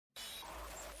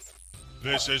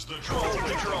This is the Troll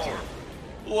Patrol,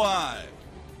 live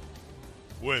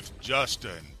with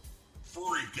Justin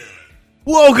Freakin'.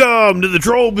 Welcome to the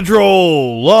Troll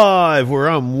Patrol, live, where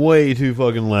I'm way too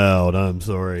fucking loud. I'm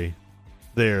sorry.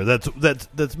 There,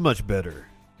 that's much better.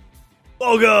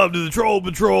 Welcome to the Troll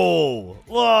Patrol,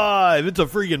 live. It's a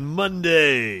freaking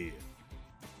Monday.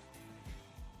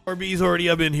 RB's already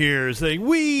up in here saying,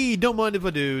 "Wee, don't mind if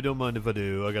I do, don't mind if I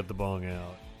do." I got the bong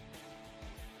out.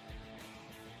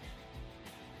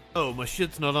 Oh, my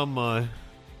shit's not on my... I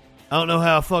don't know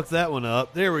how I fucked that one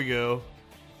up. There we go.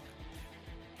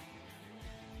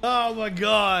 Oh my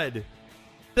god.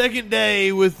 Second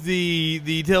day with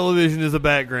the television as a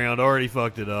background. Already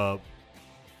fucked it up.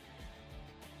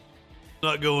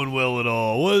 Not going well at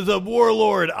all. What is up,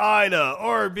 Warlord, Ida,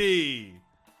 RB?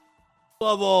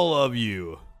 Love all of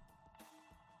you.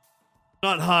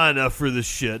 Not high enough for this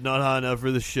shit. Not high enough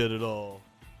for this shit at all.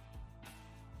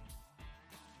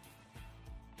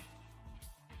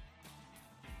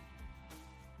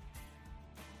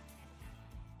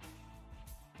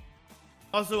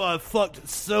 Also, I fucked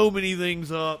so many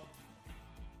things up.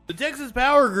 The Texas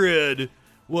Power Grid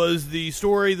was the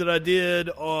story that I did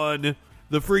on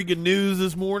the freaking news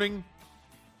this morning.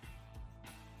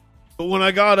 But when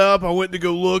I got up, I went to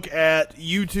go look at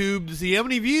YouTube to see how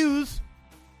many views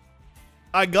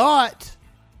I got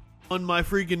on my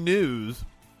freaking news.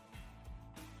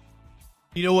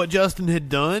 You know what Justin had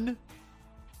done?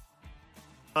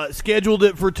 Scheduled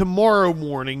it for tomorrow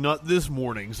morning, not this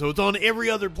morning. So it's on every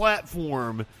other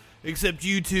platform except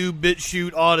YouTube,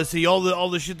 BitChute, Odyssey, all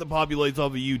the shit that populates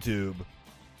off of YouTube.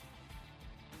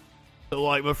 So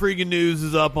like my freaking news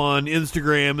is up on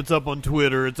Instagram, it's up on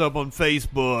Twitter, it's up on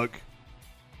Facebook.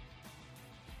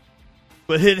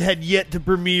 But it had yet to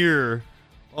premiere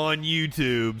on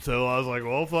YouTube. So I was like,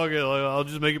 well, fuck it. I'll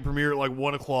just make it premiere at like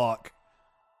 1 o'clock.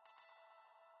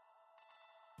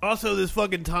 Also, this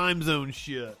fucking time zone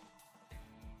shit.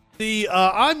 See,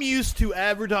 I'm used to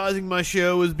advertising my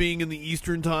show as being in the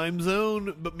Eastern time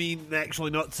zone, but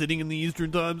actually not sitting in the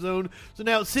Eastern time zone. So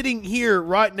now, sitting here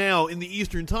right now in the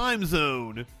Eastern time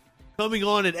zone, coming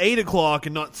on at 8 o'clock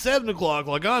and not 7 o'clock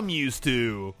like I'm used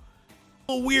to,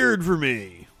 a little weird for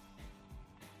me.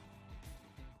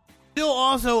 Still,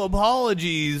 also,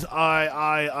 apologies.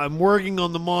 I'm working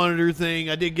on the monitor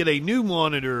thing. I did get a new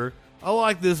monitor. I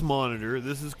like this monitor.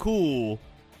 This is cool.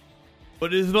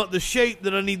 But it is not the shape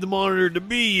that I need the monitor to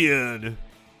be in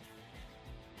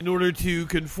order to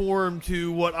conform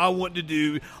to what I want to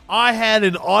do. I had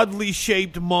an oddly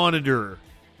shaped monitor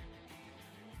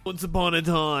once upon a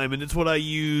time, and it's what I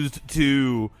used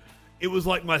to... It was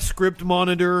like my script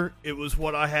monitor. It was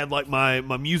what I had, like my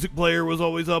music player was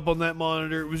always up on that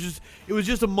monitor. It was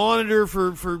just a monitor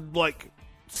for like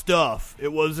stuff.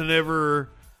 It wasn't ever...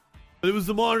 It was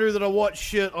the monitor that I watched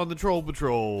shit on the Troll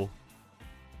Patrol.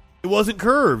 It wasn't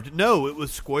curved. No, it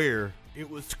was square. It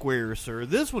was square, sir.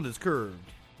 This one is curved.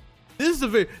 This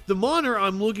is the monitor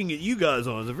I'm looking at you guys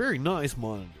on is a very nice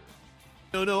monitor.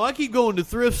 No, I keep going to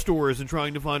thrift stores and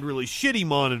trying to find really shitty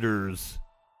monitors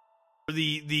for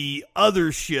the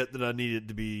other shit that I need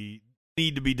to be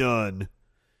done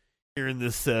here in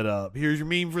this setup. Here's your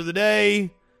meme for the day.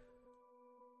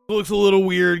 Looks a little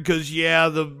weird because, yeah,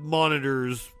 the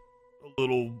monitor's a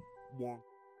little wonk.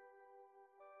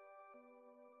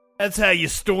 That's how you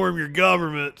storm your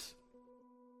government.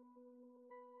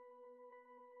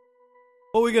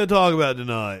 What are we going to talk about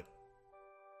tonight?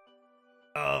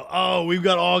 We've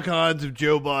got all kinds of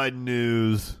Joe Biden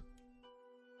news.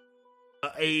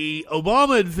 A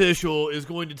Obama official is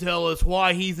going to tell us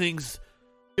why he thinks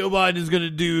Joe Biden is going to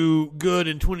do good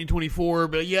in 2024,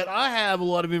 but yet I have a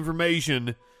lot of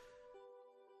information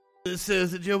that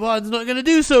says that Joe Biden's not going to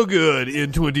do so good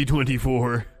in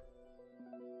 2024.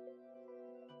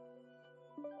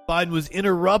 Biden was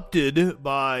interrupted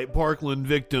by a Parkland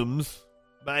victim,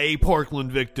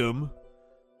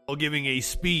 while giving a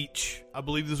speech. I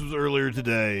believe this was earlier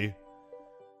today.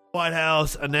 White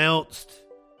House announced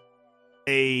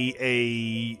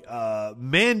a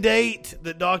mandate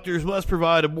that doctors must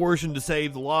provide abortion to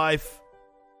save the life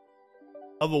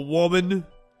of a woman.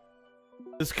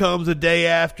 This comes a day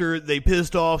after they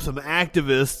pissed off some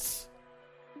activists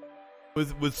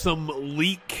with some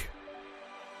leaked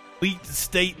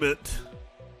statement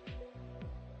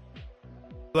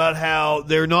about how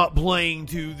they're not playing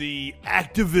to the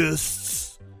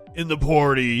activists in the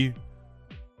party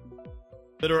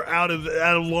that are out of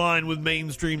line with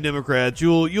mainstream Democrats.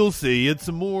 You'll see. It's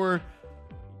some more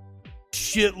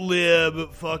shit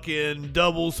lib fucking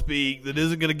doublespeak that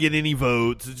isn't going to get any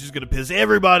votes. It's just going to piss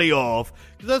everybody off.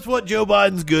 Because that's what Joe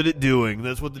Biden's good at doing.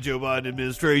 That's what the Joe Biden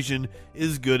administration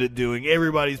is good at doing.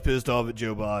 Everybody's pissed off at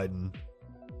Joe Biden.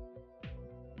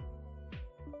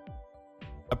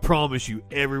 I promise you,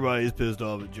 everybody's pissed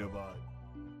off at Joe Biden.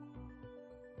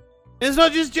 And it's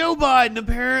not just Joe Biden.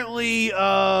 Apparently,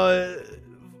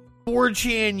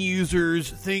 4chan users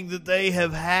think that they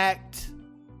have hacked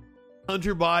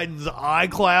Hunter Biden's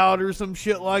iCloud or some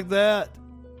shit like that.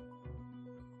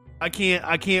 I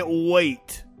can't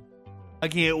wait. I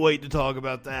can't wait to talk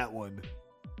about that one.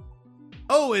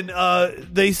 Oh, and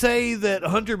they say that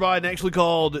Hunter Biden actually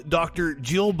called Dr.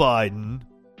 Jill Biden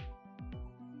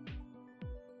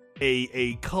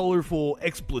a colorful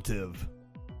expletive.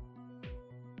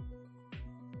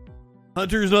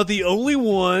 Hunter's not the only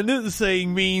one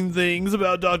saying mean things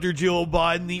about Dr. Jill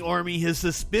Biden. The Army has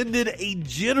suspended a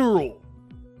general.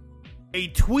 A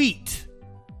tweet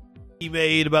he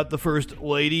made about the First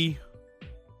Lady.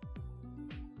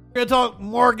 We're going to talk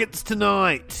markets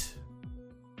tonight.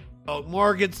 Talk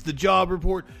markets, the job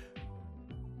report.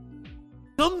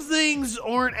 Some things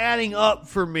aren't adding up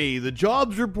for me. The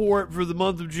jobs report for the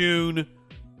month of June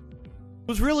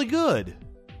was really good.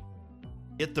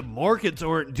 Yet the markets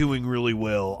aren't doing really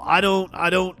well.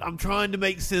 I'm trying to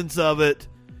make sense of it.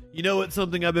 You know, it's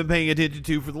something I've been paying attention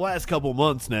to for the last couple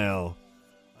months now.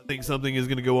 I think something is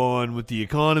going to go on with the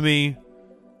economy.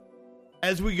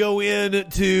 As we go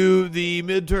into the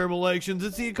midterm elections,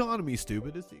 it's the economy,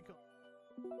 stupid. It's the economy.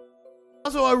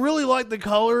 Also, I really like the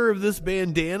color of this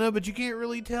bandana, but you can't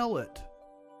really tell it.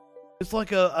 It's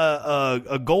like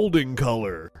a golden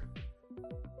color.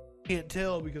 Can't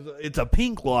tell because it's a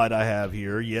pink light I have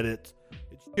here, yet it's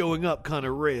showing up kind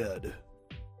of red.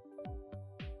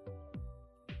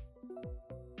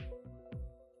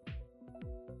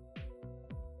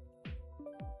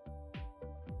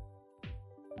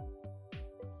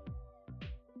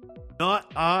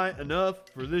 Not high enough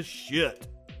for this shit.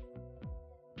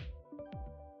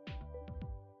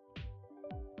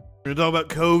 We're going to talk about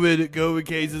COVID. COVID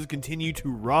cases continue to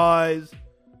rise.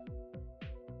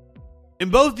 In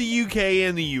both the UK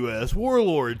and the US,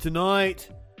 Warlord, tonight,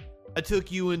 I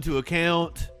took you into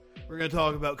account. We're going to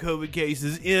talk about COVID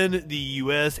cases in the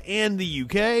US and the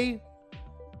UK. We're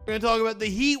going to talk about the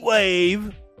heat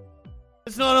wave.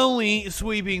 It's not only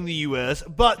sweeping the US,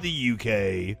 but the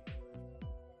UK.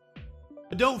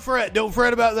 Don't fret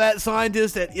about that.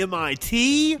 Scientists at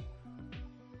MIT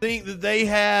think that they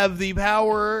have the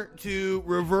power to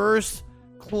reverse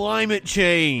climate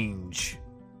change.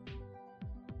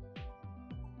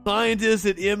 Scientists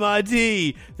at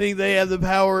MIT think they have the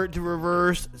power to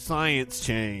reverse climate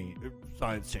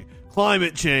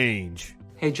change.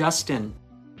 Hey, Justin,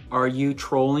 are you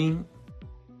trolling?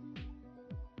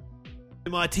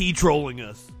 MIT trolling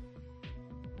us.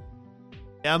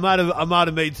 Yeah, I might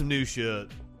have made some new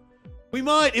shit. We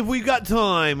might, if we've got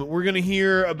time, we're going to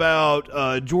hear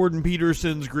about Jordan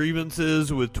Peterson's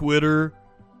grievances with Twitter.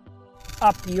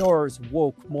 Up yours,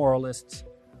 woke moralists.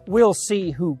 We'll see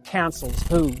who cancels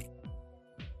who.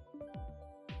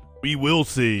 We will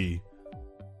see.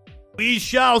 We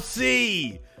shall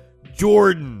see.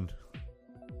 Jordan.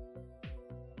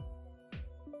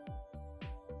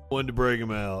 Wanted to break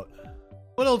him out.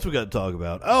 What else we got to talk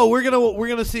about? Oh, we're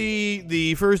gonna see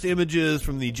the first images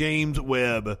from the James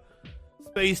Webb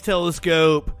Space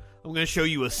Telescope. I'm gonna show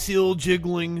you a seal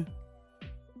jiggling.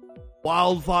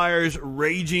 Wildfires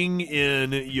raging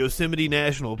in Yosemite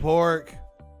National Park.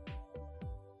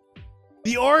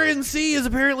 The RNC is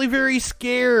apparently very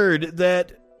scared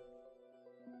that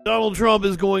Donald Trump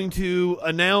is going to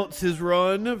announce his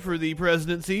run for the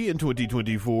presidency in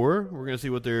 2024. We're going to see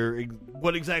what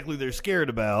exactly they're scared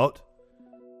about.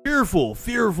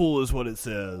 Fearful is what it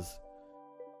says.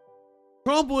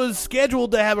 Trump was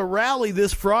scheduled to have a rally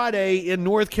this Friday in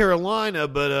North Carolina,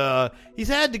 but he's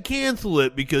had to cancel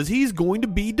it because he's going to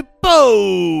be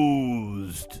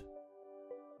deposed.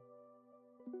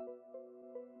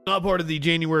 Not part of the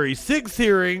January 6th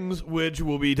hearings, which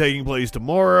will be taking place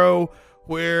tomorrow,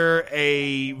 where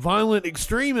a violent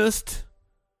extremist,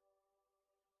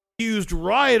 accused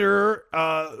rioter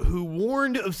who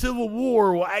warned of civil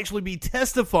war will actually be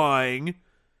testifying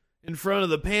in front of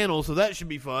the panel, so that should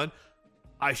be fun.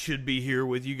 I should be here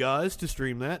with you guys to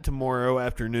stream that tomorrow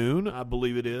afternoon, I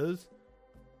believe it is.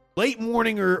 Late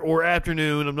morning or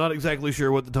afternoon, I'm not exactly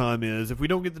sure what the time is. If we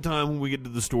don't get the time when we get to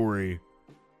the story,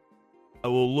 I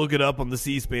will look it up on the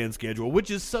C-SPAN schedule, which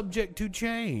is subject to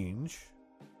change.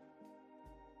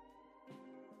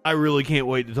 I really can't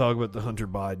wait to talk about the Hunter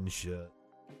Biden shit.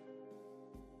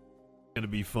 It's going to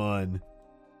be fun.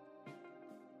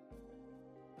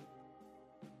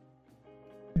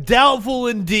 Doubtful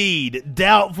indeed.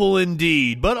 Doubtful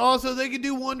indeed. But also they could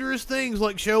do wondrous things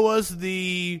like show us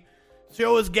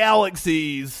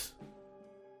galaxies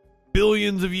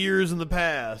billions of years in the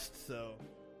past. So,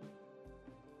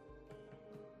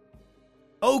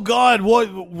 oh God, what,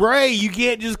 Ray, you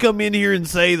can't just come in here and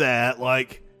say that.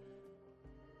 Like,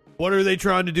 what are they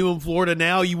trying to do in Florida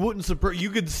now? You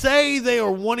could say they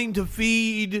are wanting to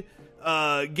feed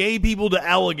gay people to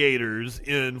alligators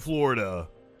in Florida.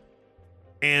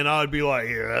 And I'd be like,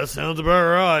 yeah, that sounds about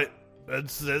right. That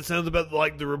sounds about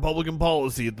like the Republican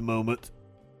policy at the moment.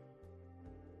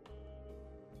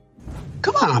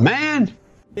 Come on, man.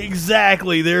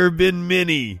 Exactly. There have been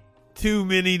many. Too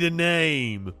many to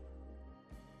name.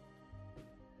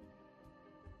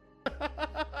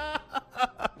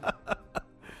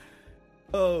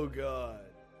 Oh, God.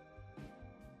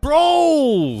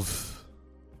 Trolls!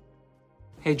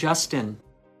 Hey, Justin,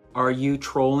 are you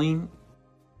trolling?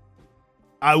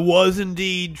 I was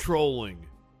indeed trolling.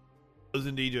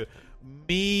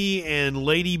 Me and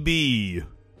Lady B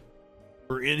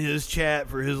were in his chat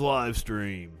for his live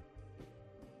stream.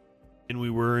 And we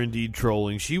were indeed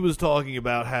trolling. She was talking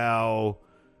about how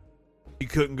you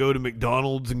couldn't go to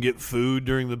McDonald's and get food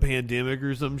during the pandemic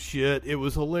or some shit. It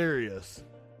was hilarious.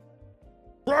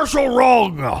 Russell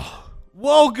Wrong!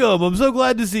 Welcome! I'm so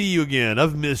glad to see you again.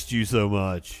 I've missed you so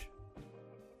much.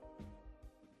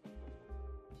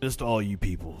 Missed all you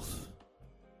peoples.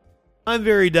 I'm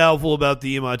very doubtful about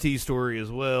the MIT story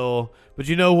as well. But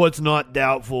you know what's not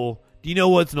doubtful? Do you know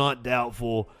what's not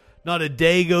doubtful? Not a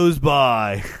day goes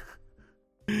by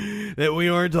that we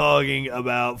aren't talking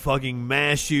about fucking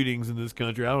mass shootings in this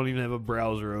country. I don't even have a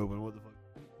browser open. What the fuck?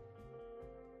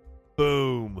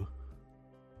 Boom.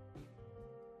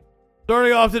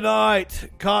 Starting off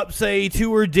tonight, cops say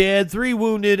 2 are dead, 3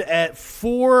 wounded at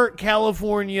 4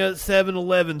 California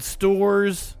 7-Eleven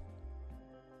stores.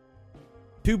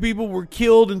 2 people were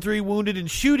killed and 3 wounded in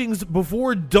shootings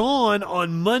before dawn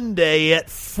on Monday at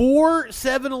 4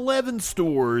 7-Eleven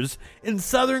stores in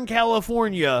Southern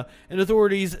California, and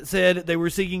authorities said they were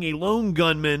seeking a lone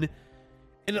gunman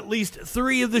in at least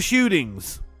 3 of the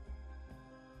shootings.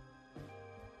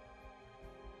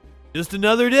 Just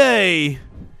another day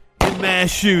in mass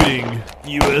shooting,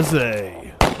 USA.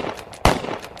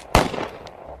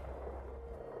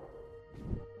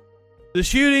 The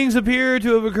shootings appear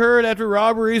to have occurred after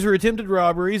robberies or attempted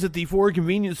robberies at the 4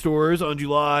 convenience stores on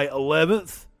July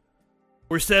 11th,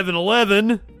 or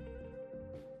 7-Eleven.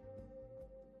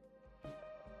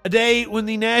 A day when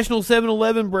the national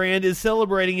 7-Eleven brand is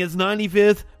celebrating its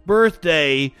 95th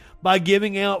birthday by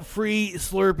giving out free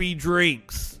Slurpee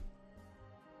drinks.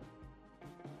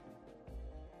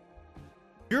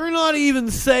 You're not even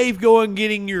safe going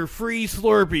getting your free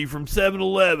Slurpee from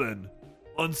 7-Eleven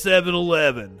on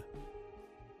 7-Eleven.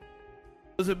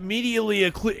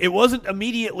 It wasn't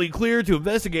immediately clear to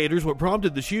investigators what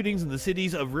prompted the shootings in the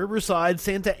cities of Riverside,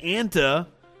 Santa Ana,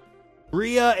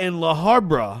 Brea, and La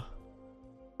Habra,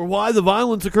 or why the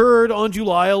violence occurred on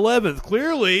July 11th.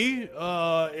 Clearly,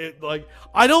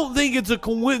 I don't think it's a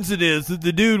coincidence that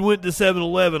the dude went to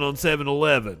 7-Eleven on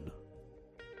 7-Eleven.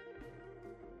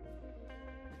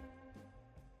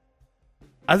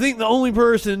 I think the only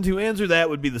person to answer that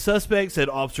would be the suspect, said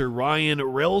Officer Ryan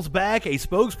Relsback, a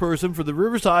spokesperson for the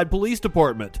Riverside Police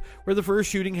Department, where the first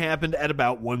shooting happened at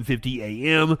about 1:50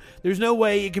 a.m. There's no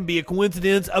way it can be a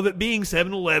coincidence of it being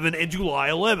 7-Eleven and July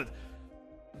 11th.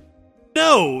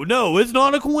 No, it's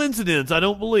not a coincidence, I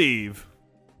don't believe.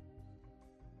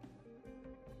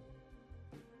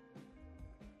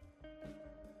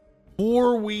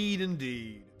 More weed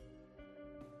indeed.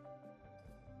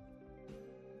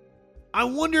 I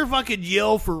wonder if I could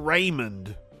yell for Raymond.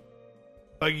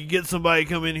 If I could get somebody to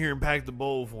come in here and pack the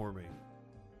bowl for me.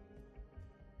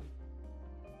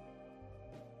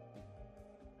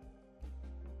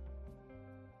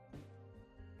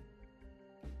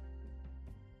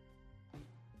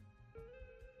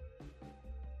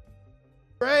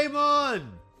 Raymond!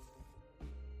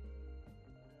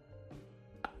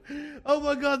 Oh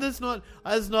my God, that's not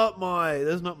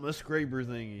my scraper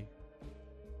thingy.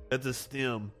 That's a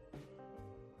stem.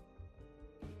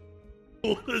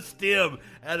 Pull the stem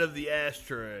out of the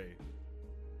ashtray.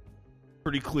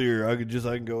 Pretty clear. I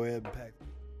can go ahead and pack.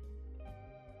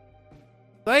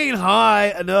 I ain't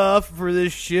high enough for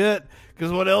this shit.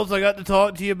 Because what else I got to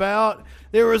talk to you about?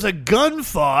 There was a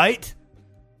gunfight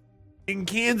in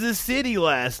Kansas City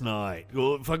last night.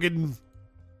 Well, fucking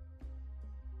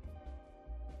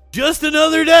just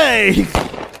another day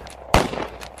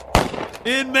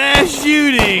in mass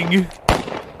shooting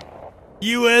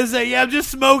USA, yeah, I'm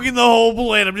just smoking the whole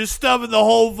plant. I'm just stuffing the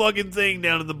whole fucking thing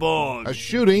down in the bong. A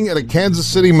shooting at a Kansas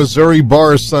City, Missouri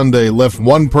bar Sunday left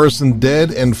one person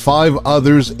dead and 5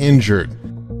 others injured.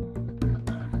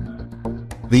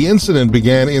 The incident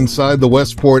began inside the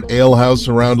Westport Ale House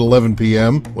around 11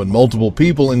 p.m. when multiple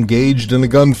people engaged in a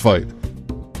gunfight.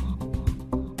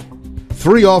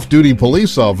 3 off-duty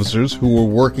police officers who were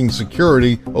working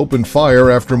security opened fire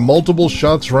after multiple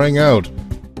shots rang out.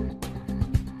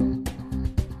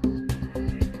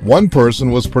 One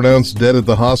person was pronounced dead at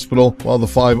the hospital, while the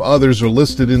 5 others are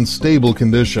listed in stable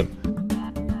condition.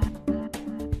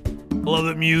 Love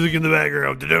that music in the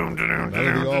background. None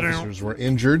of the officers were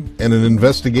injured, and an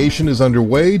investigation is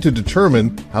underway to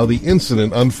determine how the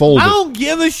incident unfolded. I don't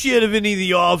give a shit if any of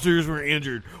the officers were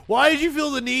injured. Why did you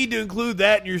feel the need to include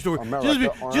that in your story?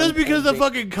 Just because the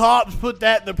fucking cops put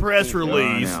that in the press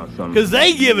release. Because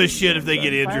they give a shit if they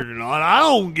get injured or not. I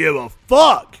don't give a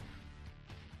fuck.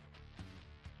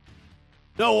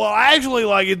 No, well, actually,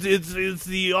 like, it's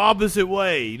the opposite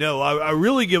way. No, I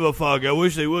really give a fuck. I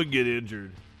wish they would get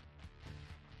injured.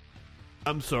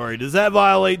 I'm sorry. Does that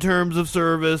violate terms of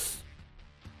service?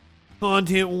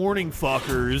 Content warning,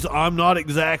 fuckers. I'm not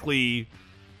exactly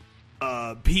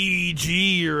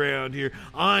PG around here.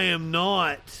 I am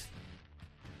not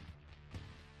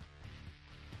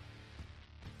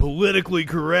politically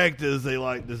correct, as they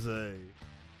like to say.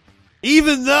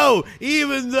 Even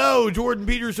though Jordan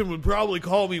Peterson would probably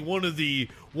call me one of the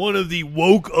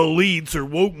woke elites or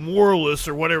woke moralists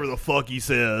or whatever the fuck he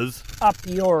says. Up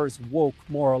yours, woke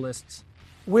moralists.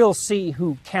 We'll see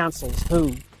who cancels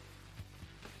who.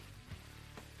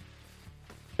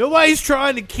 Nobody's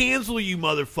trying to cancel you,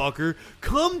 motherfucker.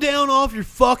 Come down off your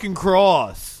fucking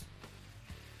cross.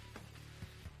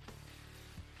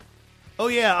 Oh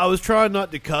yeah, I was trying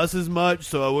not to cuss as much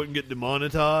so I wouldn't get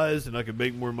demonetized and I could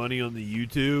make more money on the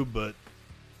YouTube, but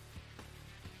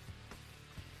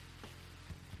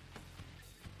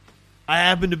I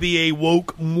happen to be a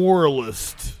woke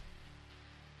moralist.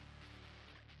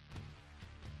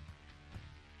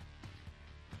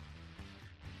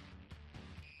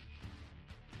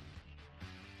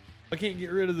 I can't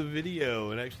get rid of the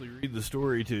video and actually read the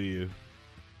story to you.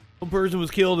 One person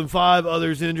was killed and 5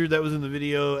 others injured. That was in the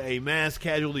video. A mass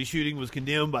casualty shooting was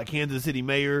condemned by Kansas City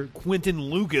Mayor Quentin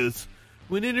Lucas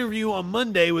in an interview on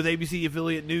Monday with ABC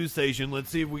affiliate news station. Let's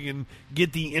see if we can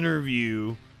get the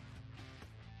interview.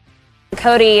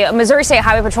 Cody, Missouri State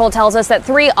Highway Patrol tells us that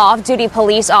 3 off-duty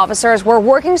police officers were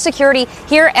working security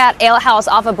here at Ale House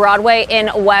off of Broadway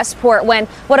in Westport when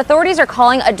what authorities are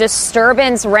calling a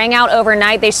disturbance rang out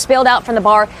overnight. They spilled out from the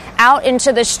bar out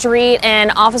into the street,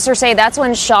 and officers say that's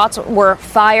when shots were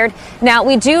fired. Now,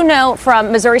 we do know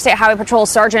from Missouri State Highway Patrol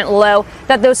Sergeant Lowe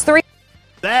that those 3...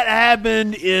 That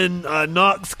happened in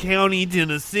Knox County,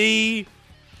 Tennessee.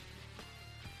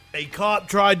 A cop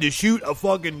tried to shoot a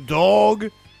fucking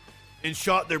dog and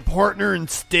shot their partner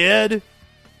instead.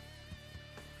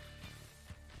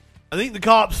 I think the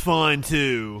cop's fine,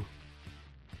 too.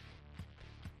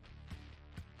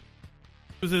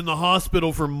 He was in the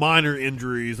hospital for minor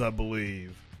injuries, I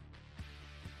believe.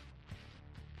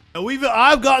 Now,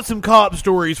 I've got some cop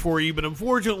stories for you, but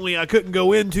unfortunately I couldn't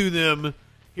go into them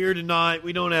here tonight.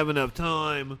 We don't have enough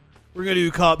time. We're going to do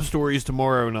cop stories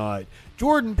tomorrow night.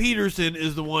 Jordan Peterson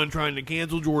is the one trying to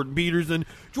cancel Jordan Peterson.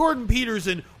 Jordan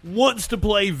Peterson wants to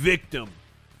play victim.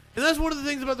 And that's one of the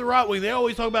things about the right wing. They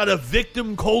always talk about a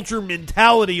victim culture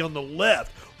mentality on the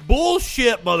left.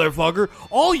 Bullshit, motherfucker.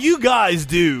 All you guys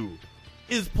do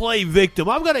is play victim.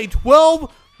 I've got a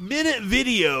 12-minute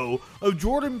video of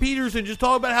Jordan Peterson just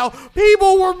talking about how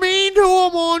people were mean to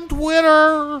him on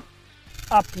Twitter.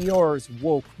 Up yours,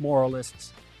 woke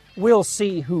moralists. We'll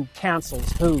see who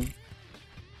cancels who.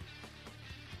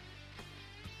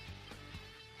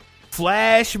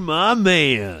 Flash, my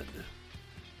man.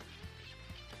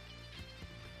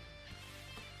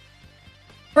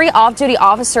 3 off-duty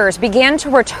officers began to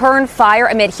return fire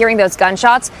amid hearing those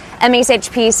gunshots.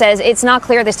 MSHP says it's not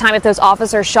clear this time if those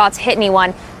officers' shots hit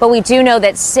anyone, but we do know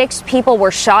that 6 people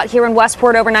were shot here in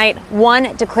Westport overnight,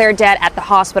 1 declared dead at the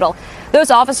hospital. Those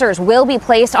officers will be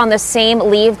placed on the same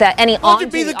leave that any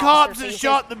on-duty be the cops that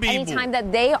shot the people. Anytime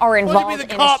that they are involved be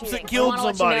the cops that killed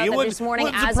somebody. It wouldn't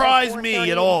surprise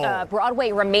me at all.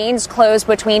 Broadway remains closed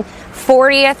between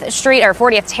 40th Street or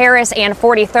 40th Terrace and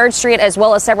 43rd Street, as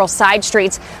well as several side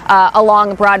streets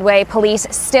along Broadway. Police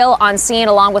still on scene,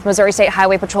 along with Missouri State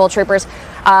Highway Patrol troopers.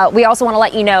 We also want to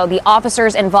let you know the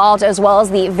officers involved, as well as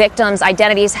the victims'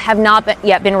 identities, have not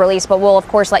yet been released, but we'll, of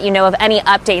course, let you know of any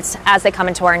updates as they come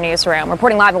into our newsroom.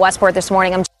 Reporting live at Westport this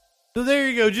morning. So there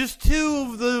you go. Just 2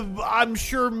 of the, I'm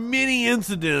sure, many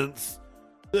incidents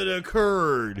that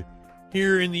occurred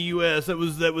here in the U.S. That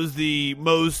was the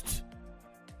most,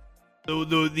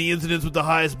 the incidents with the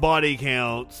highest body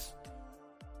counts.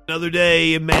 Another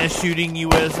day in mass shooting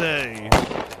USA.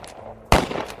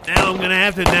 Now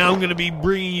I'm gonna be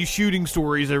bringing you shooting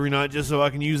stories every night just so I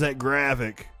can use that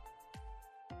graphic.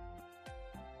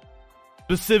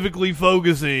 Specifically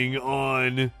focusing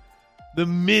on the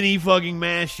many fucking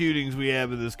mass shootings we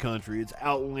have in this country. It's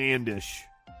outlandish.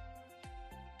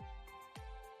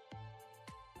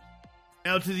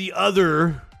 Now to the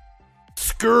other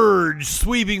scourge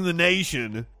sweeping the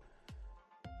nation.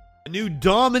 A new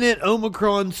dominant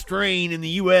Omicron strain in the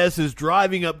U.S. is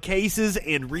driving up cases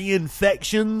and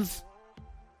reinfections.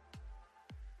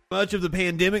 Much of the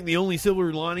pandemic, the only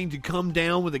silver lining to coming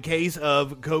down with a case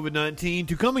of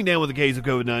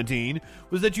COVID-19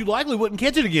 was that you likely wouldn't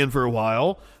catch it again for a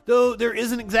while, though there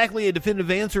isn't exactly a definitive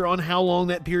answer on how long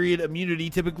that period immunity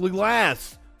typically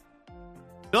lasts.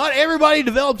 Not everybody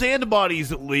develops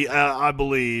antibodies, I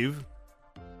believe.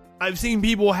 I've seen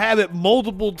people have it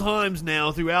multiple times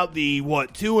now throughout the,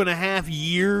 2.5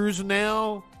 years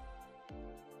now?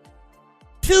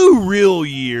 2 real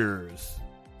years.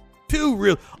 2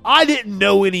 real. I didn't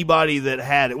know anybody that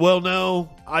had it. Well,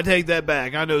 no, I take that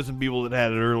back. I know some people that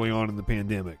had it early on in the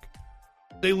pandemic.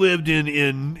 They lived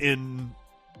in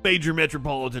major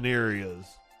metropolitan areas.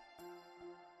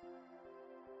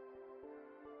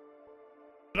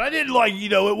 But I didn't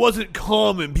it wasn't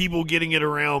common people getting it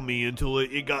around me until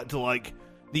it got to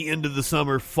the end of the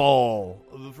summer, fall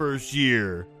of the first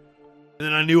year. And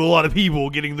then I knew a lot of people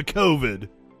getting the COVID.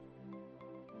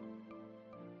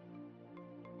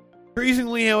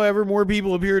 Increasingly, however, more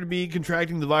people appear to be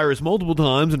contracting the virus multiple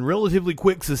times in relatively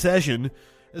quick succession.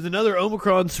 As another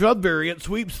Omicron subvariant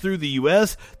sweeps through the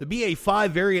U.S., the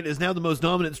BA.5 variant is now the most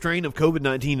dominant strain of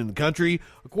COVID-19 in the country,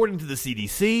 according to the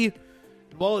CDC.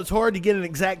 While it's hard to get an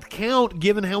exact count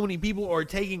given how many people are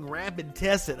taking rapid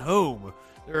tests at home,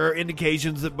 there are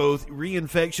indications that both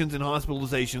reinfections and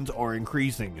hospitalizations are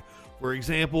increasing. For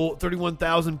example,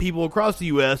 31,000 people across the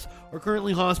U.S. are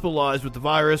currently hospitalized with the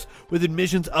virus, with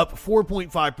admissions up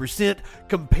 4.5%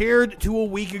 compared to a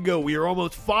week ago. We are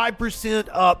almost 5%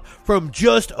 up from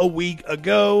just a week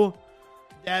ago.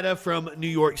 Data from New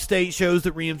York State shows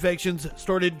that reinfections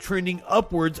started trending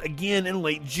upwards again in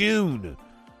late June.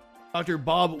 Dr.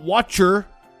 Bob Watcher,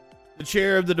 the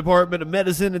chair of the Department of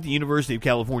Medicine at the University of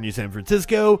California, San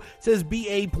Francisco, says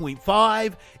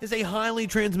BA.5 is a highly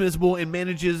transmissible and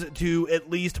manages to at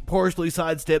least partially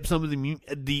sidestep some of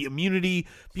the immunity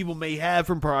people may have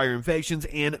from prior infections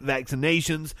and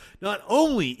vaccinations. Not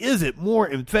only is it more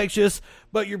infectious,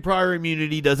 but your prior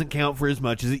immunity doesn't count for as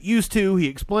much as it used to, he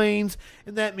explains,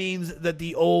 and that means that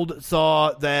the old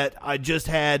saw that I just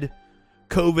had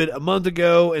COVID a month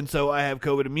ago, and so I have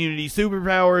COVID immunity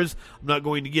superpowers. I'm not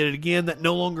going to get it again. That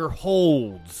no longer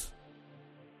holds.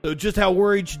 So just how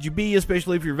worried should you be,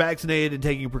 especially if you're vaccinated and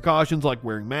taking precautions like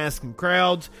wearing masks in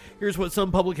crowds? Here's what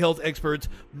some public health experts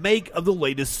make of the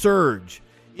latest surge.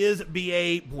 Is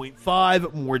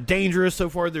BA.5 more dangerous? So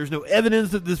far, there's no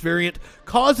evidence that this variant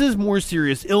causes more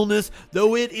serious illness,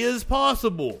 though it is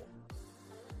possible.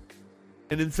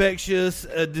 And infectious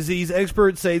disease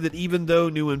experts say that even though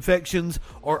new infections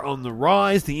are on the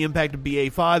rise, the impact of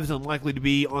BA.5 is unlikely to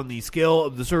be on the scale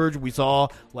of the surge we saw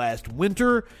last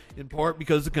winter, in part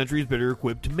because the country is better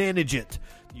equipped to manage it.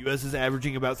 The U.S. is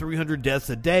averaging about 300 deaths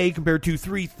a day compared to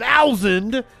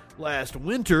 3,000 last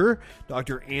winter.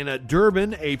 Dr. Anna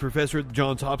Durbin, a professor at the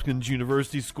Johns Hopkins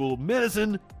University School of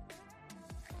Medicine,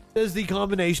 says the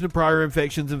combination of prior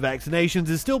infections and vaccinations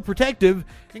is still protective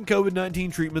and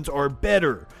COVID-19 treatments are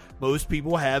better. Most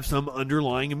people have some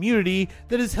underlying immunity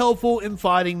that is helpful in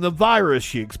fighting the virus,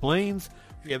 she explains.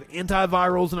 We have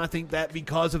antivirals, and I think that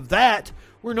because of that,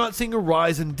 we're not seeing a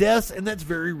rise in deaths, and that's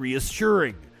very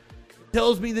reassuring. It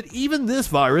tells me that even this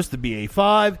virus, the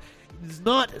BA.5, is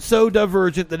not so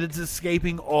divergent that it's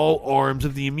escaping all arms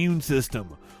of the immune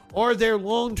system. Are there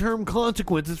long-term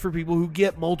consequences for people who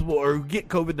get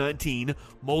COVID-19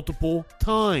 multiple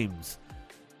times?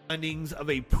 Findings of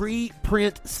a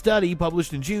preprint study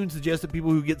published in June suggest that people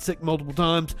who get sick multiple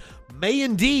times may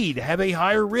indeed have a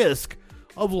higher risk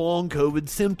of long COVID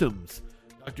symptoms.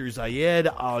 Dr. Zayed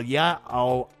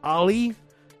Al-Ali,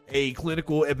 a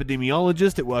clinical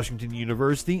epidemiologist at Washington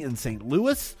University in St.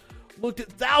 Louis, looked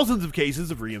at thousands of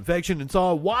cases of reinfection and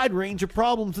saw a wide range of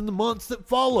problems in the months that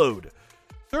followed.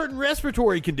 Certain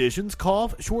respiratory conditions,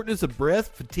 cough, shortness of breath,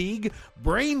 fatigue,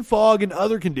 brain fog, and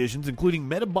other conditions, including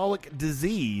metabolic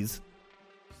disease,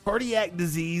 cardiac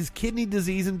disease, kidney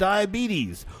disease, and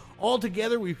diabetes.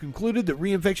 Altogether, we've concluded that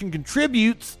reinfection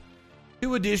contributes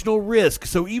to additional risk.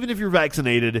 So even if you're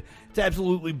vaccinated, it's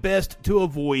absolutely best to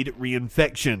avoid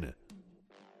reinfection.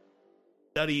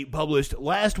 Study published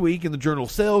last week in the journal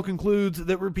Cell concludes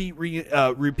that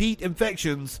repeat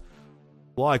infections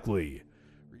likely.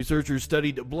 Researchers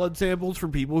studied blood samples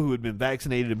from people who had been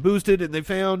vaccinated and boosted, and they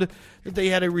found that they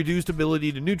had a reduced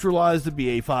ability to neutralize the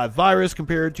BA.5 virus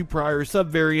compared to prior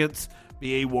subvariants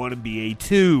BA.1 and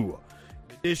BA.2.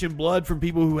 In addition, blood from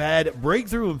people who had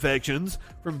breakthrough infections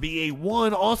from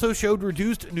BA.1 also showed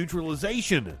reduced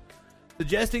neutralization,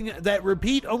 suggesting that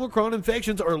repeat Omicron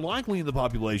infections are likely in the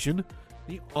population,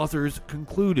 the authors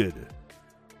concluded.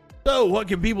 So, what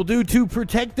can people do to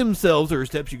protect themselves? There are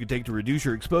steps you can take to reduce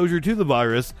your exposure to the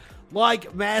virus,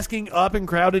 like masking up in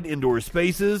crowded indoor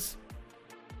spaces.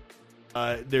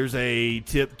 There's a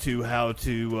tip to how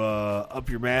to up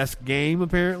your mask game,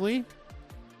 apparently.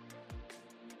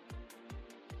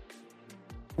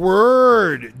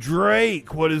 Word!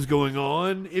 Drake, what is going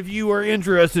on? If you are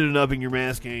interested in upping your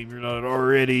mask game, you're not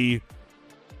already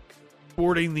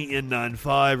sporting the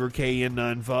N95 or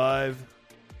KN95.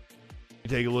 You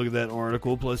take a look at that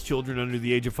article. Plus, children under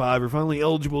the age of 5 are finally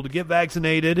eligible to get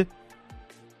vaccinated.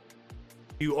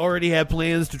 You already have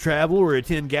plans to travel or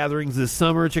attend gatherings this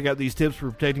summer. Check out these tips for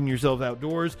protecting yourself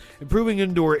outdoors, improving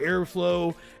indoor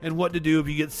airflow, and what to do if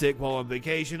you get sick while on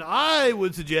vacation. I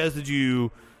would suggest that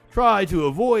you try to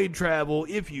avoid travel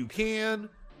if you can.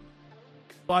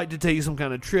 Like to take some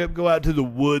kind of trip, go out to the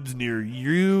woods near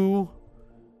you.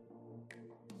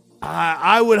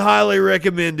 I would highly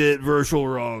recommend it, Virtual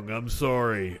Wrong. I'm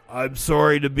sorry. I'm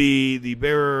sorry to be the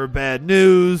bearer of bad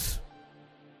news.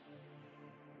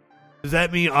 Does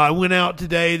that mean I went out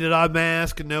today? Did I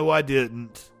mask? No, I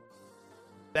didn't.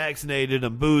 Vaccinated.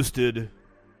 I'm boosted.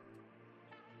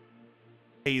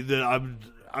 Hey,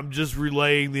 I'm just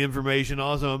relaying the information.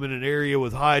 Also, I'm in an area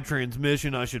with high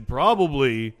transmission. I should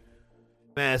probably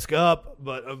mask up,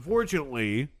 but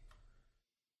unfortunately,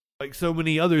 like so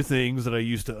many other things that I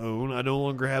used to own, I no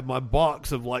longer have my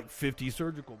box of like 50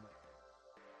 surgical masks.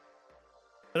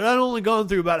 And I'd only gone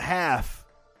through about half.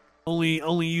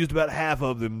 Only used about half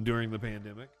of them during the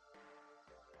pandemic.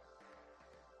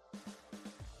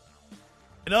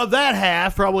 And of that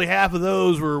half, probably half of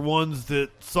those were ones that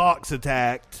Socks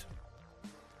attacked.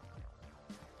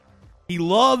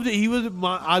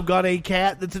 I've got a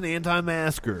cat that's an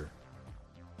anti-masker.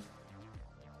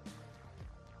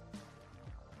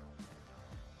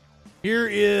 Here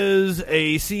is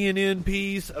a CNN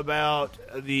piece about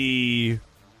the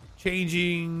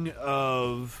changing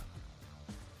of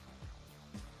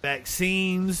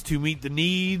vaccines to meet the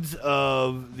needs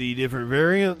of the different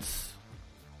variants.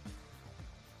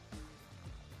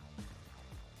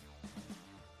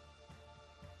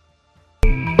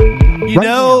 You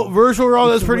know, Virtual Raw,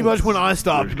 that's pretty much when I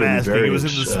stopped masking. It was in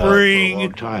the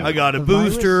spring. I got a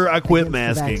booster. I quit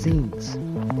masking.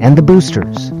 And the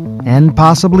boosters. And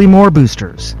possibly more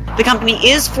boosters. The company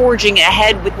is forging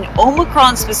ahead with an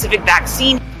Omicron-specific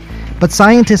vaccine. But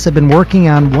scientists have been working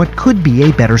on what could be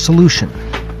a better solution.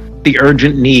 The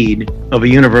urgent need of a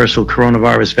universal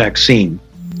coronavirus vaccine.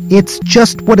 It's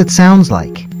just what it sounds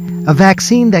like. A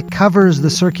vaccine that covers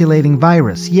the circulating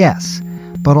virus, yes,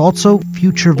 but also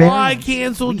future variants. Why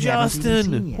cancel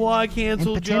Justin? Why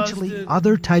cancel and potentially Justin?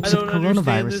 other types of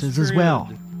coronaviruses as well.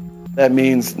 That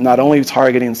means not only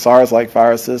targeting SARS-like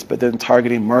viruses, but then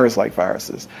targeting MERS-like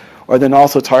viruses, or then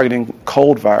also targeting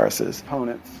cold viruses.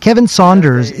 Kevin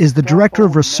Saunders is the director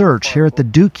of research here at the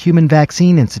Duke Human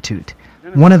Vaccine Institute,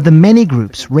 one of the many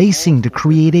groups racing to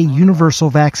create a universal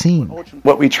vaccine.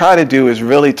 What we try to do is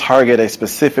really target a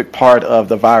specific part of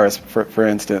the virus, for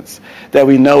instance, that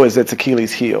we know is its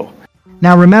Achilles heel.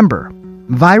 Now remember,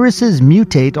 viruses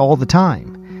mutate all the time.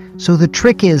 So the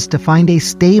trick is to find a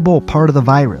stable part of the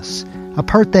virus, a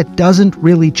part that doesn't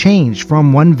really change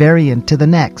from one variant to the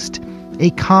next,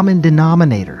 a common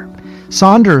denominator.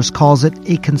 Saunders calls it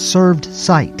a conserved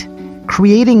site.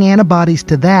 Creating antibodies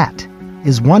to that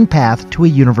is one path to a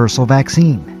universal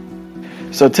vaccine.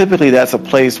 So typically that's a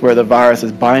place where the virus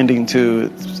is binding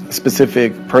to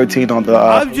specific protein on the...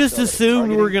 I've just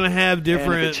assumed we're going to have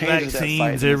different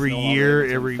vaccines every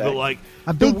year, but like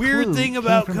the weird thing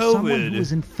about COVID who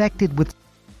was infected with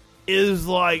is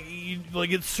like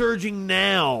it's surging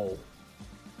now.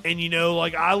 And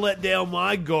like I let down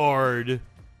my guard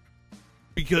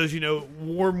because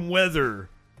warm weather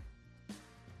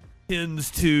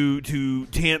tends to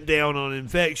tamp down on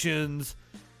infections,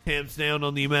 tamps down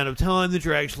on the amount of time that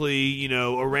you're actually,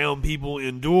 around people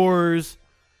indoors.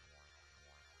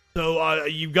 So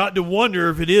you've got to wonder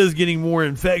if it is getting more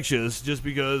infectious just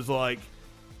because,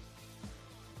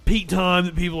 peak time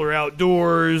that people are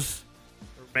outdoors,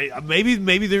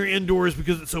 Maybe they're indoors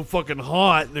because it's so fucking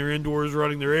hot and they're indoors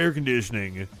running their air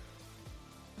conditioning.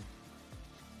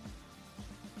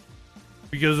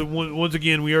 Because once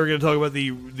again, we are going to talk about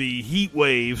the heat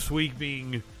wave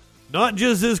sweeping not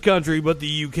just this country but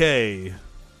the UK.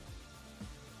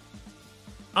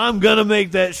 I'm gonna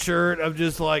make that shirt. I'm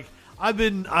just like I've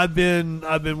been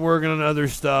working on other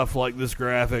stuff like this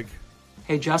graphic.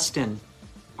 Hey Justin,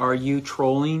 are you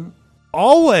trolling?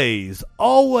 Always.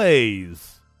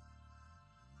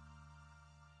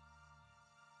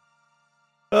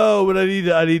 Oh, but I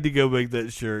need to go make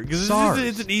that shirt because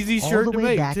it's an easy shirt all the to way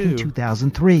make back too. in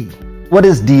 2003. What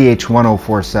is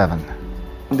DH1047?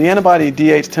 The antibody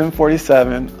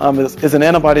DH1047 is an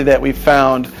antibody that we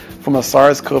found from a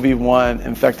SARS-CoV-1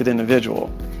 infected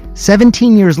individual.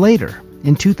 17 years later,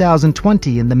 in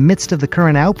 2020, in the midst of the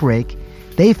current outbreak,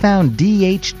 they found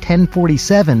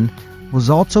DH1047 was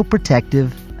also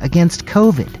protective against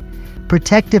COVID,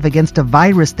 protective against a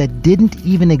virus that didn't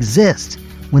even exist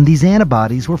when these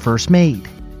antibodies were first made.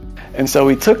 And so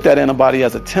we took that antibody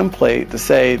as a template to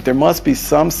say there must be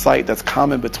some site that's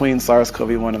common between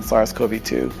SARS-CoV-1 and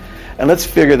SARS-CoV-2, and let's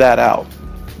figure that out.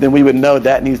 Then we would know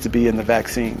that needs to be in the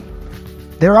vaccine.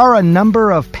 There are a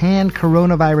number of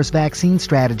pan-coronavirus vaccine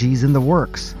strategies in the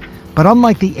works, but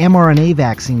unlike the mRNA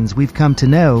vaccines we've come to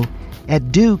know,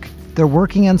 at Duke, they're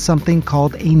working on something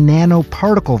called a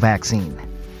nanoparticle vaccine.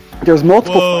 There's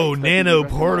multiple. Whoa,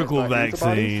 nanoparticle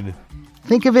vaccine.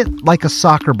 Think of it like a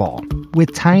soccer ball,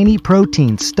 with tiny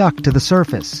proteins stuck to the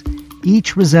surface,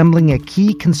 each resembling a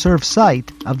key conserved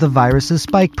site of the virus's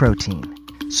spike protein.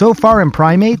 So far in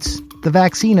primates, the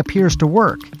vaccine appears to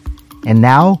work. And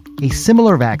now, a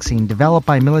similar vaccine developed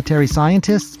by military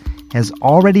scientists has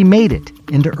already made it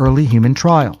into early human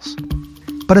trials.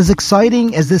 But as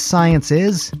exciting as this science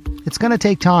is, it's going to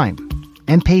take time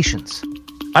and patience.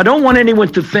 I don't want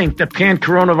anyone to think that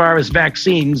pan-coronavirus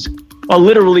vaccines are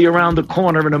literally around the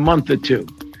corner in a month or two.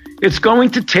 It's going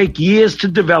to take years to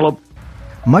develop.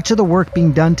 Much of the work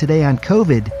being done today on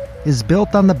COVID is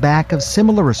built on the back of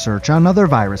similar research on other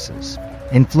viruses,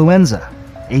 influenza,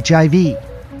 HIV.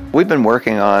 We've been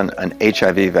working on an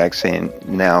HIV vaccine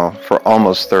now for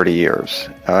almost 30 years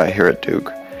here at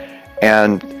Duke.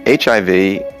 And HIV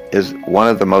is one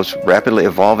of the most rapidly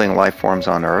evolving life forms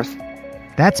on Earth.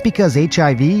 That's because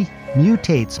HIV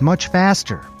mutates much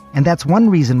faster. And that's one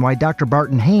reason why Dr.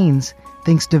 Barton Haynes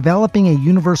thinks developing a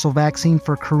universal vaccine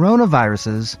for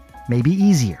coronaviruses may be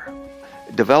easier.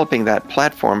 Developing that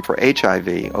platform for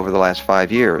HIV over the last 5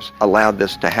 years allowed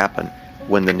this to happen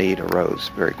when the need arose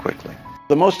very quickly.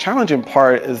 The most challenging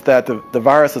part is that the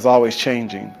virus is always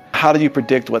changing. How do you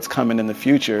predict what's coming in the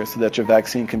future so that your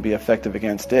vaccine can be effective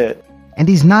against it? And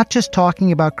he's not just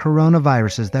talking about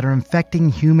coronaviruses that are infecting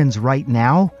humans right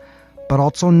now, but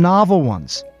also novel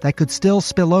ones that could still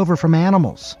spill over from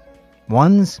animals.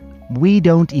 Ones we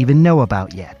don't even know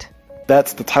about yet.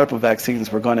 That's the type of vaccines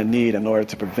we're going to need in order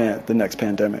to prevent the next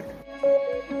pandemic.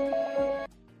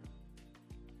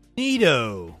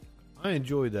 Neato. I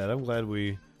enjoyed that. I'm glad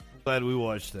we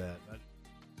watched that. I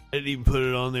didn't even put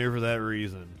it on there for that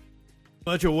reason.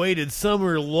 Much awaited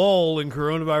summer lull in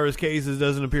coronavirus cases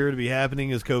doesn't appear to be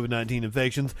happening as COVID-19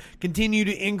 infections continue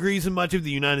to increase in much of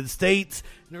the United States.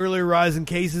 An earlier rise in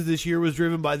cases this year was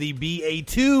driven by the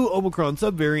BA2 Omicron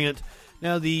subvariant.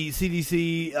 Now the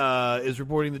CDC is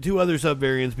reporting that two other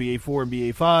subvariants, BA4 and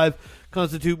BA5,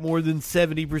 constitute more than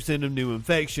 70% of new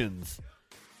infections.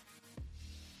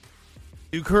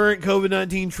 Do current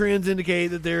COVID-19 trends indicate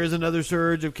that there is another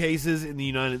surge of cases in the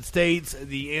United States?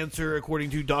 The answer, according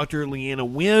to Dr. Leanna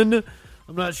Wen,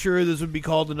 I'm not sure this would be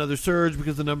called another surge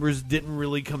because the numbers didn't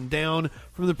really come down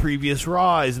from the previous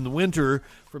rise. In the winter,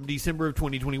 from December of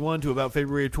 2021 to about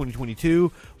February of 2022,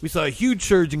 we saw a huge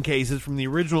surge in cases from the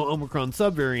original Omicron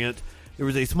subvariant. There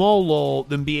was a small lull,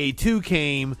 then BA2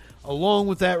 came. Along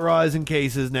with that rise in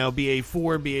cases, now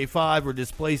BA4 and BA5 are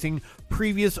displacing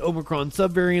previous Omicron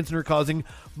subvariants and are causing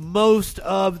most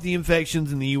of the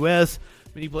infections in the U.S.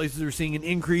 Many places are seeing an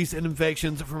increase in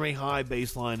infections from a high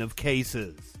baseline of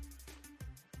cases.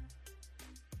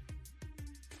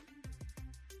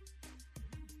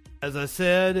 As I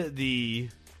said, the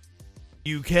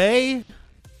UK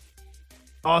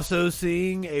also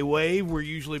seeing a wave. We're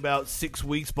usually about 6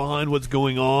 weeks behind what's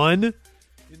going on in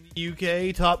the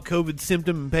UK. Top COVID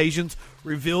symptom in patients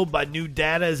revealed by new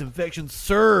data as infections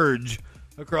surge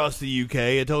across the UK.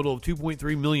 A total of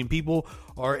 2.3 million people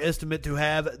are estimated to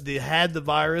have had the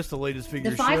virus. The latest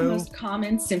figures show. The five most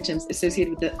common symptoms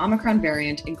associated with the Omicron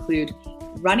variant include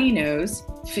runny nose,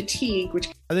 fatigue, which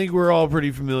I think we're all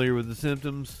pretty familiar with the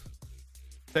symptoms.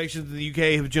 Infections in the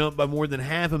UK have jumped by more than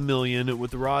 500,000,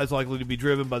 with the rise likely to be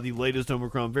driven by the latest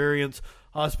Omicron variants.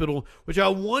 Hospital, which I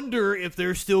wonder if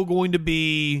they're still going to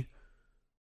be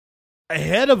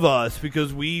ahead of us,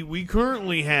 because we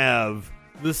currently have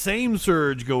the same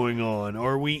surge going on.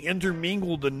 Are we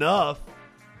intermingled enough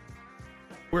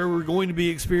where we're going to be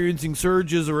experiencing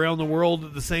surges around the world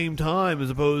at the same time, as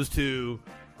opposed to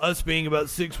us being about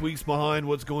 6 weeks behind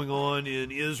what's going on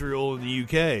in Israel and the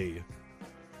UK?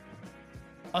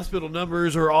 Hospital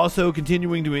numbers are also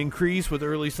continuing to increase, with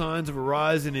early signs of a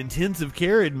rise in intensive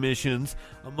care admissions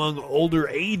among older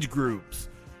age groups.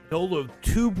 A total of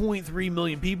 2.3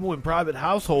 million people in private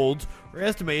households are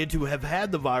estimated to have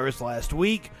had the virus last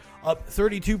week, up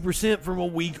 32% from a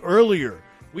week earlier.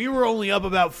 We were only up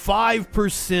about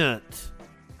 5%.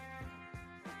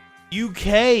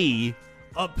 UK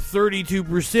up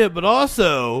 32%, but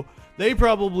also they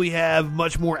probably have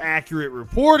much more accurate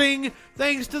reporting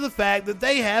thanks to the fact that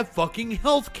they have fucking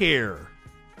health care.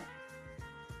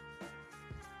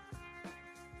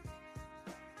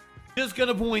 Just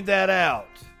gonna point that out.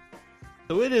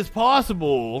 So it is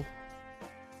possible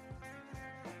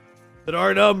that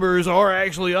our numbers are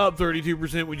actually up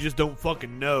 32%. We just don't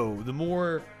fucking know. The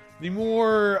more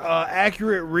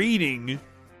accurate reading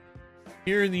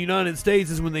here in the United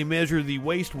States is when they measure the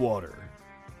wastewater.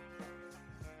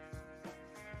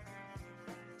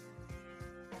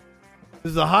 This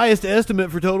is the highest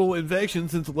estimate for total infections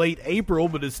since late April,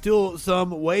 but is still some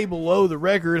way below the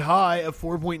record high of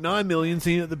 4.9 million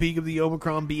seen at the peak of the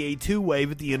Omicron BA2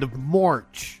 wave at the end of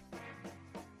March.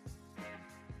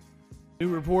 New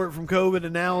report from COVID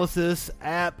analysis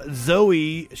app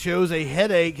Zoe shows a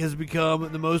headache has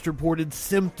become the most reported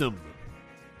symptom.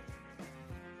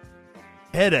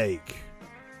 Headache.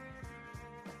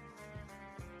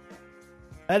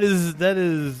 That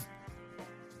is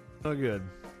not good.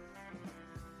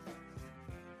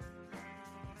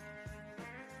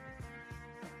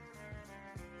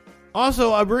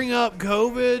 Also, I bring up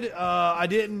COVID. I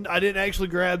didn't actually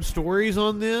grab stories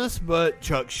on this, but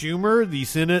Chuck Schumer, the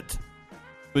Senate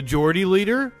Majority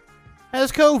Leader,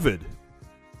 has COVID.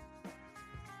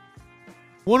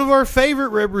 One of our favorite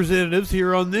representatives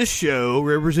here on this show,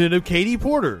 Representative Katie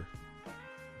Porter,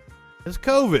 has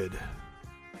COVID.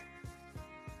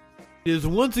 It is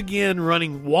once again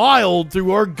running wild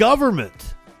through our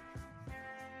government.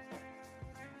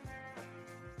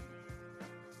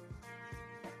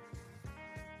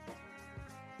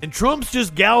 And Trump's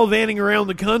just gallivanting around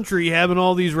the country having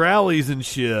all these rallies and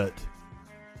shit.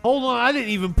 Hold on, I didn't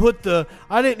even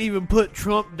put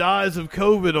Trump dies of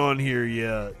COVID on here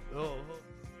yet. Oh.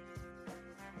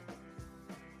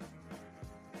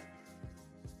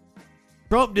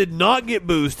 Trump did not get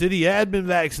boosted. He had been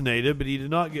vaccinated, but he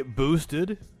did not get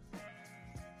boosted.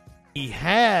 He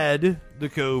had the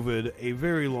COVID a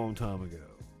very long time ago.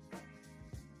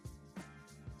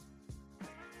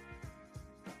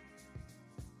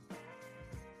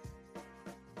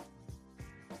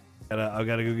 I've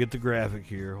got to go get the graphic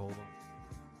here. Hold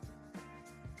on.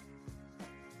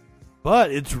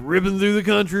 But it's ripping through the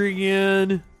country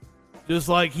again, just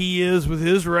like he is with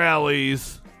his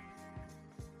rallies.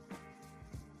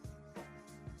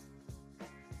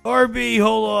 RB,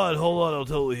 hold on, I'll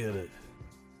totally hit it.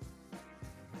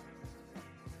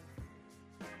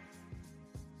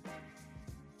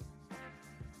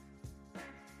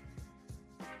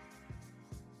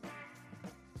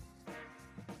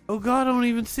 Oh God, I don't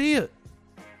even see it.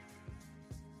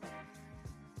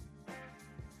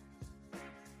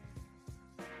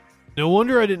 No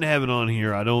wonder I didn't have it on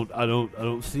here. I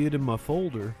don't see it in my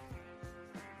folder.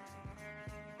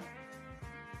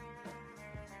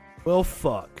 Well,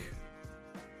 fuck.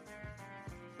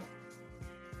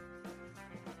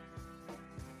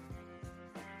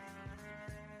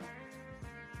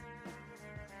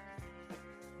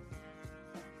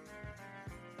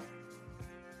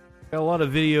 Got a lot of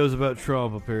videos about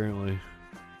Trump, apparently.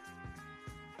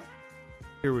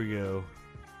 Here we go.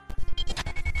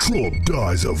 Trump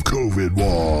dies of COVID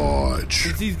watch.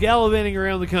 Since he's gallivanting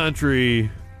around the country,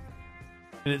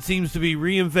 and it seems to be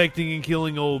reinfecting and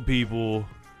killing old people,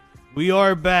 we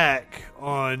are back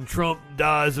on Trump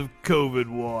dies of COVID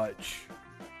watch.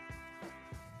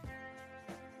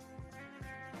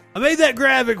 I made that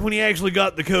graphic when he actually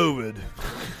got the COVID.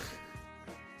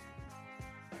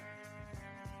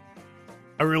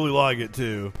 I really like it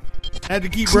too. Had to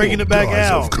keep breaking it back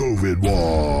out. Of COVID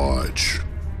watch.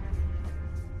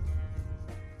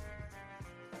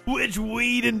 Which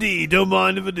weed indeed, don't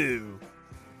mind if I do.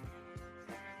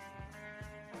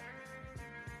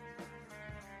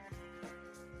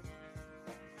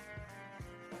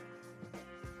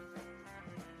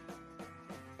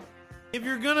 If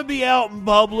you're going to be out in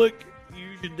public,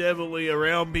 you should definitely,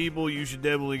 around people, you should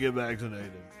definitely get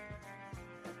vaccinated.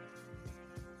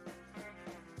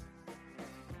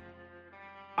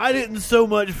 I didn't so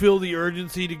much feel the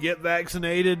urgency to get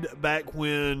vaccinated back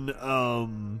when I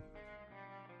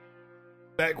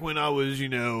was,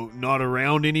 not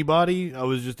around anybody. I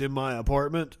was just in my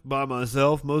apartment by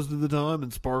myself most of the time,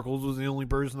 and Sparkles was the only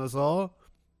person I saw.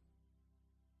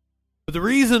 But the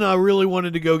reason I really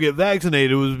wanted to go get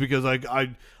vaccinated was because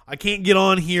I can't get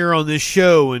on here on this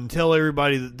show and tell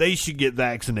everybody that they should get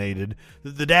vaccinated.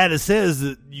 That the data says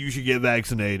that you should get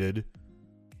vaccinated.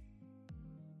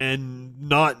 And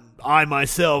not I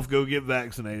myself go get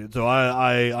vaccinated. So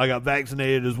I got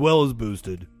vaccinated as well as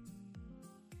boosted.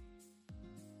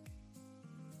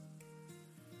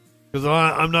 Because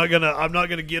I'm not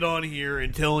gonna get on here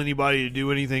and tell anybody to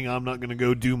do anything I'm not gonna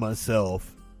go do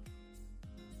myself.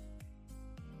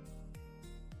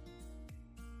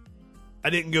 I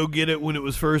didn't go get it when it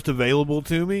was first available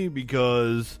to me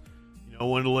because I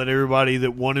wanted to let everybody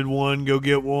that wanted one go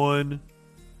get one.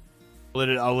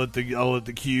 I'll let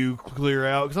the queue clear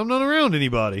out because I'm not around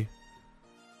anybody.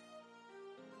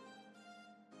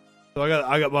 So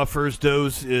I got my first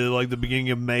dose in the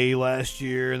beginning of May last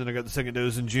year, and then I got the second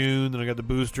dose in June, then I got the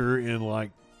booster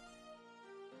in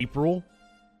April,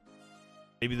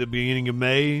 maybe the beginning of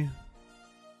May.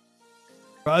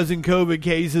 Rising COVID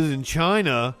cases in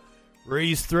China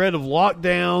raise threat of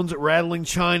lockdowns rattling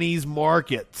Chinese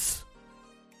markets.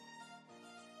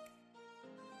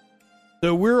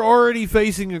 So we're already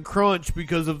facing a crunch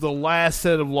because of the last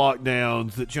set of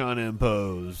lockdowns that China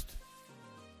imposed.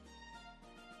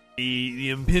 The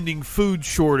impending food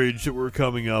shortage that we're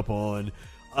coming up on.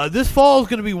 This fall is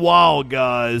going to be wild,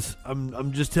 guys.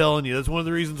 I'm just telling you. That's one of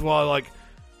the reasons why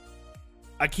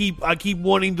I keep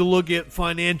wanting to look at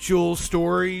financial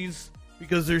stories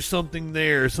because there's something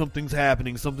there. Something's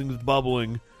happening. Something's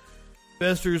bubbling.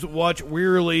 Investors watch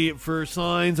wearily for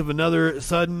signs of another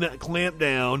sudden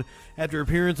clampdown after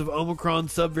appearance of Omicron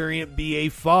subvariant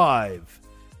BA.5.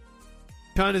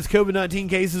 China's COVID-19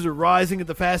 cases are rising at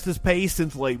the fastest pace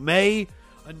since late May,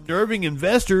 unnerving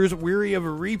investors weary of a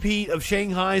repeat of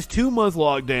Shanghai's 2-month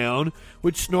lockdown,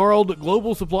 which snarled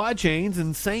global supply chains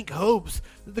and sank hopes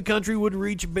that the country would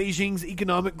reach Beijing's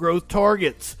economic growth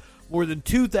targets. More than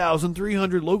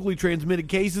 2,300 locally transmitted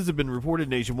cases have been reported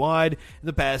nationwide in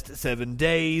the past 7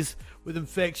 days, with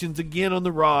infections again on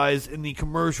the rise in the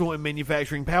commercial and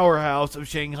manufacturing powerhouse of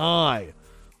Shanghai,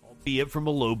 albeit from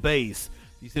a low base.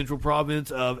 The central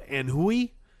province of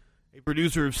Anhui, a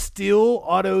producer of steel,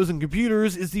 autos, and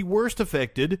computers, is the worst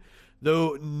affected,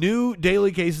 though new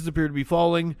daily cases appear to be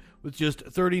falling, with just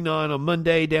 39 on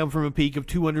Monday, down from a peak of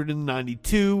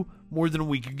 292 more than a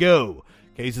week ago.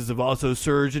 Cases have also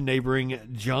surged in neighboring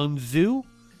Jiangsu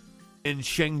and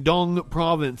Shandong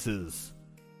provinces.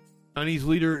 Chinese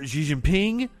leader Xi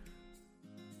Jinping,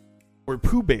 or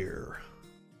Pooh Bear,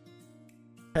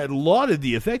 had lauded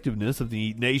the effectiveness of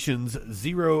the nation's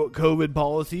zero COVID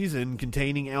policies in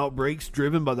containing outbreaks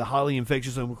driven by the highly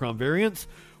infectious Omicron variants,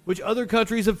 which other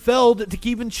countries have failed to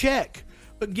keep in check.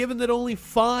 But given that only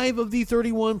 5 of the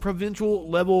 31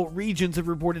 provincial-level regions have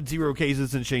reported zero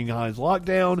cases since Shanghai's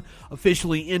lockdown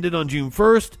officially ended on June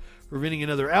 1st, preventing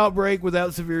another outbreak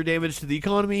without severe damage to the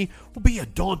economy will be a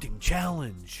daunting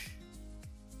challenge.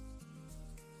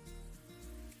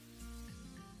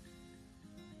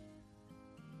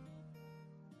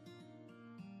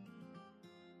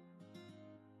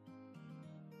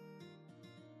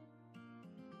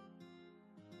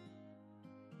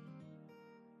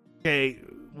 Okay,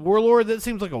 Warlord, that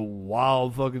seems like a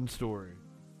wild fucking story.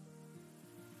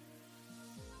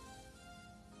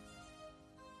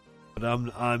 But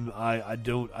I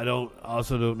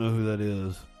also don't know who that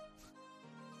is.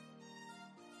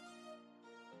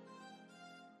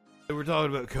 We're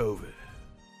talking about COVID.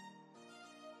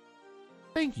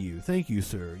 Thank you,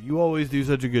 sir. You always do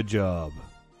such a good job.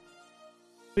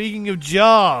 Speaking of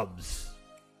jobs,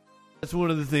 that's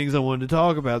one of the things I wanted to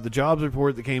talk about. The jobs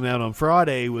report that came out on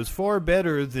Friday was far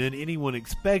better than anyone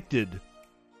expected.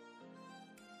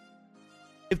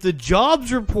 If the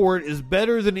jobs report is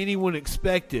better than anyone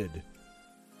expected,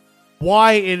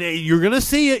 why? And you're going to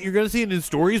see it. You're going to see it in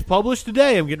stories published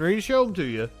today. I'm getting ready to show them to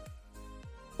you.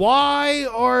 Why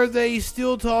are they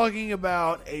still talking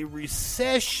about a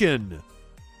recession?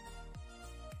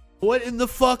 What in the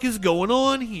fuck is going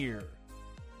on here?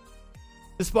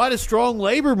 Despite a strong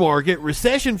labor market,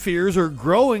 recession fears are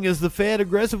growing as the Fed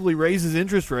aggressively raises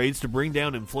interest rates to bring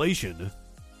down inflation.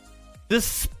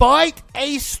 Despite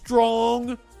a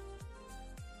strong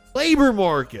labor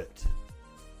market.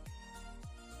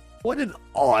 What an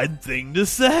odd thing to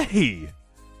say.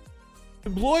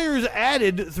 Employers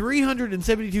added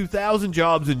 372,000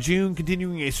 jobs in June,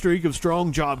 continuing a streak of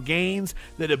strong job gains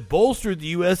that have bolstered the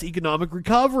U.S. economic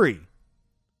recovery.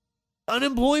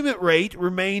 Unemployment rate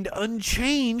remained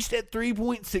unchanged at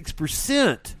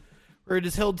 3.6%, where it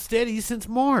has held steady since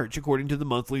March, according to the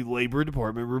monthly Labor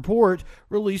Department report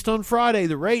released on Friday.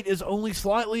 The rate is only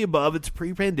slightly above its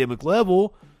pre-pandemic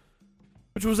level,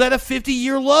 which was at a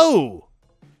 50-year low.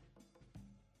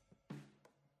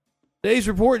 Today's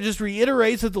report just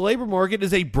reiterates that the labor market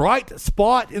is a bright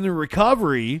spot in the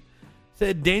recovery,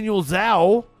 said Daniel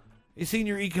Zhao, a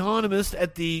senior economist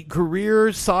at the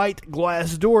career site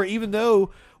Glassdoor. Even though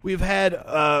we've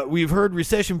heard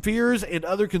recession fears and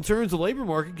other concerns, the labor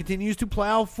market continues to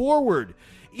plow forward.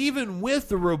 Even with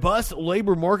the robust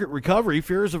labor market recovery,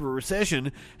 fears of a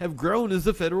recession have grown as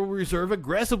the Federal Reserve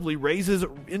aggressively raises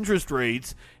interest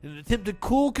rates in an attempt to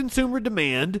cool consumer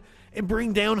demand and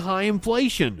bring down high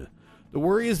inflation. The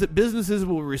worry is that businesses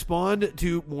will respond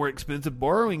to more expensive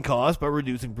borrowing costs by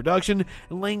reducing production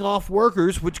and laying off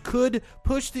workers, which could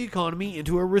push the economy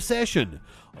into a recession.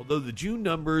 Although the June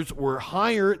numbers were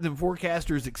higher than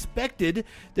forecasters expected,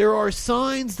 there are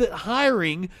signs that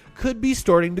hiring could be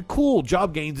starting to cool.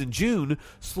 Job gains in June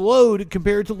slowed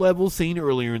compared to levels seen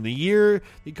earlier in the year.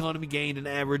 The economy gained an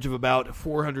average of about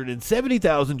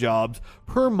 470,000 jobs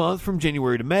per month from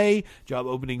January to May. Job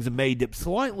openings in May dipped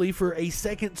slightly for a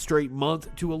second straight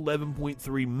month to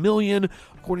 11.3 million,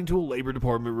 according to a Labor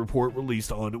Department report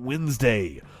released on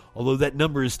Wednesday. Although that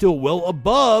number is still well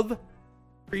above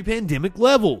pre-pandemic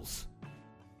levels.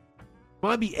 There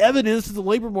might be evidence that the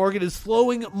labor market is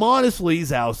slowing modestly,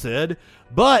 Zhao said,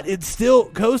 but it's still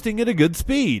coasting at a good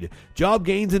speed. Job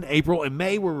gains in April and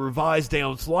May were revised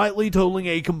down slightly, totaling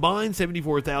a combined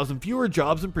 74,000 fewer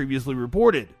jobs than previously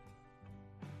reported.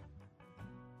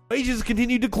 Wages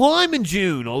continued to climb in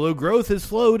June, although growth has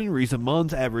slowed in recent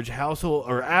months. Average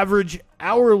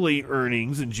hourly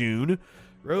earnings in June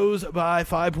rose by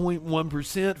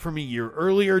 5.1% from a year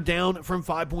earlier, down from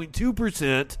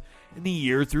 5.2% in the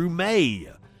year through May.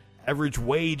 Average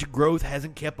wage growth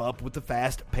hasn't kept up with the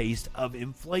fast pace of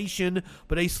inflation,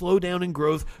 but a slowdown in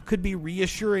growth could be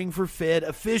reassuring for Fed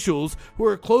officials who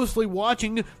are closely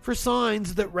watching for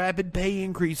signs that rapid pay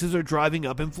increases are driving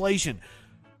up inflation.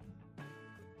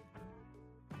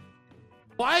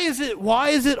 Why is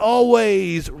it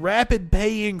always rapid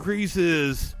pay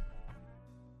increases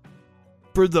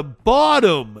for the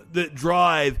bottom that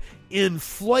drive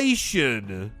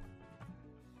inflation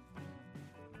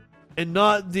and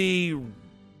not the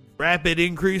rapid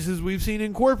increases we've seen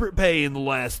in corporate pay in the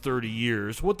last 30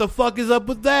 years? What the fuck is up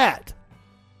with that?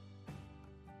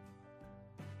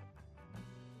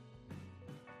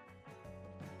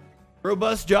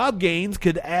 Robust job gains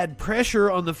could add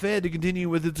pressure on the Fed to continue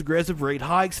with its aggressive rate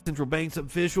hikes. Central banks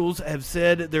officials have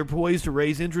said they're poised to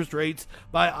raise interest rates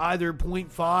by either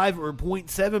 0.5 or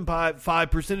 0.75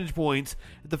 percentage points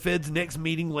at the Fed's next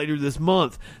meeting later this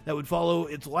month. That would follow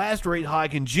its last rate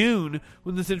hike in June,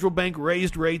 when the central bank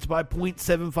raised rates by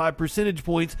 0.75 percentage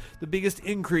points, the biggest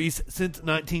increase since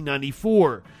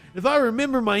 1994. If I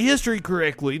remember my history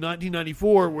correctly,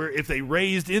 1994, where if they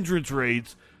raised interest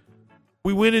rates,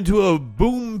 we went into a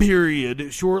boom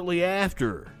period shortly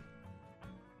after.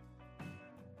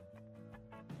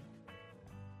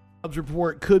 Jobs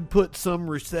report could put some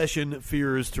recession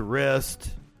fears to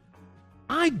rest.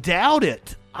 I doubt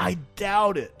it.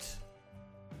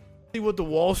 See what the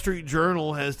Wall Street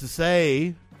Journal has to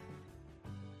say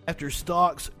after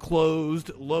stocks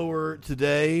closed lower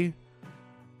today.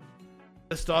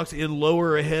 Stocks in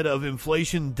lower ahead of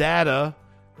inflation data,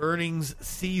 earnings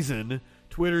season.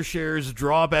 Twitter shares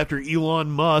drop after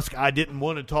Elon Musk. I didn't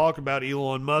want to talk about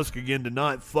Elon Musk again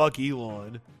tonight. Fuck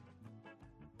Elon.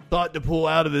 Thought to pull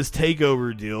out of his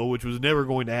takeover deal, which was never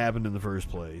going to happen in the first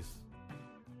place.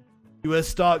 U.S.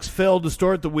 stocks fell to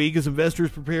start the week as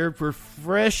investors prepared for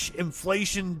fresh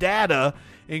inflation data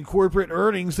and corporate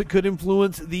earnings that could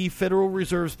influence the Federal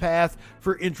Reserve's path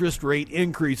for interest rate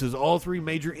increases. All three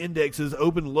major indexes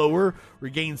opened lower,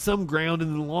 regained some ground,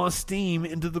 and then lost steam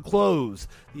into the close.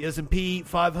 The S&P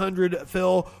 500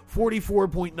 fell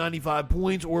 44.95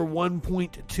 points, or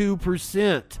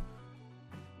 1.2%.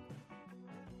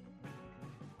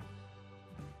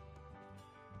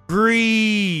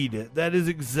 Greed. That is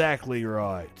exactly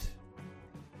right.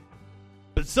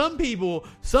 But some people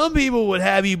would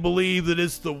have you believe that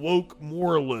it's the woke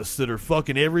moralists that are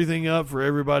fucking everything up for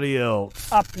everybody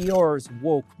else. Up yours,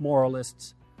 woke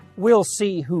moralists. We'll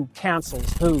see who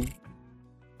cancels who.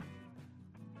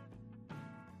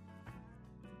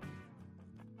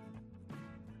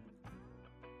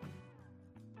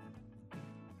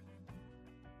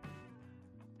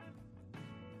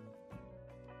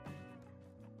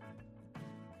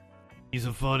 He's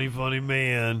a funny, funny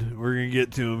man. We're going to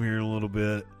get to him here in a little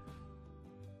bit.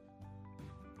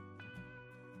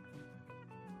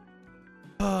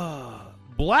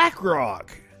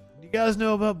 BlackRock. Do you guys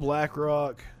know about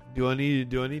BlackRock? Do I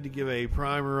need to give a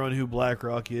primer on who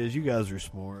BlackRock is? You guys are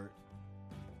smart.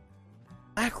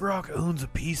 BlackRock owns a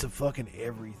piece of fucking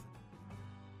everything.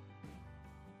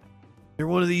 They're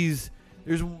one of these.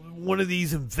 There's one of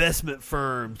these investment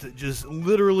firms that just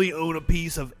literally own a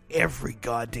piece of every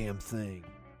goddamn thing.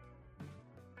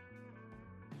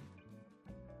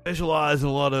 Specialize in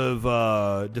a lot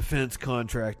of defense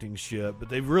contracting shit, but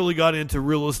they've really got into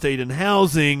real estate and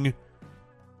housing in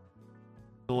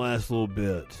the last little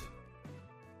bit.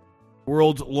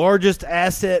 World's largest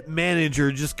asset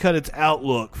manager just cut its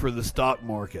outlook for the stock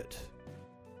market.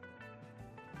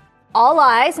 All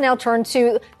eyes now turn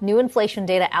to new inflation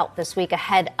data out this week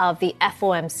ahead of the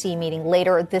FOMC meeting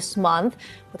later this month,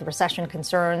 with recession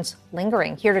concerns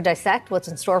lingering. Here to dissect what's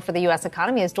in store for the U.S.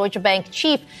 economy is Deutsche Bank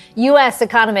chief U.S.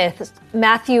 economist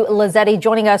Matthew Lazzetti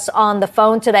joining us on the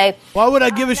phone today. Why would I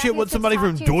give a shit what somebody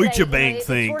from Deutsche Bank It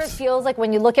thinks? sort of feels like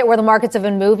when you look at where the markets have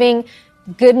been moving,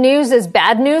 good news is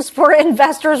bad news for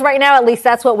investors right now. At least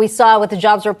that's what we saw with the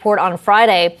jobs report on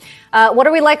Friday. What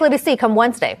are we likely to see come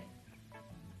Wednesday?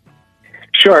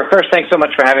 Sure. First, thanks so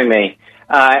much for having me.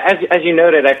 As you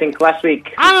noted, I think last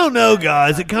week... I don't know,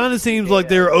 guys. It kind of seems like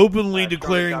they're openly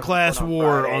declaring class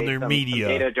war on their media.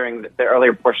 Data during the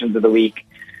earlier portions of the week,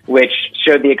 which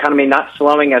showed the economy not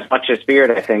slowing as much as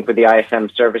feared, I think, with the ISM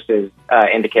services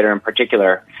indicator in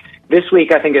particular. This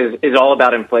week, I think, is all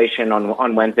about inflation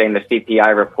on Wednesday in the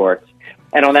CPI report.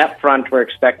 And on that front, we're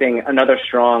expecting another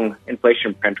strong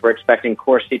inflation print. We're expecting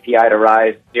core CPI to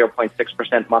rise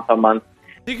 0.6% month on month.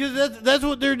 Because that's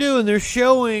what they're doing. They're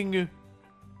showing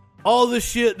all the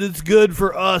shit that's good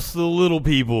for us, the little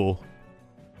people.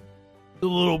 The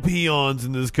little peons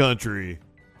in this country.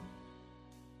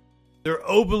 They're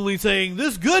openly saying,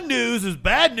 this good news is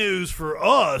bad news for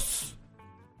us.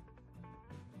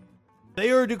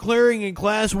 They are declaring a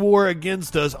class war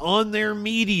against us on their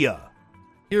media.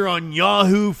 Here on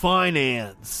Yahoo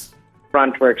Finance.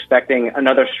 Front, we're expecting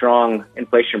another strong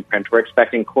inflation print. We're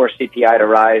expecting core CPI to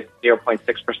rise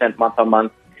 0.6% month on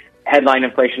month. Headline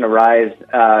inflation to rise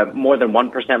more than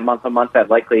 1% month on month. That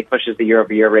likely pushes the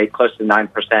year-over-year rate close to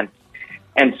 9%.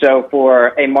 And so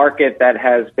for a market that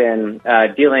has been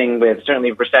dealing with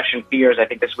certainly recession fears, I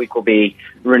think this week will be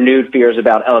renewed fears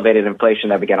about elevated inflation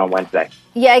that began on Wednesday.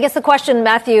 Yeah, I guess the question,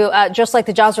 Matthew, just like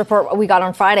the jobs report we got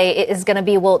on Friday, is going to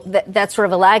be, well, that's sort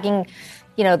of a lagging,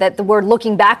 that we're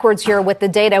looking backwards here with the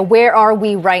data. Where are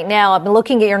we right now? I've been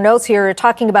looking at your notes here. You're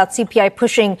talking about CPI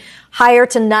pushing higher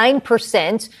to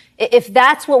 9%. If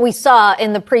that's what we saw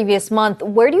in the previous month,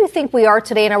 where do you think we are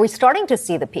today? And are we starting to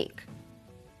see the peak?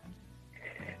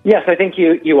 Yes, I think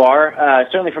you are.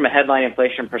 Certainly from a headline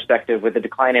inflation perspective, with the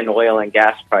decline in oil and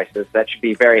gas prices, that should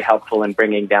be very helpful in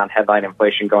bringing down headline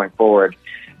inflation going forward.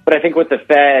 But I think what the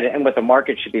Fed and what the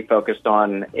market should be focused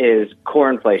on is core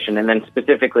inflation, and then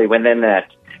specifically within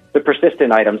that, the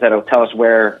persistent items that will tell us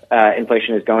where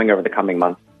inflation is going over the coming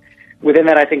months. Within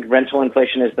that, I think rental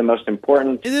inflation is the most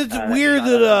important. It's weird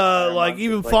that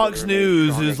even Fox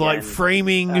News is like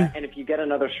framing... and if you get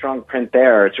another strong print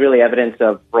there, it's really evidence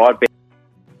of broad-based...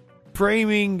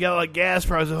 Framing like gas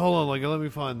prices. Hold on, let me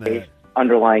find that.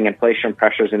 Underlying inflation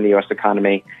pressures in the U.S.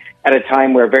 economy at a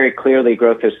time where very clearly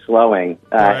growth is slowing.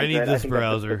 I need this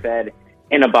browser. The Fed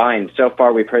in a bind. So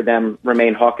far, we've heard them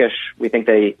remain hawkish. We think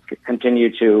they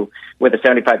continue to, with a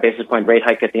 75 basis point rate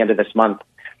hike at the end of this month.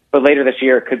 But later this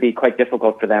year, it could be quite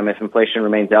difficult for them if inflation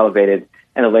remains elevated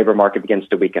and the labor market begins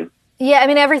to weaken. Yeah, I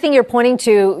mean, everything you're pointing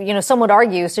to, some would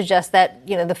argue suggests that,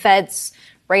 the Fed's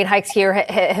rate hikes here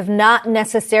have not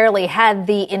necessarily had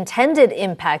the intended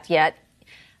impact yet.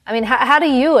 I mean, how do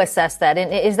you assess that?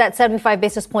 And is that 75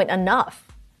 basis point enough?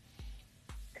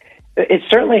 It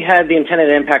certainly had the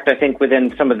intended impact, I think,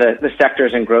 within some of the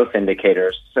sectors and growth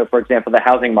indicators. So, for example, the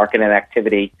housing market and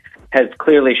activity has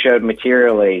clearly showed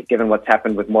materially, given what's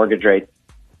happened with mortgage rates.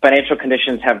 Financial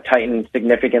conditions have tightened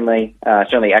significantly.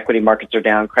 Certainly equity markets are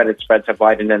down, credit spreads have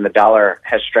widened, and the dollar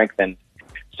has strengthened.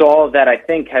 So all of that, I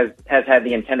think, has had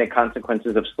the intended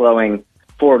consequences of slowing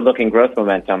forward-looking growth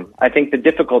momentum. I think the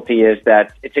difficulty is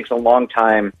that it takes a long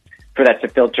time for that to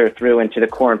filter through into the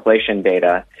core inflation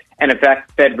data. And in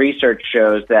fact, Fed research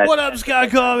shows that... What up, Sky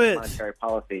Comments? Monetary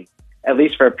policy, at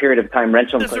least for a period of time,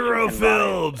 rental inflation... Mr.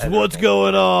 Rofields, what's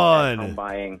going on? Home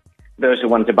buying. Those who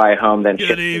wanted to buy a home then...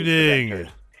 Good evening.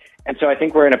 And so I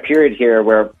think we're in a period here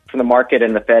where, for the market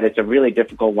and the Fed, it's a really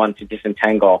difficult one to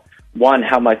disentangle. One,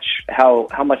 how much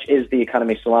is the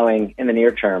economy slowing in the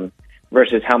near term?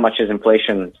 versus how much is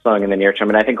inflation slowing in the near term.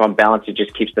 And I think on balance, it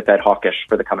just keeps the Fed hawkish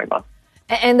for the coming months.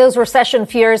 And those recession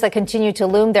fears that continue to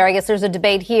loom there, I guess there's a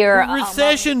debate here.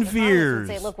 Recession fears.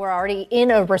 Say, look, we're already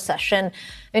in a recession.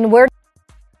 And where?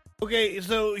 Okay,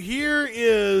 so here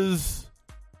is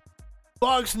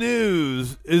Fox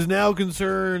News is now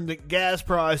concerned that gas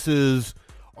prices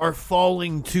are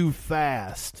falling too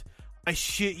fast. I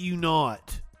shit you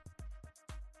not.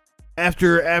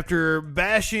 After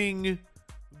bashing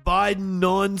Biden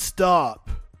nonstop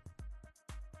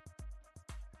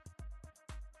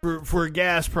for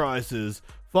gas prices,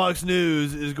 Fox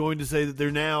News is going to say that they're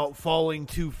now falling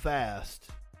too fast.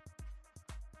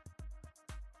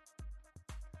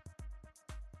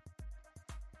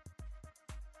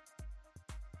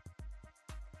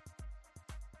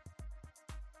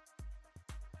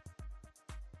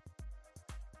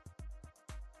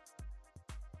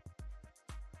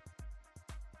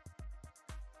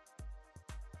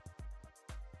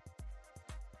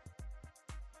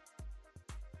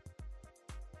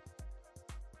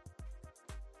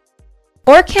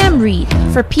 Or Cam Read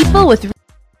for people with.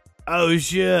 Oh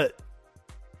shit!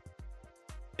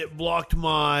 It blocked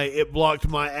my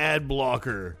ad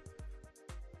blocker.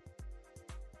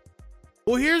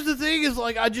 Well, here's the thing: is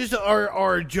like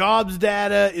our jobs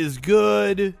data is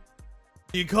good.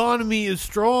 The economy is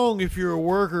strong if you're a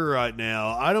worker right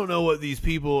now. I don't know what these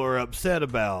people are upset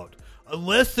about,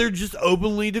 unless they're just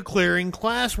openly declaring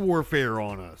class warfare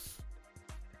on us,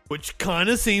 which kind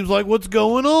of seems like what's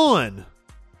going on.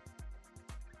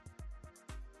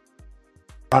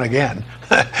 On again,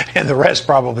 and the rest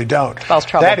probably don't.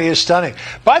 That is stunning.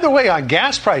 By the way, on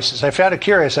gas prices, I found it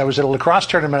curious. I was at a lacrosse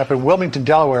tournament up in Wilmington,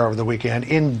 Delaware over the weekend.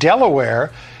 In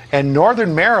Delaware and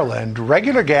northern Maryland,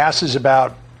 regular gas is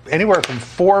about anywhere from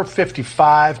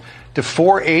 $4.55 to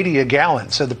 $4.80 a gallon.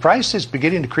 So the price is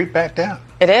beginning to creep back down.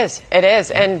 It is.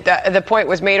 And the point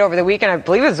was made over the weekend, I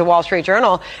believe it was the Wall Street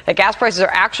Journal, that gas prices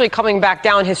are actually coming back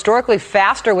down historically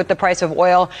faster with the price of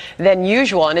oil than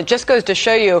usual. And it just goes to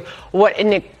show you what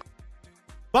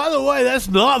By the way, that's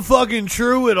not fucking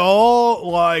true at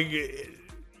all. Like,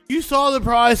 you saw the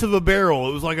price of a barrel.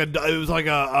 It was like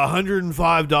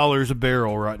 $105 a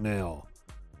barrel right now.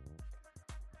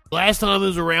 Last time it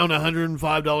was around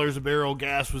 $105 a barrel.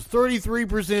 Gas was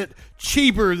 33%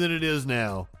 cheaper than it is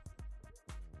now.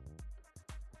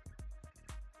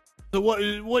 So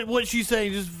what she's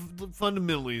saying just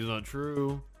fundamentally is not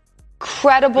true.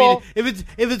 Credible. I mean,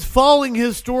 if it's falling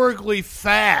historically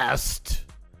fast,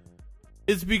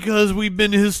 it's because we've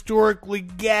been historically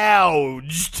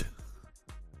gouged,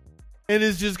 and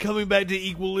it's just coming back to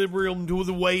equilibrium to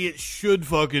the way it should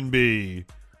fucking be.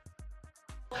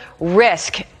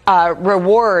 Risk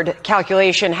reward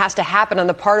calculation has to happen on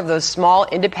the part of those small,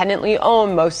 independently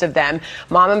owned, most of them,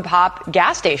 mom and pop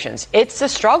gas stations. It's a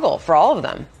struggle for all of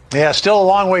them. Yeah, still a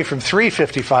long way from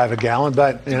 $3.55 a gallon,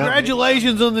 but you know.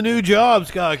 Congratulations on the new job,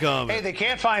 Scott Common. Hey, they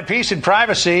can't find peace and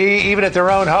privacy even at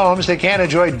their own homes. They can't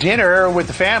enjoy dinner with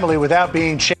the family without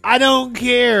being chased. I don't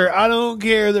care. I don't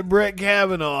care that Brett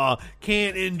Kavanaugh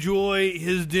can't enjoy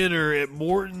his dinner at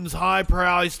Morton's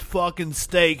high-priced fucking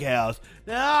steakhouse.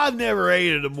 Now, I've never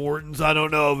ate at a Morton's. I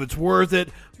don't know if it's worth it.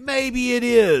 Maybe it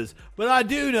is. But I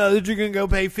do know that you're going to go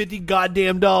pay $50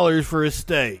 goddamn for a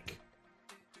steak.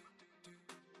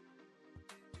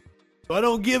 I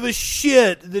don't give a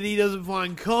shit that he doesn't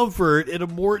find comfort at a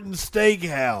Morton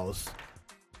Steakhouse.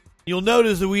 You'll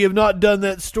notice that we have not done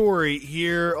that story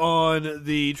here on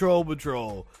the Troll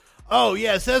Patrol. Oh,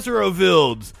 yeah, Cicero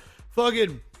Fields.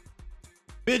 Fucking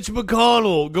Mitch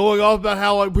McConnell going off about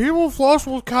how, like, people flush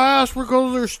with cash because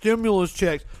of their stimulus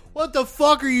checks. What the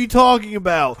fuck are you talking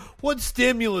about? What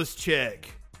stimulus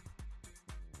check?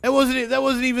 That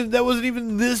wasn't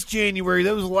even this January.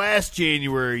 That was last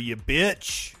January, you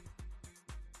bitch.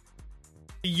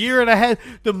 A year and a half,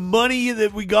 the money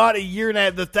that we got a year and a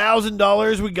half, the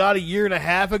 $1,000 we got a year and a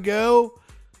half ago,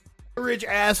 a rich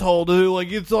asshole, dude.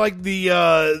 Like, it's like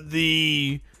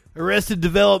the Arrested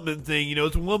Development thing. You know,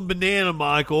 it's one banana,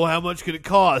 Michael. How much could it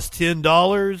cost?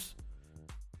 $10?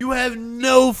 You have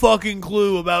no fucking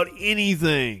clue about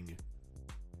anything.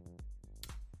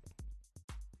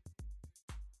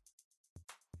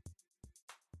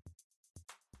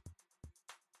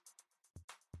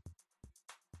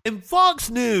 And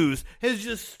Fox News has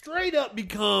just straight up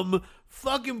become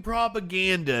fucking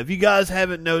propaganda, if you guys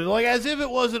haven't noticed. Like, as if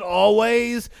it wasn't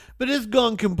always, but it's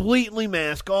gone completely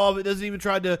mask off. It doesn't even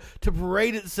try to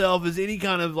parade itself as any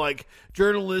kind of, like,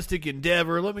 journalistic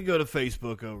endeavor. Let me go to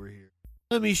Facebook over here.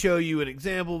 Let me show you an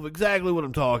example of exactly what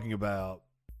I'm talking about.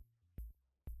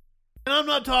 And I'm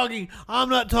not talking,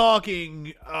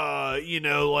 you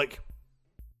know, like,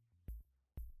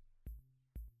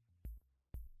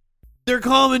 their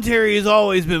commentary has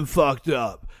always been fucked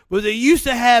up. But they used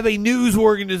to have a news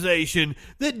organization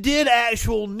that did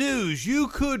actual news. You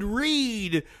could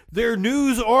read their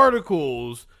news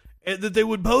articles that they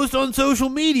would post on social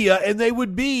media, and they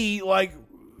would be, like,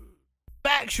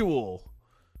 factual.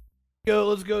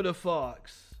 Let's go to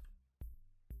Fox.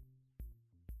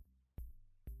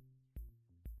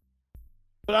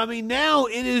 But I mean, now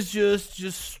it is just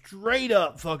straight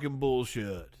up fucking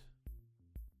bullshit.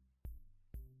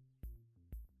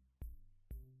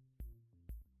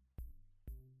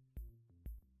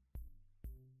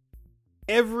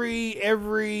 Every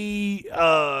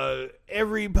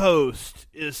post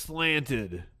is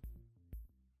slanted.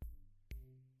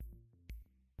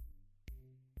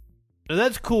 And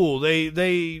that's cool.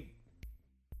 They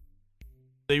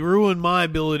ruined my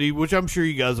ability, which I'm sure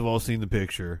you guys have all seen the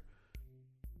picture.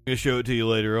 I'm going to show it to you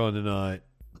later on tonight.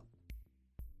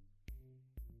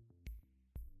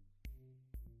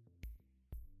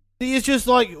 See, it's just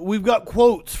like we've got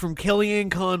quotes from Kellyanne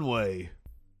Conway.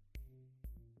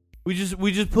 We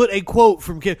just put a quote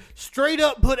from straight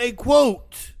up put a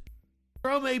quote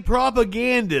from a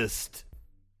propagandist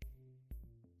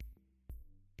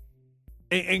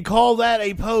and call that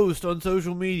a post on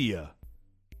social media.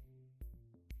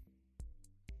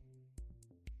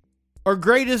 Our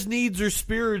greatest needs are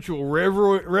spiritual,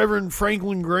 Reverend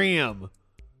Franklin Graham.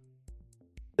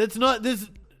 That's not news.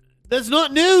 That's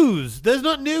not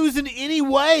news in any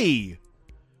way.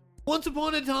 Once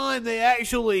upon a time, they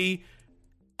actually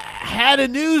had a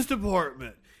news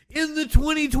department. In the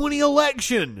 2020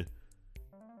 election,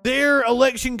 their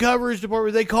election coverage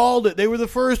department, they called it. They were the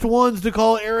first ones to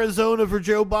call Arizona for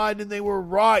Joe Biden, and they were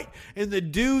right. And the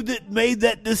dude that made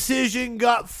that decision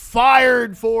got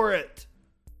fired for it.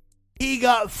 He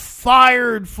got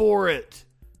fired for it.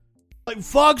 Like,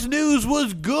 Fox News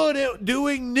was good at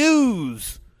doing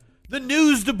news. The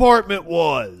news department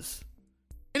was.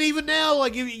 And even now,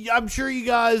 like, I'm sure you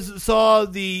guys saw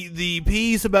the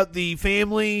piece about the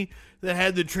family that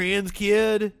had the trans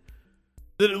kid.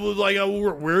 That it was like, oh,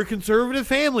 we're a conservative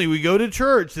family. We go to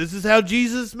church. This is how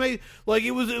Jesus made. Like,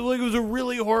 it was a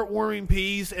really heartwarming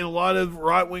piece, and a lot of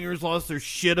right wingers lost their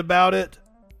shit about it.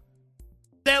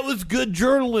 That was good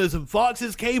journalism. Fox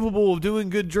is capable of doing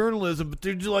good journalism, but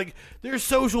they're just like, their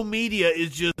social media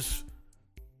is just,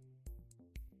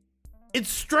 it's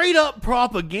straight up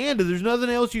propaganda. There's nothing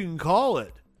else you can call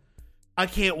it. I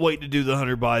can't wait to do the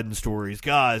Hunter Biden stories,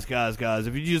 guys.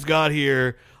 If you just got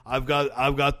here, I've got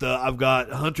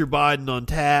Hunter Biden on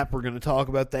tap. We're going to talk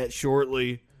about that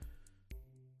shortly.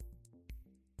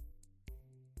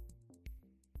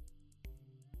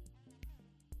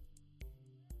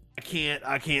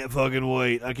 I can't fucking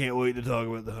wait. I can't wait to talk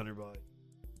about the Hunter Biden.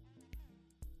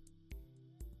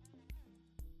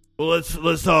 Well,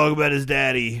 let's talk about his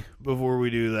daddy before we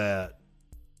do that.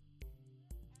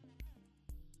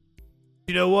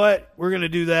 You know what? We're going to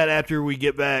do that after we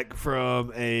get back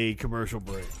from a commercial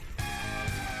break.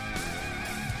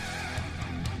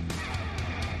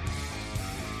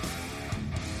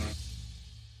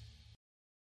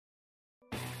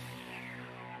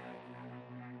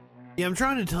 Yeah, I'm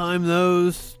trying to time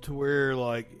those to where,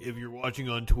 like, if you're watching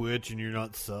on Twitch and you're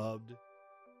not subbed,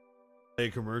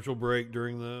 a commercial break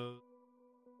during those.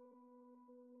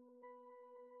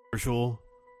 Commercial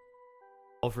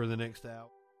all for the next hour.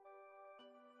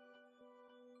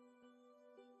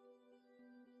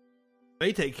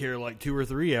 May take care of like 2 or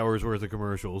 3 hours worth of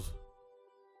commercials.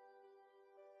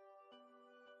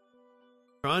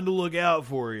 Trying to look out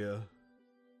for you.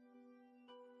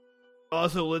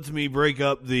 Also lets me break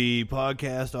up the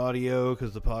podcast audio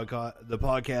because the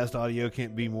podcast audio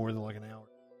can't be more than like an hour.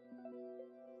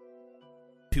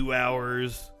 2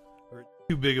 hours, or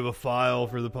too big of a file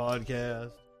for the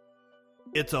podcast.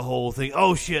 It's a whole thing.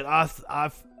 Oh shit! I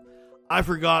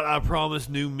forgot. I promised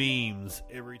new memes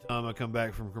every time I come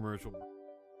back from commercial.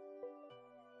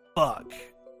 Fuck.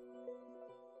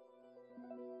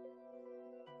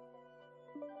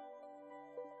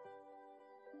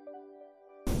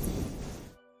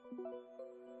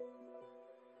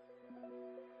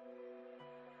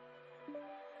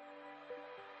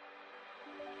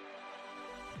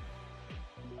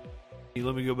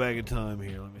 Let me go back in time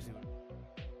here. Let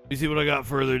me see what I got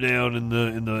further down in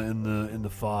the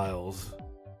files.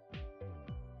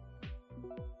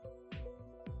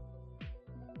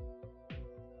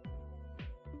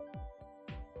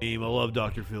 Meme. I love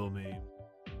Dr. Phil meme.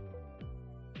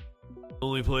 The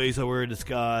only place I wear a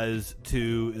disguise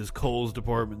to is Kohl's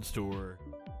department store.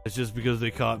 It's just because they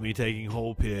caught me taking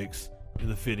whole pics in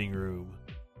the fitting room.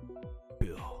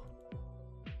 Phil.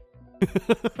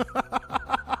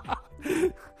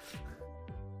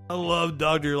 I love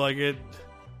Dr. Like it.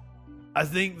 I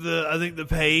think the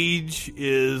page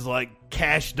is like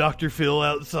Cash Dr. Phil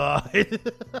outside.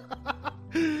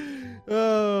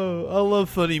 Oh, I love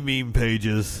funny meme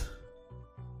pages.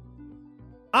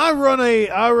 I run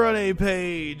a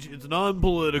page. It's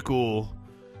non-political.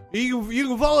 You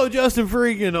can follow Justin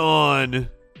Freakin on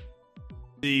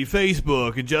the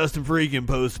Facebook, and Justin Freakin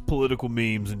posts political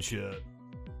memes and shit.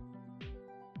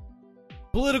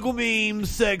 Political memes,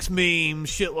 sex memes,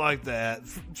 shit like that.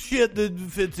 Shit that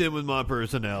fits in with my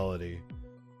personality.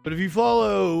 But if you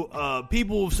follow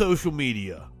people of social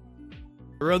media,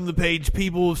 run the page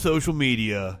People of Social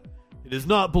Media, it is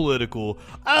not political.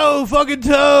 Oh, fucking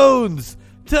Tones!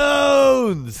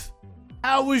 Tones!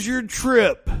 How was your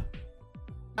trip?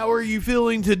 How are you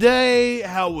feeling today?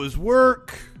 How was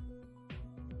work?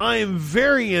 I am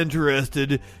very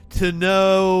interested to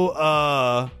know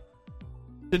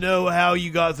how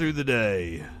you got through the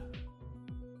day.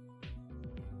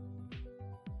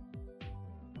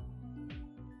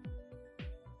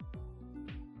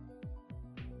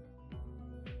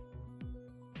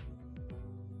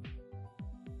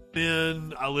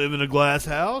 And I live in a glass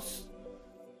house.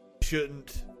 I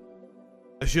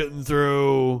shouldn't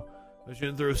throw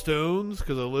stones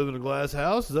because I live in a glass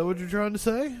house. Is that what you're trying to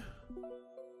say?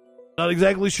 Not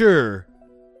exactly sure.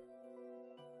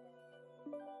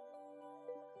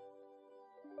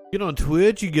 Get on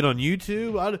Twitch, you get on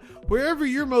YouTube, wherever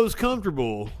you're most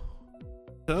comfortable.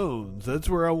 Tones, that's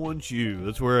where I want you.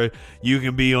 That's where you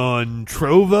can be on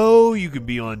Trovo, you can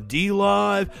be on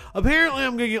DLive. Apparently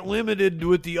I'm going to get limited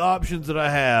with the options that I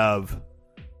have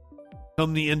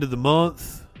come the end of the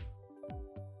month.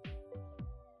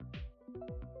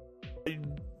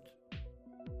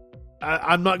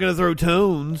 I'm not going to throw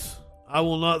tones. I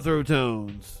will not throw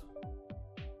tones.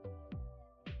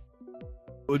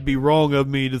 It would be wrong of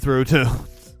me to throw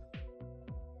tones.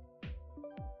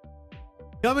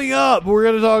 Coming up, we're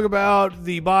going to talk about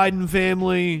the Biden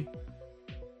family.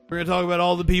 We're going to talk about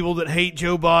all the people that hate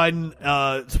Joe Biden.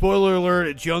 Spoiler alert,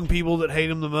 it's young people that hate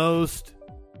him the most.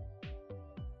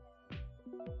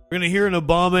 We're going to hear an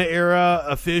Obama-era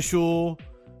official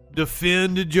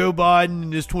defend Joe Biden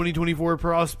and his 2024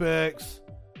 prospects.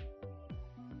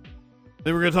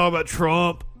 Then we're going to talk about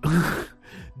Trump.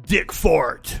 Dick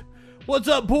fart. What's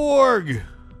up, Porg?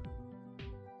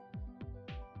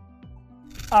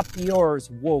 Up yours,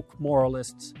 woke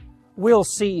moralists. We'll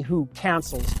see who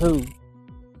cancels who.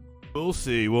 We'll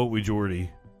see, won't we, Jordy?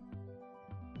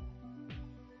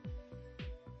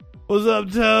 What's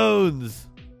up, Tones?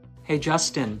 Hey,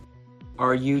 Justin,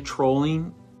 are you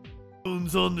trolling?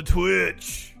 Tones on the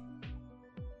Twitch.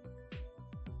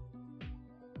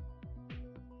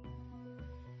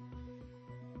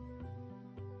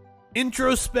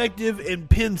 Introspective and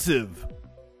pensive.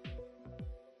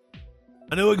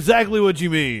 I know exactly what you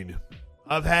mean.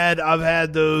 I've had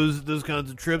those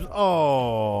kinds of trips.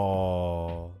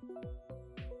 Oh,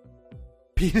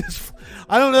 penis.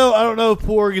 I don't know if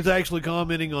Porg is actually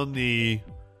commenting on the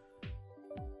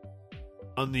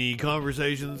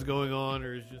conversations going on,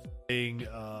 or is just saying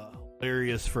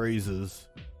hilarious phrases.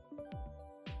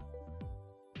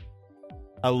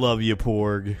 I love you,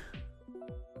 Porg.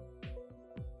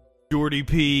 Jordy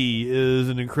P is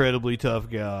an incredibly tough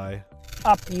guy.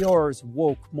 Up yours,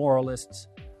 woke moralists.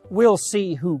 We'll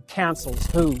see who cancels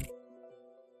who.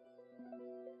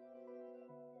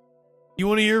 You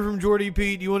want to hear from Jordy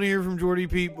Pete? Do you want to hear from Jordy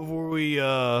Pete before we,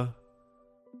 It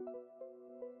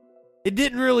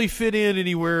didn't really fit in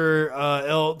anywhere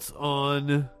else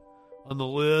on the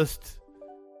list.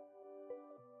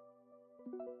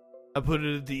 I put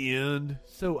it at the end.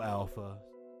 So alpha.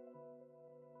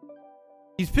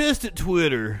 He's pissed at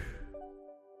Twitter.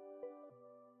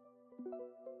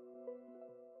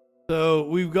 So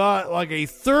we've got like a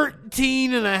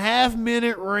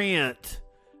 13.5-minute rant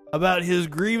about his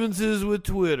grievances with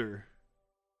Twitter.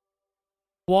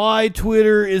 Why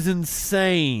Twitter is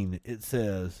insane, it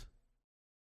says.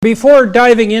 Before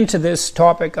diving into this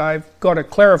topic, I've got to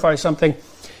clarify something.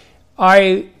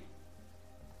 I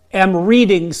am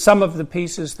reading some of the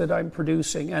pieces that I'm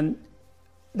producing, and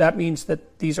that means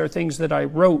that these are things that I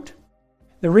wrote.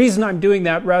 The reason I'm doing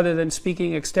that rather than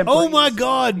speaking extemporaneously... Oh my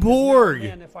God, Borg!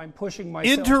 If I'm pushing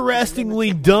myself...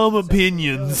 Interestingly dumb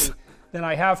opinions. Then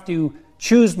I have to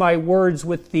choose my words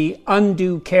with the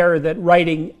undue care that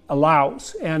writing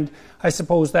allows. And I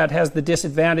suppose that has the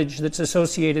disadvantage that's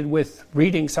associated with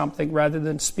reading something rather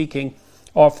than speaking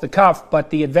off the cuff, but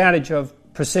the advantage of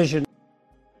precision.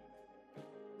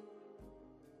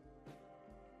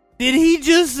 Did he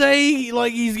just say,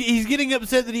 like, he's getting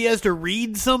upset that he has to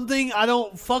read something? I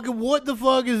don't fucking... What the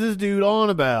fuck is this dude on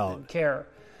about? Care.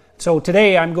 So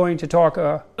today I'm going to talk...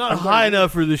 Not high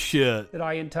enough for this shit. ...that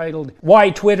I entitled, Why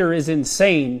Twitter is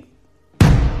Insane.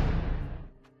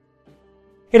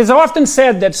 It is often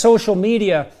said that social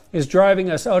media is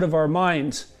driving us out of our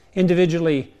minds,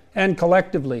 individually and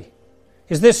collectively.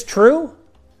 Is this true?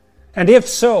 And if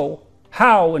so,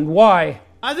 how and why?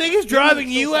 I think it's driving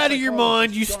you out of your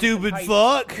mind, you stupid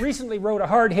fuck. Recently wrote a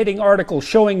hard-hitting article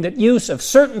showing that use of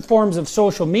certain forms of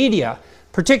social media,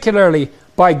 particularly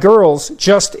by girls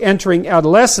just entering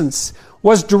adolescence,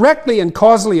 was directly and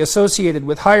causally associated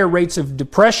with higher rates of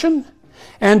depression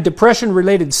and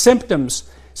depression-related symptoms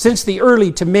since the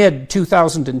early to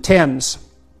mid-2010s.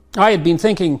 I had been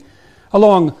thinking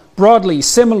along broadly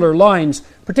similar lines,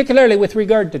 particularly with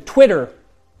regard to Twitter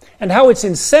and how its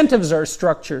incentives are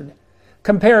structured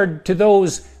compared to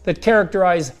those that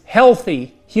characterize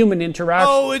healthy human interaction.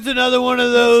 Oh, it's another one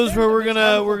of those where we're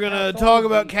gonna talk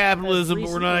about capitalism, but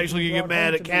we're not actually gonna get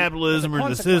mad at capitalism or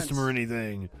the system or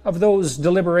anything. Of those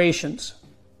deliberations.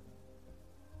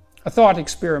 A thought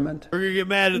experiment. We're gonna get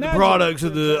mad at the products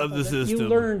of the system. You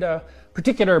learned a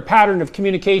particular pattern of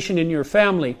communication in your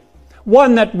family,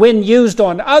 one that, when used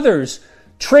on others,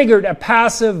 triggered a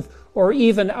passive or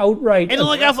even outright. And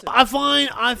like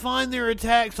I find their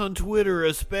attacks on Twitter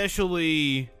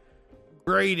especially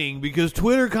grating, because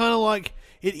Twitter kind of like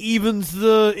it evens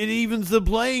the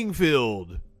playing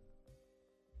field.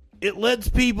 It lets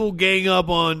people gang up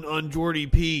on Jordy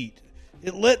Pete.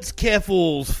 It lets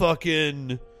Keffels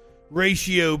fucking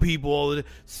ratio people all the time.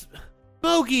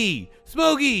 Smokey.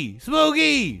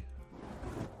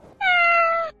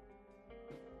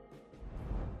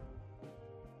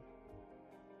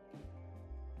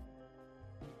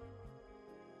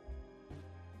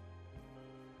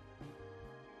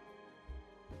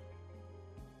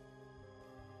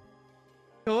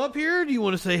 Go up here? Do you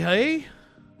want to say hey?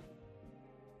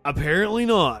 Apparently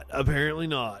not.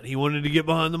 He wanted to get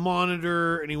behind the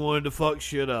monitor and he wanted to fuck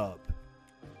shit up.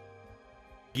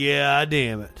 Yeah,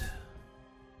 damn it.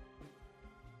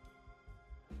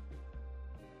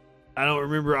 I don't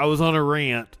remember. I was on a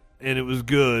rant and it was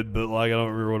good, but like I don't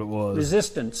remember what it was.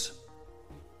 Resistance.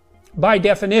 By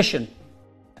definition,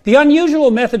 the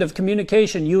unusual method of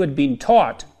communication you had been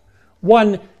taught,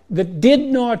 one that did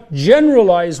not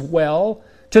generalize well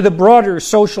to the broader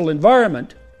social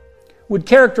environment, would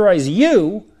characterize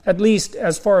you, at least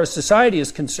as far as society is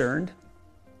concerned,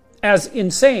 as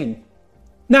insane.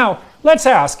 Now, let's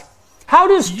ask, how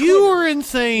does you are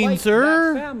insane, like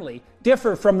sir, that family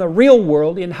differ from the real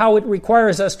world in how it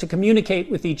requires us to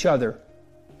communicate with each other?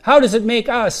 How does it make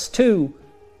us, too,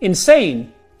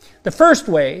 insane? The first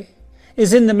way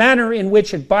is in the manner in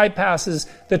which it bypasses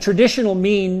the traditional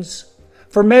means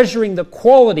for measuring the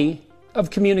quality of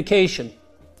communication.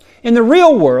 In the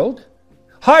real world,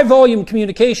 high-volume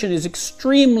communication is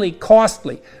extremely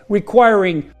costly,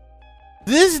 requiring...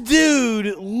 This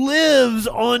dude lives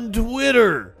on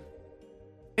Twitter,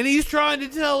 and he's trying to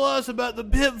tell us about the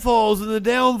pitfalls and the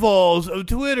downfalls of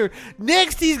Twitter.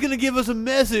 Next, he's going to give us a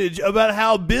message about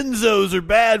how benzos are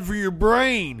bad for your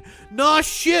brain. Nah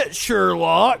shit,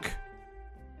 Sherlock.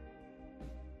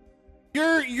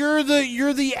 You're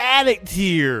the addict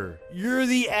here. You're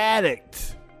the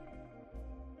addict.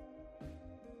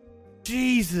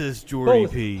 Jesus, Jordy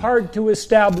P. Hard to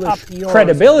establish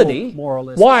credibility.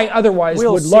 Why otherwise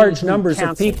would large numbers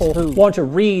of people want to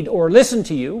read or listen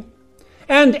to you?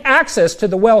 And access to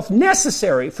the wealth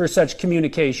necessary for such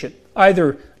communication,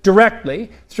 either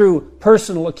directly through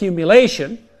personal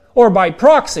accumulation or by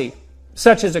proxy,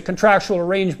 such as a contractual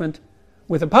arrangement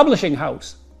with a publishing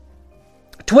house.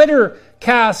 Twitter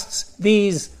casts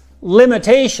these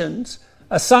limitations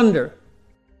asunder.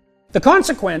 The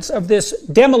consequence of this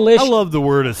demolition, I love the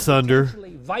word asunder,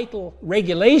 vital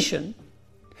regulation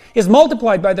is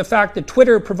multiplied by the fact that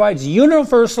Twitter provides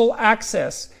universal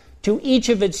access to each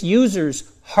of its users'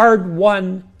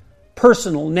 hard-won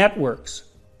personal networks.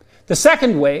 The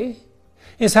second way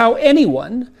is how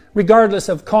anyone, regardless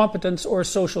of competence or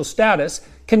social status,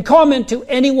 can comment to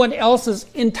anyone else's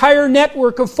entire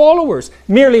network of followers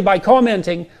merely by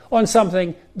commenting on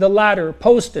something the latter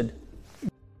posted.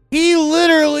 He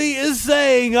literally is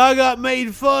saying, I got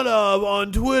made fun of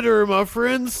on Twitter, my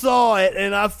friends saw it,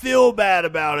 and I feel bad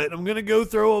about it. I'm going to go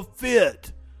throw a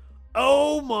fit.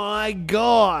 Oh my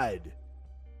God.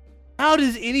 How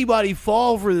does anybody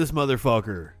fall for this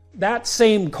motherfucker? That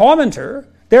same commenter,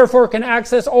 therefore, can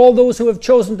access all those who have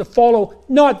chosen to follow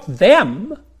not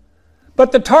them,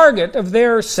 but the target of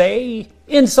their, say,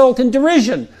 insult and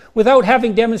derision, without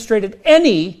having demonstrated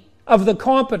any of the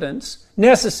competence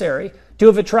necessary to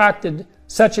have attracted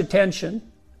such attention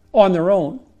on their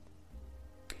own.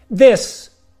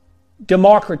 This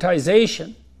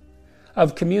democratization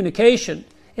of communication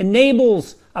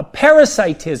enables a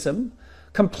parasitism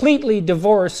completely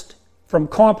divorced from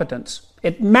competence.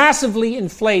 It massively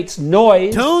inflates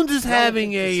noise. Tones is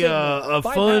having a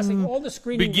fun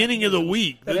beginning of the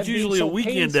week. That's usually a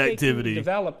weekend activity.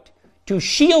 Developed to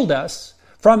shield us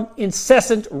from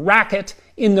incessant racket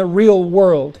in the real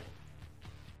world.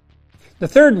 The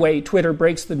third way Twitter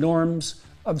breaks the norms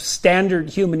of standard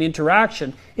human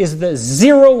interaction is the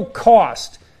zero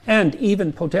cost and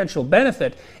even potential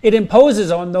benefit it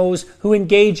imposes on those who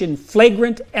engage in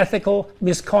flagrant ethical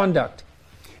misconduct.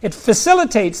 It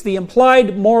facilitates the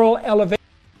implied moral elevation.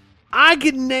 I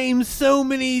could name so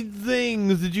many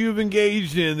things that you have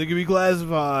engaged in that can be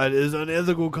classified as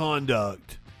unethical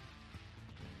conduct.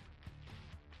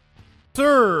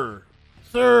 Sir,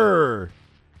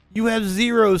 you have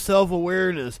zero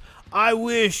self-awareness. I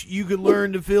wish you could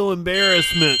learn to feel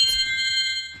embarrassment.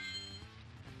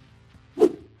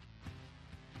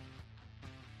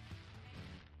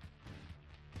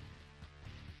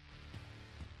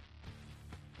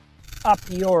 Up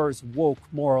yours, woke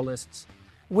moralists.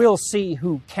 We'll see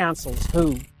who cancels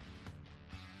who.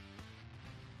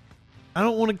 I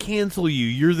don't want to cancel you.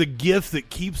 You're the gift that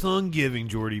keeps on giving,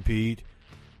 Jordy Pete.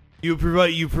 You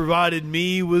provided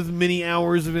me with many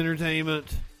hours of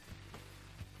entertainment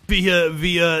via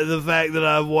the fact that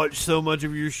I've watched so much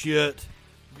of your shit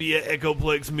via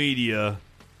Echoplex Media.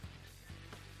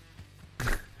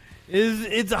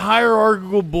 It's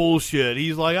hierarchical bullshit.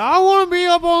 He's like, I want to be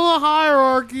up on the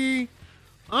hierarchy.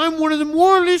 I'm one of the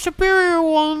morally superior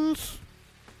ones.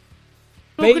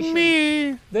 Look at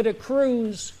me. That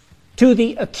accrues to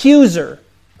the accuser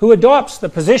who adopts the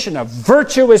position of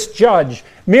virtuous judge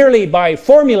merely by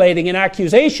formulating an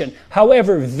accusation,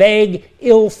 however vague,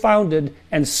 ill-founded,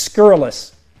 and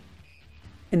scurrilous.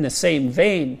 In the same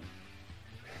vein,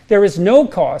 there is no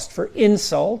cost for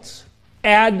insults,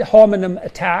 ad hominem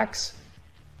attacks,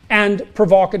 and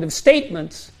provocative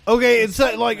statements. Okay, it's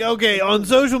like, on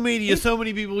social media, so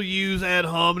many people use ad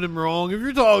hominem wrong. If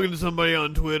you're talking to somebody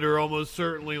on Twitter, almost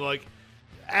certainly, like,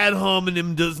 ad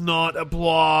hominem does not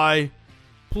apply.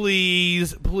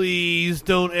 Please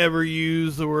don't ever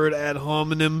use the word ad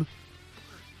hominem.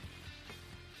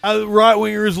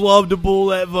 Right-wingers love to pull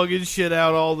that fucking shit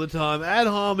out all the time. Ad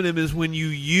hominem is when you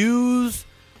use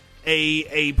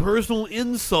a personal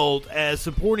insult as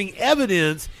supporting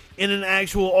evidence in an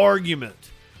actual argument.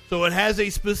 So it has a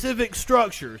specific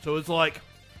structure. So it's like,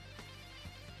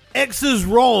 X is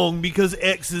wrong because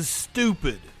X is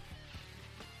stupid.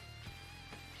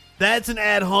 That's an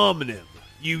ad hominem.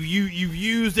 You've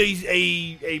used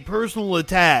a personal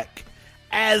attack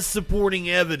as supporting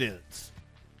evidence.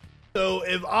 So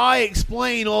if I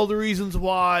explain all the reasons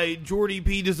why Jordy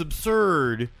Pete is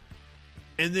absurd,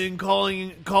 and then call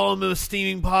him a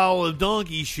steaming pile of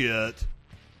donkey shit,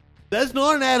 that's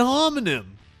not an ad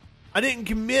hominem. I didn't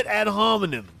commit ad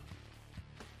hominem.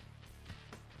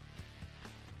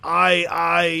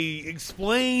 I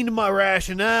explained my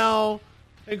rationale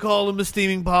and called him a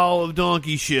steaming pile of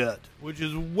donkey shit, which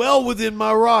is well within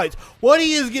my rights. What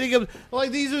he is getting up,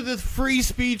 like, these are the free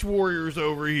speech warriors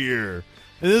over here,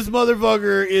 and this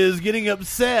motherfucker is getting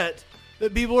upset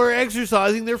that people are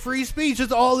exercising their free speech.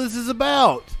 That's all this is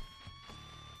about.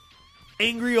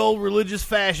 Angry old religious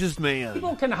fascist man.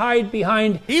 People can hide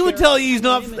behind. He would tell you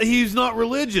he's not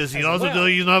religious. He'd also tell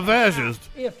you he's not fascist.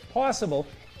 If possible,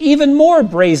 even more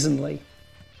brazenly.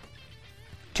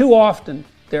 Too often,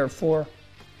 therefore,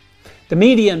 the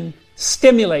medium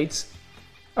stimulates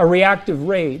a reactive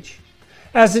rage,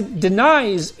 as it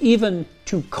denies even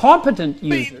to competent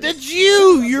users. Wait, that's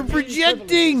you! You're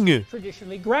projecting!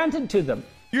 Traditionally granted to them.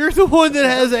 You're the one that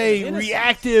has a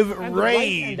reactive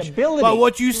rage by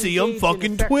what you see on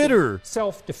fucking Twitter.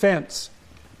 Self-defense.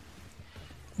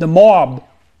 The mob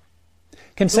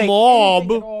can say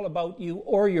anything at all about you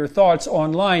or your thoughts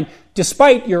online,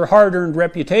 despite your hard-earned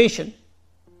reputation.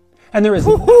 And there is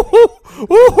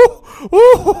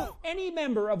any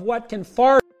member of what can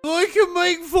far... They can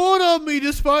make fun of me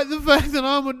despite the fact that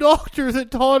I'm a doctor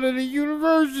that taught at a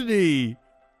university.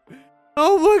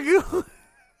 Oh my god.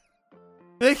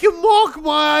 They can mock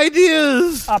my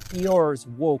ideas. Up yours,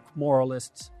 woke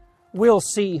moralists. We'll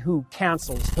see who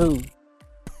cancels who.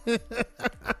 The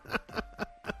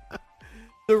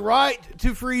right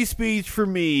to free speech for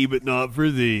me, but not for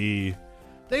thee.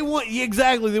 They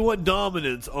want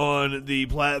dominance on the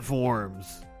platforms.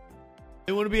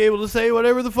 They want to be able to say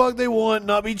whatever the fuck they want,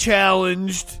 not be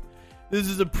challenged. This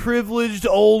is a privileged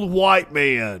old white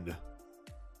man.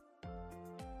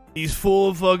 He's full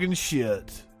of fucking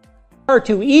shit.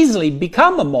 To easily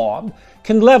become a mob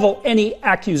can level any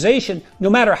accusation, no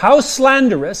matter how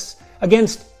slanderous,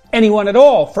 against anyone at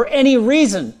all for any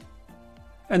reason,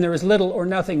 and there is little or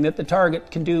nothing that the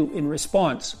target can do in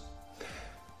response.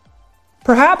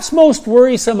 Perhaps most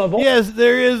worrisome of all... Yes,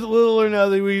 there is little or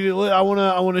nothing we do. I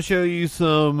want to show you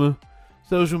some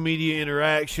social media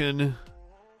interaction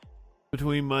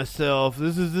between myself.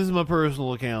 This is my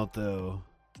personal account, though.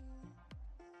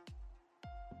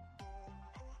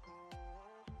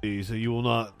 So you will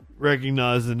not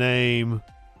recognize the name.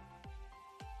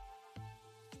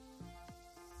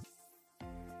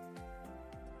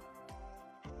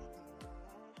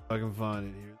 I can find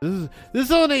it here. This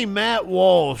is on a Matt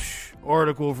Walsh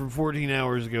article from 14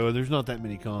 hours ago. There's not that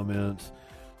many comments.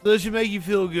 So this should make you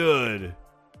feel good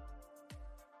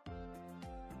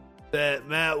that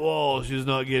Matt Walsh is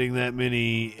not getting that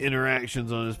many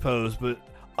interactions on his post. But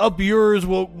up yours,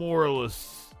 woke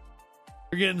moralists.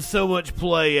 You're getting so much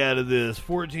play out of this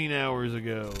 14 hours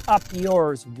ago. Up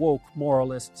yours, woke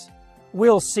moralists.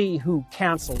 We'll see who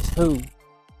cancels who.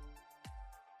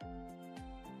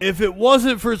 If it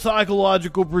wasn't for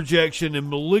psychological projection and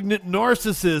malignant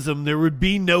narcissism, there would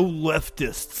be no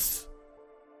leftists.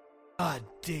 God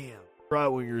damn.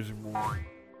 Right-wingers are more.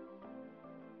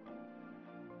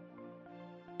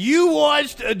 You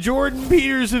watched a Jordan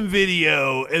Peterson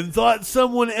video and thought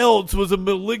someone else was a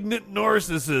malignant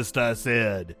narcissist, I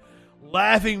said.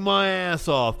 Laughing my ass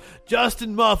off.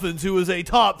 Justin Muffins, who is a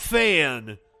top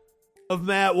fan of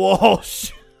Matt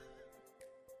Walsh.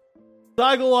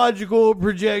 Psychological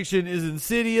projection is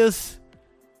insidious.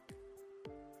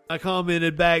 I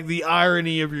commented back the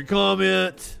irony of your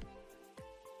comment.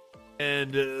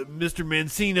 And Mr.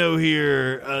 Mancino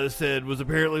here said, was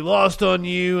apparently lost on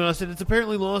you. And I said, it's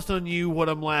apparently lost on you what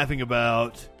I'm laughing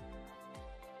about.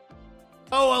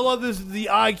 Oh, I love this, the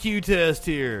IQ test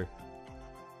here.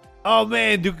 Oh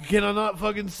man, can I not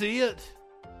fucking see it?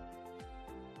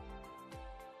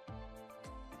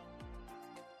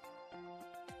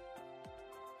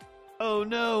 Oh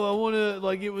no, I want to,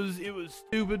 like, it was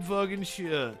stupid fucking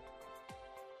shit.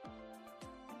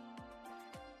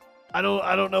 I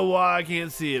don't know why I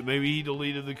can't see it. Maybe he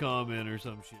deleted the comment or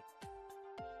some shit.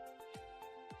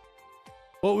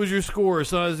 What was your score?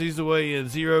 Size these away in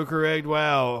 0 correct.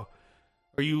 Wow.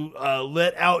 Are you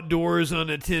let outdoors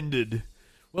unattended?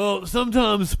 Well,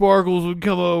 sometimes Sparkles would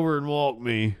come over and walk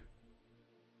me.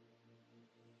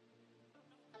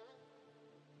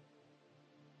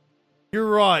 You're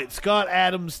right. Scott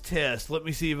Adams test. Let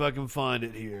me see if I can find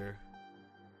it here.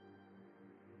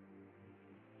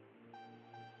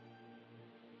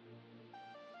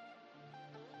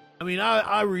 I mean,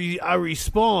 I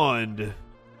respond.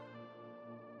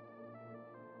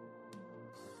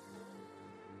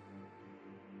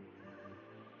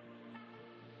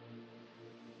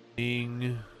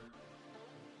 I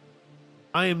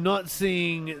am not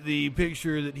seeing the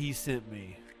picture that he sent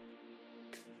me.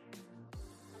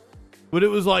 But it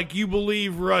was like, you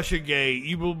believe Russiagate,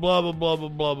 you blah, blah, blah, blah,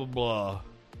 blah, blah, blah.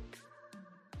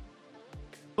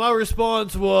 My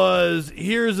response was,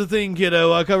 here's the thing,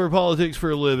 kiddo, I cover politics for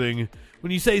a living.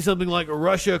 When you say something like a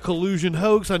Russia collusion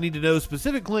hoax, I need to know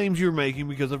specific claims you're making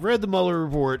because I've read the Mueller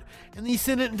report and the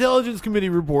Senate Intelligence Committee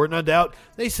report, and I doubt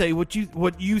they say what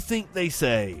you think they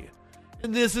say.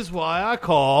 And this is why I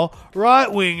call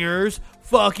right-wingers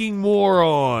fucking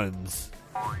morons.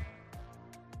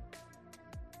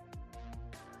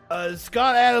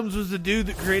 Scott Adams was the dude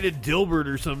that created Dilbert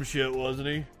or some shit, wasn't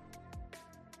he?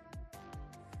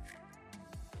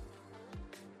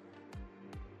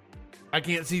 I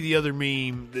can't see the other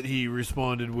meme that he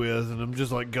responded with, and I'm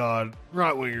just like, God,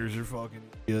 right-wingers are fucking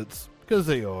idiots. Because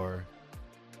they are.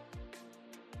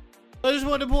 I just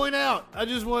wanted to point out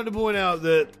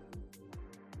that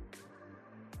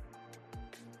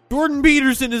Jordan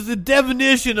Peterson is the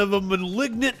definition of a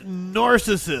malignant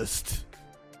narcissist.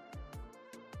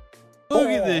 Look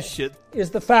at this shit.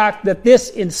 Is the fact that this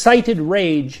incited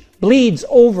rage bleeds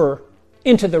over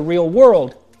into the real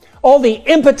world. All the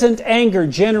impotent anger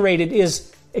generated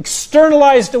is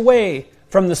externalized away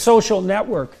from the social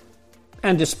network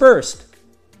and dispersed.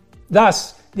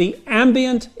 Thus, the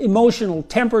ambient emotional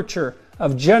temperature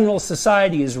of general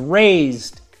society is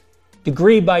raised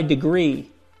degree by degree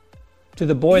to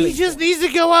the boiling. He just needs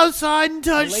to go outside and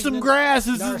touch some grass.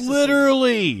 This is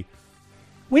literally...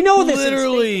 We know this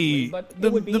literally, but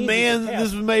the man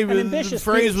this was made, the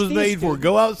phrase was made for.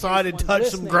 Go outside and touch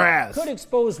some grass. Could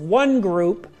expose one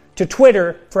group to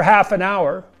Twitter for half an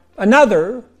hour,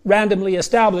 another randomly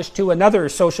established to another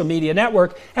social media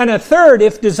network, and a third,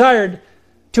 if desired,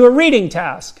 to a reading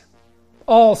task.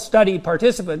 All study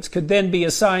participants could then be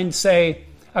assigned, say,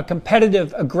 a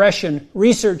competitive aggression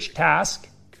research task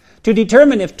to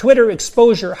determine if Twitter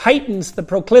exposure heightens the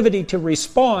proclivity to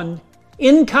respond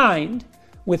in kind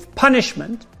with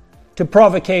punishment to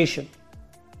provocation.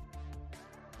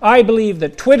 I believe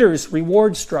that Twitter's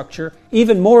reward structure,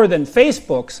 even more than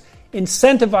Facebook's,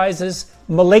 incentivizes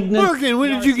malignant... Morgan,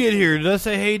 when did you get here? Did I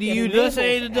say hey to you? Did I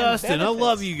say hey to Dustin? I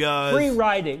love you guys. Free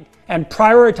riding and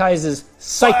prioritizes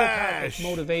psychopathic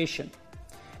motivation.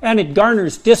 And it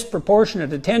garners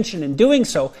disproportionate attention in doing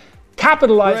so,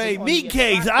 capitalizing on Meat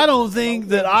Cakes, I don't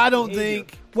think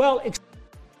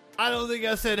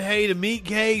I said hey to Meat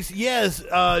Cakes. Yes,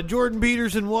 Jordan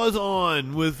Peterson was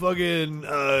on with fucking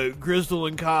Crystal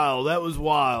and Kyle. That was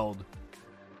wild.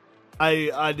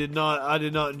 I did not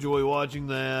enjoy watching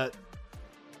that.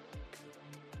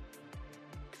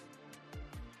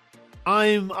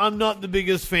 I'm not the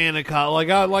biggest fan of Kyle.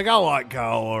 I like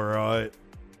Kyle, all right.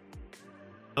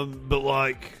 But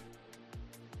like,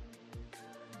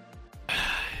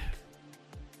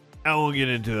 I won't get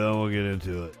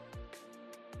into it.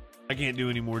 I can't do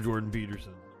any more Jordan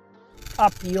Peterson.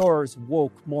 Up yours,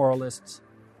 woke moralists.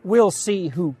 We'll see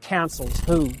who cancels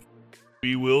who.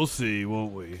 We will see,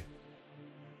 won't we?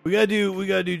 We gotta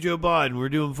do Joe Biden. We're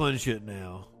doing fun shit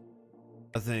now.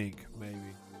 I think, maybe.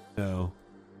 No.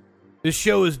 This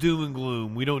show is doom and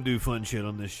gloom. We don't do fun shit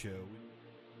on this show.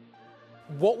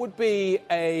 What would be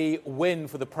a win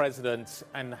for the president,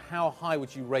 and how high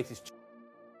would you rate his...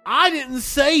 I didn't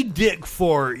say dick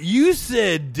fart. You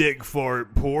said dick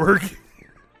fart, Porg.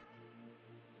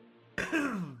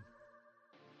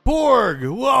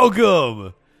 Porg,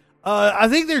 welcome. I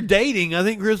think they're dating. I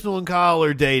think Crystal and Kyle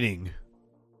are dating.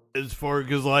 As far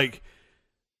because, like,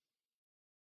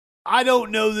 I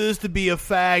don't know this to be a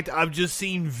fact. I've just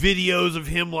seen videos of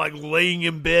him, like, laying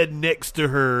in bed next to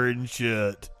her and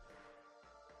shit.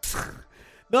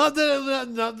 Not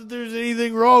that there's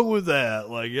anything wrong with that.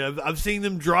 Like, I've seen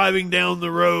them driving down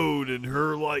the road and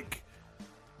her, like,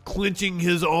 clenching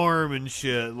his arm and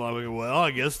shit. Like, well,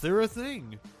 I guess they're a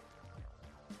thing.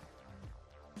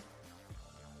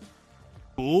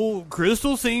 Cool.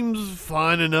 Crystal seems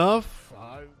fine enough.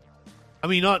 I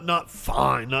mean, not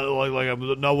fine. Not like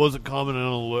I wasn't commenting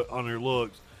on her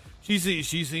looks. She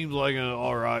seems like an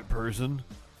all right person.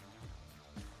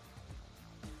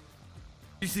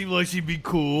 She seemed like she'd be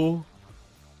cool.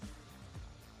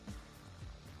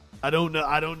 I don't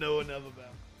know enough about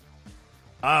her.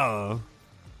 I don't know.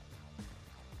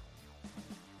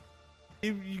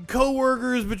 You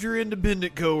co-workers, but you're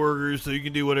independent co-workers, so you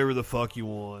can do whatever the fuck you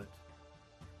want.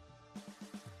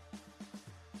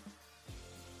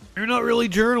 You're not really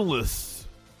journalists.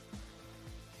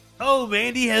 Oh,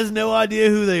 Mandy has no idea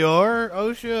who they are?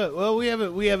 Oh shit. Well, we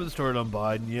haven't started on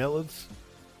Biden yet.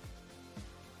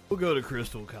 We'll go to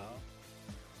Crystal Kyle.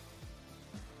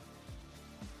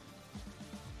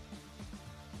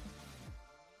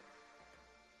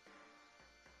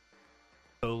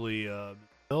 Totally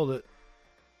nailed it.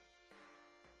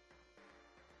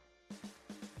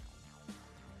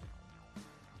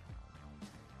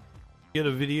 Get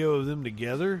a video of them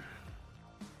together.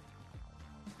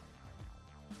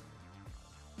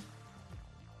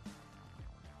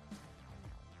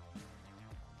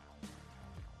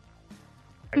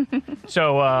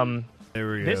 So,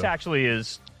 there we go. This actually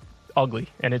is ugly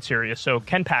and it's serious. So,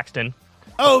 Ken Paxton.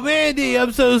 Oh, Mandy,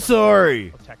 I'm so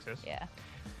sorry. Of Texas. Yeah.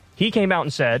 He came out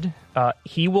and said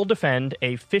he will defend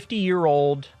a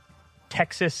 50-year-old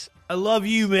Texas. I love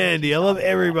you, Mandy. I love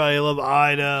everybody. I love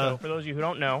Ida. So, for those of you who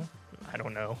don't know, I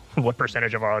don't know what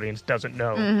percentage of our audience doesn't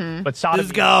know, but This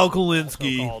is Kyle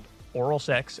Kulinski. Called oral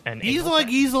sex, and he's like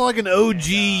an OG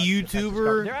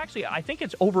YouTuber. They're actually, I think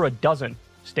it's over a dozen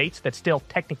states that still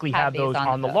technically have those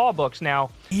on the law books now.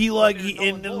 He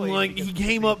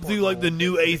came up through like the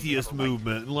new atheist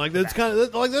movement, and like that's kind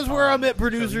of that's where I met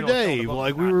producer Dave.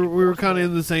 Like we were kind of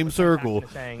in the same circle,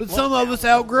 but some of us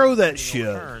outgrow that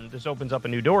shit. This opens up a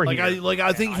new door here.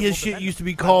 I think his shit used to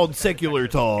be called secular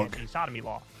talk. Sodomy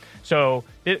law. So,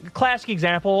 classic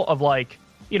example of like,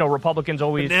 you know, Republicans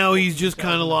always... But now he's just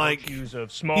kind of like...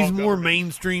 He's more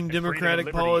mainstream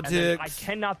Democratic politics. I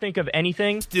cannot think of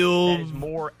anything that is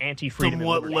more anti-freedom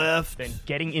somewhat left than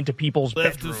getting into people's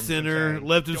left of center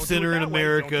in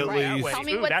America at least. Tell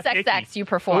me what sex acts you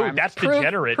performed. Ooh, that's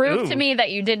degenerate. Prove to me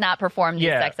that you did not perform these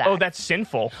sex acts. Oh, that's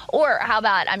sinful. Or how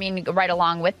about, I mean, right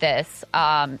along with this,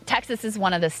 Texas is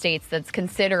one of the states that's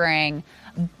considering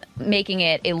making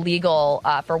it illegal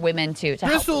for women to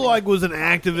Crystal was an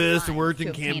activist and worked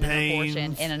in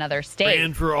campaigns in another state.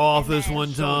 Ran for office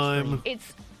one time.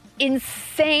 It's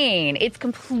insane. It's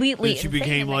completely insane. She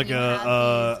became like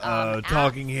a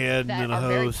talking head and a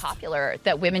host. Very popular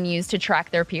that women use to track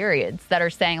their periods that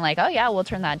are saying like, oh yeah, we'll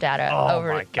turn that data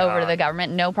over to the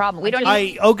government, no problem. We don't.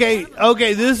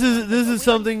 Okay. This is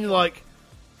something like.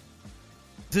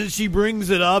 since she brings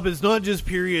it up, it's not just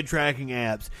period tracking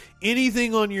apps.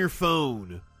 Anything on your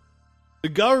phone. The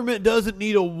government doesn't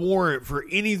need a warrant for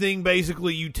anything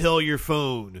basically you tell your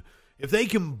phone. If they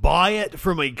can buy it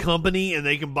from a company, and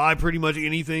they can buy pretty much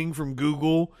anything from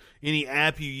Google, any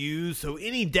app you use, so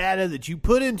any data that you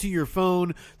put into your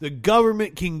phone, the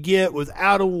government can get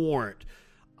without a warrant.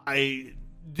 I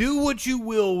do what you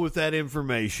will with that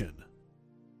information.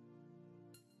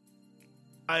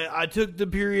 I took the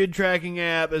period tracking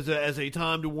app as a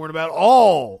time to warn about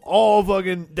all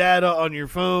fucking data on your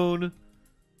phone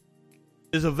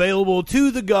is available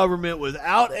to the government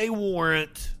without a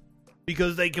warrant,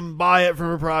 because they can buy it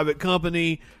from a private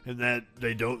company, and that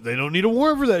they don't need a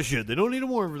warrant for that shit. They don't need a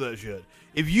warrant for that shit.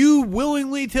 If you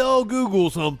willingly tell Google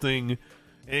something,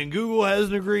 and Google has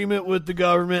an agreement with the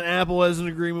government, Apple has an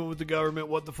agreement with the government,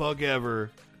 what the fuck ever,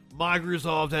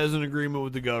 Microsoft has an agreement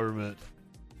with the government.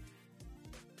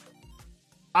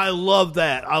 I love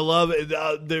that. I love it.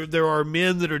 There are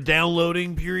men that are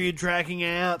downloading period tracking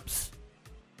apps,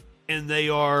 and they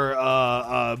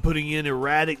are putting in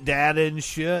erratic data and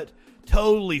shit.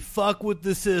 Totally fuck with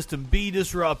the system. Be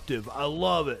disruptive. I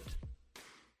love it.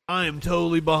 I am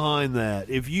totally behind that.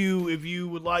 If you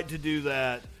would like to do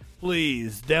that,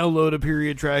 please download a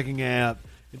period tracking app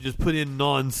and just put in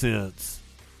nonsense.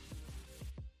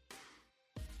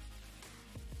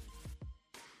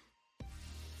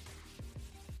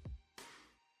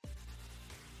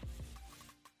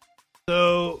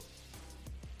 So,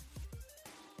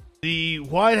 the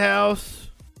White House,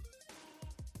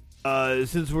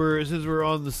 since we're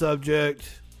on the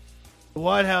subject, the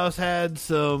White House had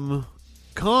some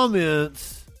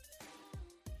comments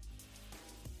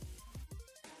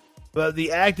about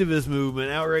the activist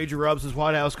movement. Outrage erupts as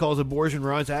White House calls abortion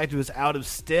rights activists out of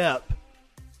step.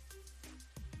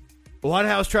 The White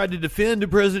House tried to defend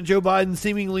President Joe Biden's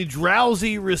seemingly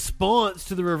drowsy response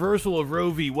to the reversal of Roe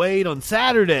v. Wade on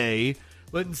Saturday,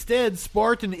 but instead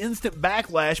sparked an instant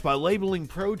backlash by labeling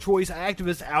pro-choice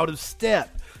activists out of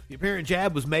step. The apparent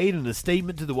jab was made in a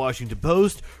statement to the Washington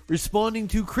Post, responding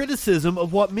to criticism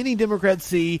of what many Democrats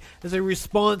see as a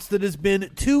response that has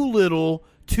been too little,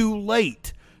 too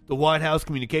late. The White House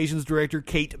Communications Director,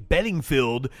 Kate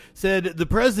Bedingfield, said the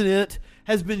president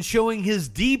has been showing his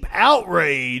deep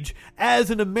outrage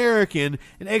as an American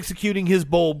in executing his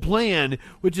bold plan,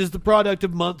 which is the product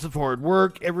of months of hard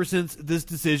work ever since this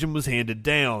decision was handed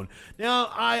down. Now,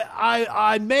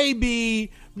 I may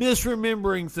be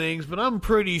misremembering things, but I'm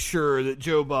pretty sure that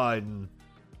Joe Biden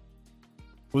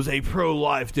was a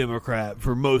pro-life Democrat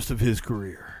for most of his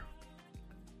career.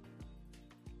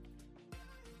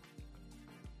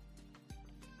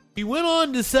 He went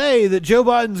on to say that Joe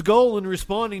Biden's goal in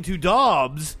responding to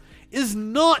Dobbs is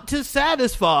not to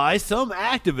satisfy some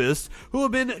activists who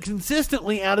have been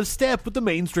consistently out of step with the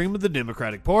mainstream of the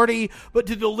Democratic Party, but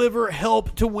to deliver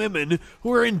help to women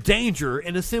who are in danger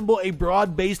and assemble a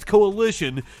broad-based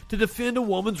coalition to defend a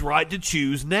woman's right to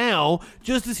choose now,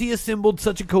 just as he assembled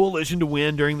such a coalition to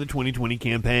win during the 2020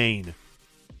 campaign.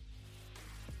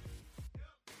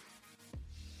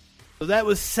 So that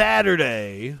was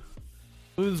Saturday.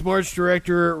 Women's March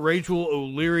Director Rachel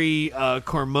O'Leary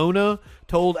Carmona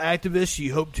told activists she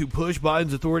hoped to push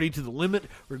Biden's authority to the limit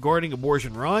regarding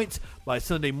abortion rights. By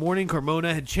Sunday morning,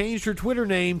 Carmona had changed her Twitter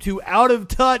name to Out of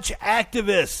Touch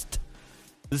Activist.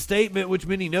 The statement, which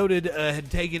many noted had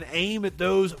taken aim at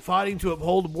those fighting to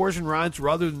uphold abortion rights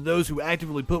rather than those who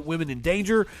actively put women in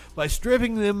danger by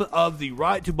stripping them of the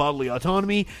right to bodily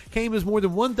autonomy, came as more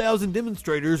than 1,000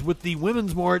 demonstrators with the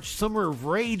Women's March Summer of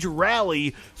Rage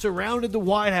rally surrounded the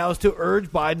White House to urge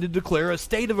Biden to declare a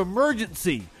state of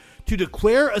emergency. To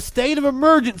declare a state of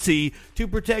emergency to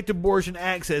protect abortion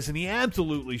access, and he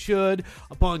absolutely should.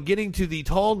 Upon getting to the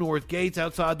tall north gates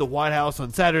outside the White House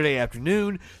on Saturday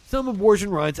afternoon, some abortion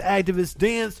rights activists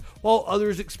danced while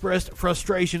others expressed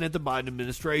frustration at the Biden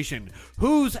administration.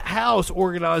 Whose house?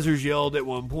 Organizers yelled at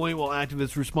one point while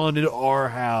activists responded, our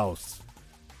house.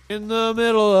 In the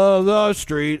middle of the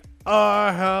street,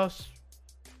 our house.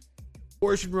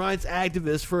 Abortion rights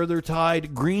activists further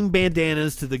tied green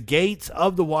bandanas to the gates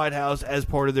of the White House as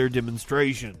part of their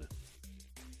demonstration.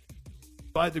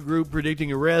 Despite the group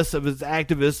predicting arrests of its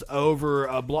activists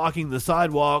over blocking the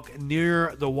sidewalk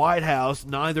near the White House,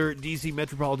 neither D.C.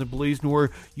 Metropolitan Police nor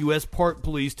U.S. Park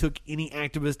Police took any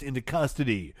activist into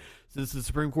custody. Since the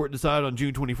Supreme Court decided on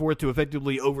June 24th to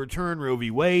effectively overturn Roe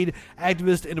v. Wade,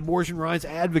 activists and abortion rights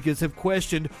advocates have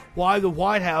questioned why the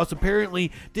White House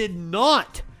apparently did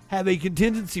not have a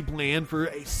contingency plan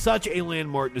for such a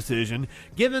landmark decision,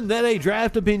 given that a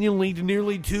draft opinion leaked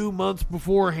nearly 2 months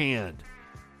beforehand.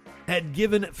 had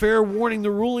given fair warning the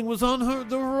ruling was on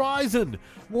the horizon.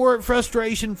 More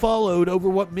frustration followed over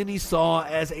what many saw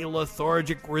as a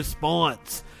lethargic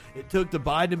response. It took the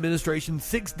Biden administration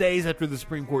 6 days after the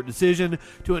Supreme Court decision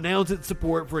to announce its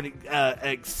support for an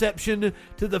exception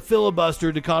to the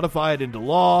filibuster to codify it into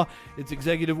law. Its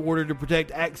executive order to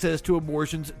protect access to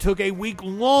abortions took a week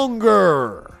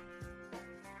longer.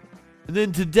 And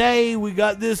then today we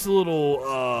got this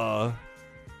little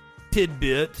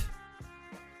tidbit,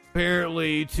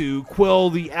 apparently to quell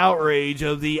the outrage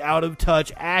of the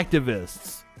out-of-touch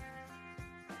activists.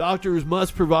 Doctors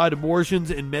must provide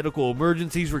abortions in medical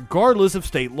emergencies regardless of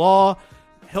state law,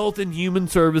 Health and Human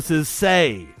Services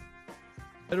say.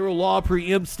 Federal law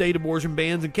preempts state abortion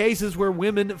bans in cases where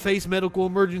women face medical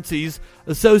emergencies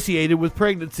associated with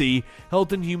pregnancy,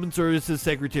 Health and Human Services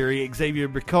Secretary Xavier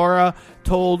Becerra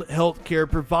told healthcare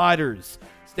providers.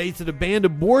 States that have banned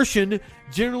abortion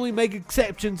generally make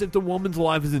exceptions if the woman's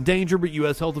life is in danger, but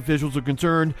U.S. health officials are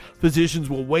concerned physicians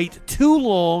will wait too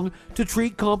long to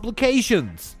treat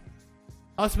complications.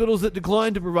 Hospitals that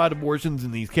decline to provide abortions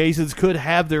in these cases could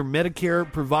have their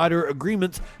Medicare provider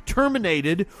agreements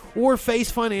terminated or face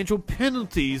financial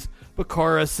penalties,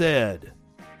 Becerra said.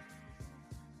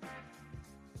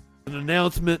 An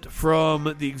announcement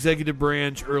from the executive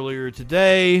branch earlier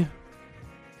today.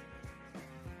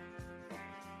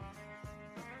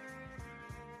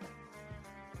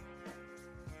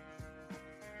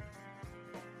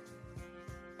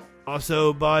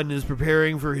 Also, Biden is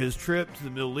preparing for his trip to the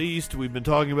Middle East. We've been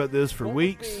talking about this for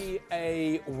weeks. What would be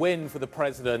a win for the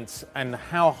president, and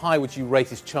how high would you rate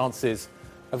his chances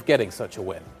of getting such a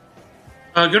win?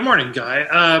 Good morning,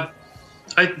 Guy.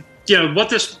 What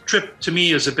this trip to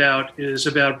me is about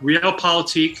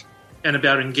realpolitik and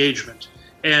about engagement.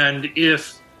 And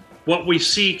if what we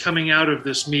see coming out of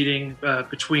this meeting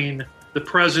between the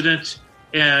president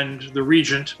and the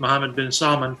regent, Mohammed bin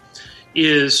Salman,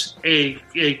 is a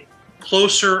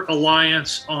closer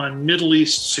alliance on Middle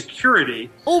East security.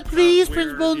 Oh, please,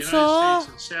 Prince Bonsar,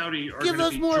 give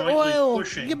us more oil.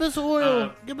 Give us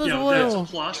oil. Give us oil. That's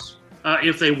a plus.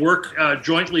 If they work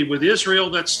jointly with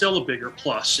Israel, that's still a bigger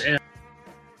plus. And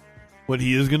what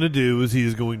he is going to do is he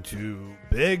is going to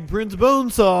beg Prince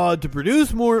Bonesaw to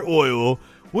produce more oil,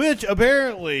 which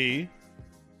apparently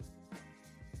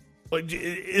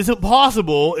isn't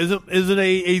possible, isn't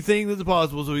a thing that's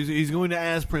possible. So he's going to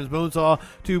ask Prince Bonesaw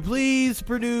to please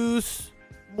produce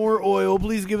more oil.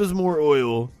 Please give us more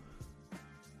oil,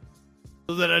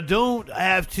 so that I don't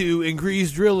have to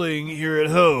increase drilling here at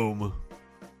home.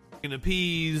 I can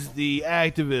appease the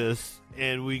activists,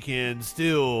 and we can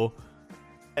still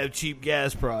have cheap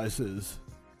gas prices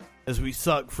as we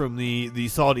suck from the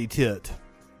Saudi tit.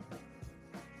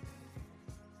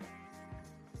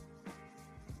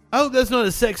 I hope that's not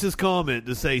a sexist comment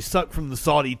to say suck from the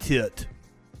Saudi tit.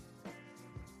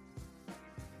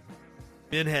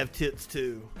 Men have tits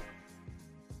too.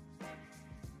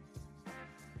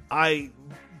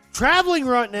 Traveling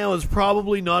right now is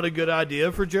probably not a good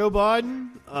idea for Joe Biden.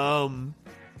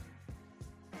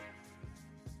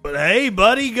 But hey,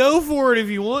 buddy, go for it if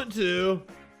you want to.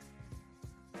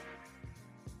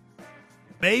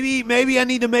 Maybe I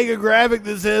need to make a graphic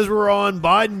that says we're on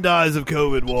Biden dies of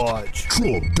COVID watch.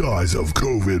 Trump dies of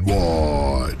COVID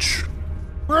watch.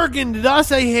 Merkin, did I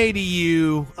say hey to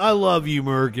you? I love you,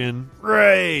 Merkin.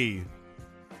 Ray.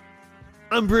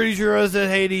 I'm pretty sure I said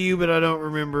hey to you, but I don't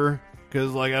remember.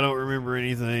 Because, I don't remember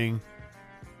anything.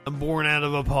 I'm born out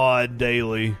of a pod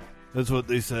daily. That's what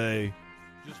they say.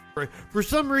 Just for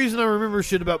some reason, I remember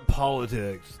shit about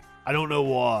politics. I don't know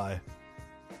why.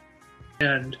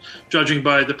 And judging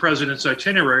by the president's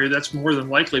itinerary, that's more than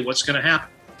likely what's going to happen.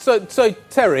 So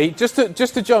Terry, just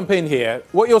to jump in here,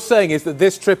 what you're saying is that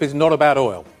this trip is not about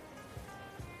oil.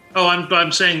 Oh,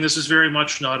 I'm saying this is very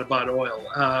much not about oil.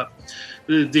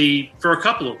 For a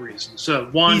couple of reasons.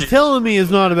 One, he's telling me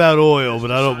it's not about oil, but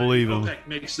I don't believe him. OPEC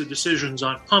makes the decisions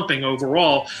on pumping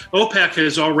overall. OPEC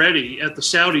has already, at the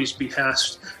Saudis'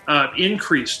 behest,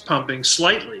 increased pumping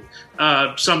slightly,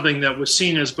 something that was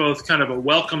seen as both kind of a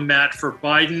welcome mat for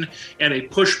Biden and a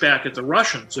pushback at the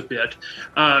Russians a bit.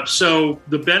 So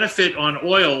the benefit on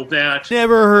oil that...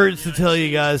 Never hurts to tell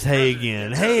you guys, hey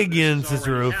again. Hey again,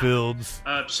 Cicero Fields.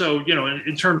 So,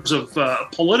 in terms of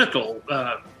political...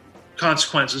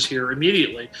 consequences here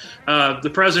immediately.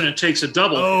 The president takes a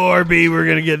double. Oh, RB, we're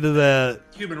going to get to that.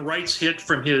 Human rights hit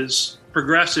from his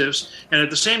progressives, and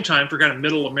at the same time, for kind of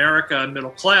middle America,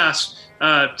 middle class,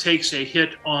 takes a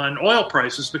hit on oil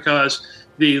prices because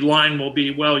the line will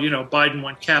be, Biden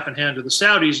went cap in hand to the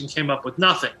Saudis and came up with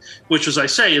nothing, which, as I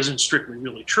say, isn't strictly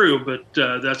really true, but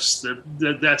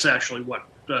that's actually what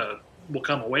will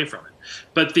come away from it.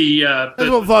 But that's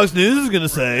what Fox News is going to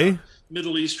say.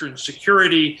 Middle Eastern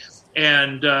security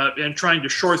and trying to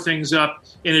shore things up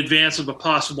in advance of a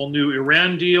possible new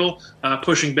Iran deal,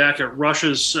 pushing back at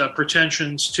Russia's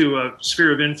pretensions to a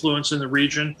sphere of influence in the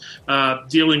region,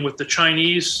 dealing with the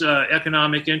Chinese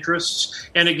economic interests,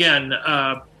 and again,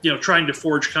 trying to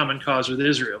forge common cause with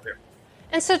Israel here.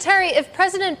 And so, Terry, if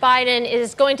President Biden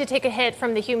is going to take a hit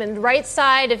from the human rights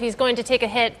side, if he's going to take a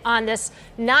hit on this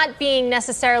not being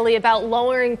necessarily about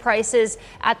lowering prices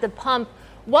at the pump,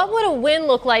 what would a win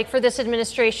look like for this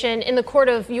administration in the court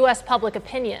of U.S. public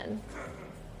opinion?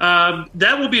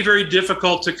 That will be very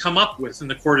difficult to come up with in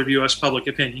the court of U.S. public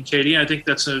opinion, Katie. I think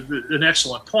that's an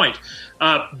excellent point.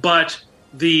 But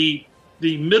the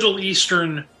Middle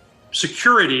Eastern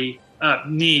security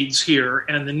needs here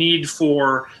and the need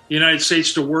for the United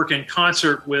States to work in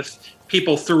concert with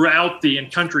people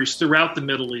and countries throughout the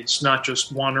Middle East, not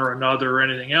just one or another or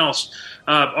anything else,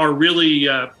 are really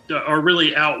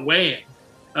outweighing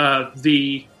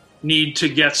the need to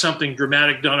get something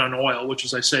dramatic done on oil, which,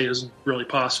 as I say, isn't really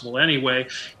possible anyway.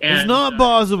 And, it's not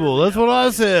possible. That's what I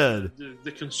said.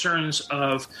 The concerns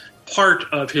of part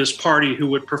of his party who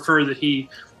would prefer that he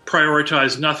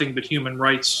prioritize nothing but human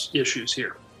rights issues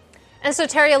here. And so,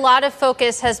 Terry, a lot of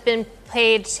focus has been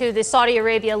paid to the Saudi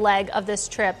Arabia leg of this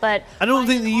trip, but I don't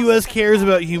think the U.S. cares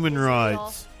about human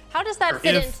rights. How does that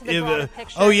fit into the broader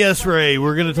picture? Oh, yes, Ray.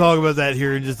 We're going to talk about that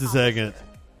here in just a second.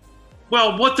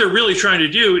 Well, what they're really trying to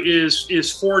do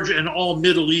is forge an all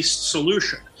Middle East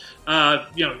solution.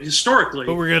 Historically.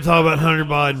 But we're going to talk about Hunter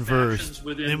Biden first.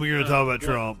 Then we're going to talk about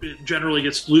Trump. It generally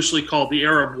gets loosely called the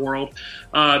Arab world,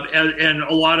 and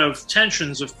a lot of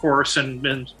tensions, of course,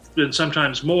 and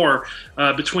sometimes more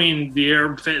between the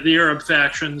Arab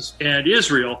factions and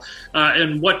Israel.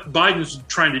 And what Biden's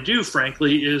trying to do,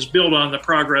 frankly, is build on the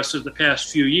progress of the past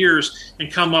few years and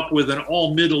come up with an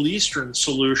all Middle Eastern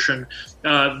solution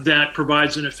that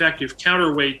provides an effective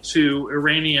counterweight to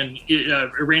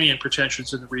Iranian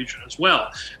pretensions in the region as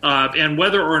well. And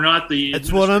whether or not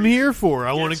that's what I'm here for.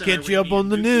 I want to catch you up on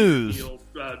the news.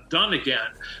 Done again,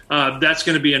 that's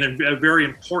going to be a very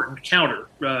important counter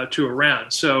to Iran.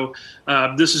 So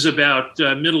this is about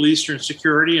Middle Eastern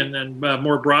security and then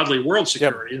more broadly world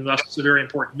security, and thus it's a very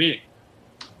important meeting.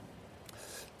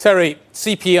 Terry,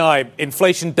 CPI,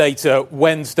 inflation data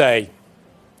Wednesday.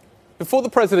 Before the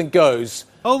president goes...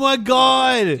 Oh, my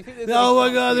God! Oh,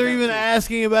 my God, they're even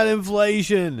asking about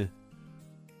inflation.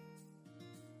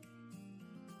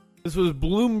 This was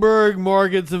Bloomberg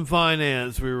Markets and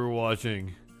Finance we were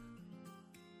watching.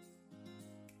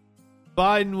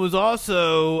 Biden was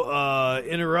also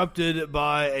interrupted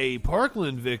by a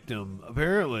Parkland victim,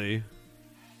 apparently.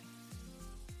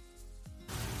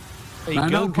 I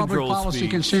know public policy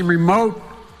can seem remote,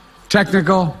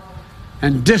 technical,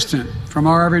 and distant from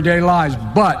our everyday lives,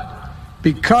 but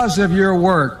because of your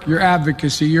work, your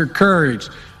advocacy, your courage,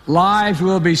 lives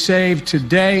will be saved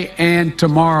today and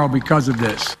tomorrow because of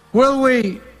this. Will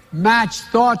we match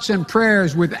thoughts and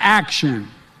prayers with action?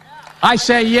 I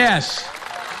say yes.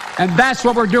 And that's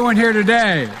what we're doing here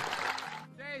today.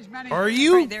 Are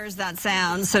you? There's that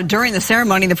sound. So during the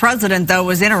ceremony, the president, though,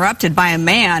 was interrupted by a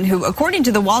man who, according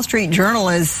to the Wall Street Journal,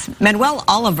 is Manuel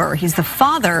Oliver. He's the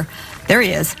father, there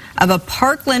he is, of a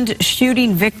Parkland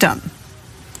shooting victim.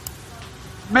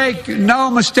 Make no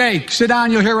mistake. Sit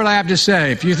down, you'll hear what I have to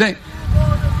say. If you think...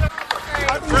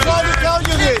 I've been trying to tell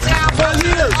you this for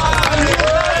years.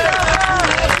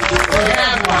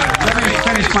 Let me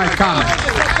finish my comment.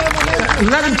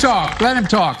 Let him talk. Let him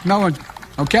talk. No one...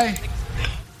 Okay?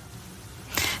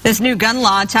 This new gun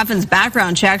law toughens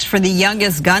background checks for the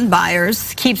youngest gun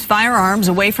buyers, keeps firearms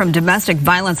away from domestic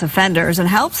violence offenders, and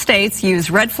helps states use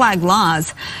red flag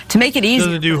laws to make it easier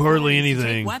Doesn't do hardly anything.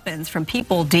 to take weapons from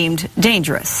people deemed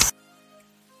dangerous.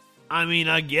 I mean,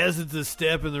 I guess it's a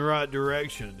step in the right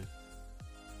direction.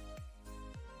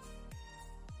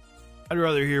 I'd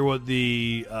rather hear what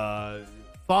the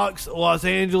Fox Los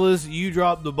Angeles, you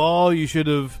dropped the ball. You should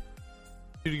have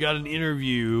got an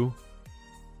interview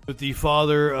with the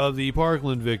father of the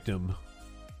Parkland victim.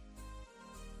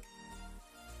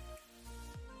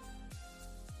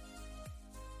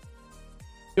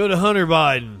 Go to Hunter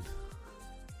Biden.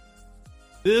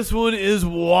 This one is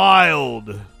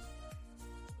wild.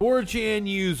 4chan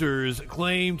users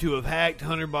claim to have hacked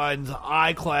Hunter Biden's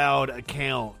iCloud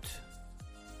account.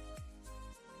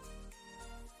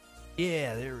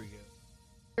 Yeah, there we go.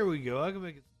 There we go. I can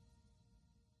make it.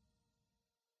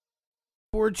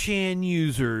 4chan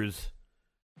users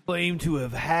claim to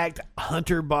have hacked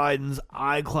Hunter Biden's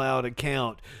iCloud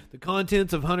account. The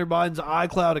contents of Hunter Biden's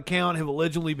iCloud account have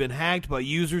allegedly been hacked by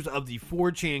users of the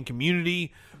 4chan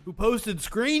community. who posted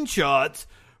screenshots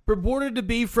purported to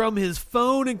be from his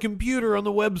phone and computer on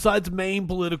the website's main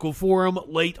political forum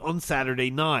late on Saturday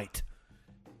night.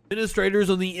 Administrators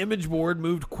on the image board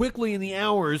moved quickly in the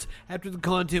hours after the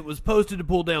content was posted to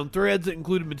pull down threads that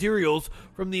included materials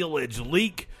from the alleged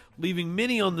leak, leaving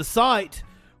many on the site,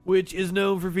 which is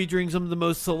known for featuring some of the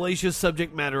most salacious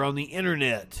subject matter on the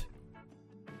internet.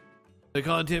 The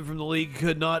content from the leak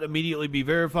could not immediately be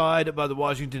verified by the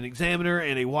Washington Examiner,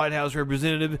 and a White House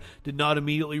representative did not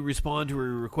immediately respond to a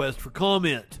request for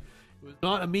comment. It was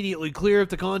not immediately clear if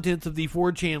the contents of the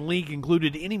 4chan leak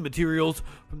included any materials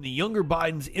from the younger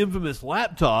Biden's infamous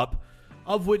laptop,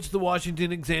 of which the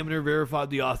Washington Examiner verified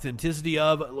the authenticity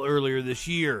of earlier this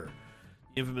year.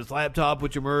 The infamous laptop,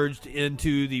 which emerged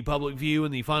into the public view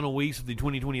in the final weeks of the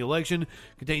 2020 election,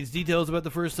 contains details about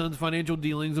the first son's financial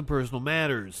dealings and personal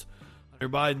matters.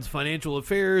 Hunter Biden's financial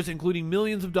affairs, including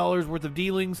millions of dollars worth of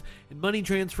dealings and money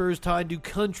transfers tied to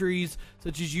countries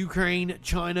such as Ukraine,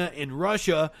 China, and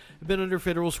Russia, have been under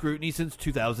federal scrutiny since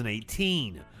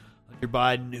 2018. Hunter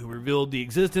Biden, who revealed the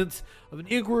existence of an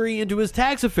inquiry into his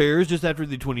tax affairs just after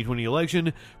the 2020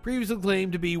 election, previously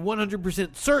claimed to be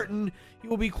 100% certain he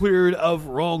will be cleared of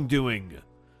wrongdoing.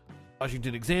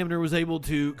 Washington Examiner was able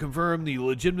to confirm the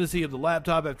legitimacy of the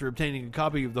laptop after obtaining a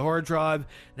copy of the hard drive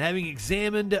and having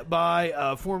examined by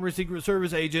a former Secret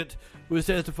Service agent who has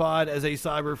testified as a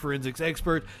cyber forensics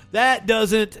expert. That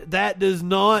does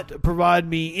not provide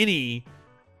me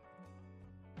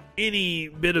any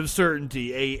bit of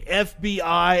certainty. A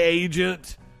FBI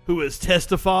agent who has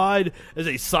testified as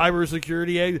a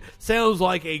cybersecurity agent sounds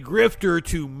like a grifter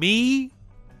to me.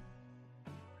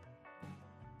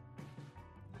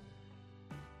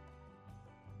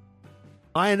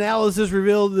 My analysis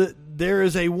revealed that there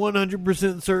is a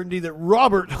 100% certainty that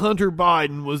Robert Hunter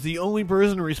Biden was the only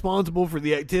person responsible for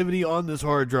the activity on this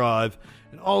hard drive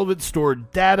and all of its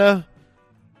stored data.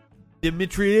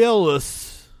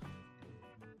 Dimitrioulas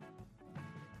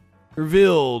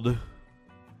revealed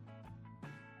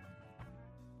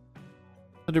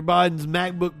Hunter Biden's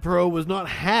MacBook Pro was not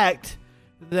hacked.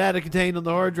 The data contained on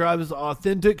the hard drive is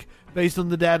authentic. Based on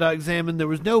the data examined, there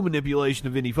was no manipulation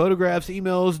of any photographs,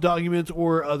 emails, documents,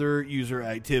 or other user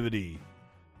activity.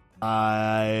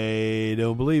 I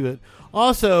don't believe it.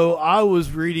 Also, I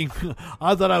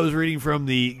thought I was reading from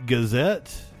the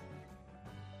Gazette.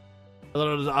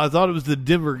 I thought it was the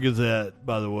Denver Gazette,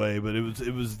 by the way, but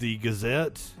it was the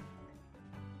Gazette,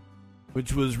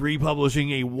 which was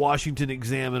republishing a Washington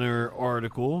Examiner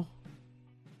article.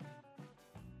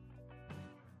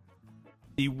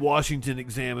 The Washington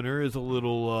Examiner is a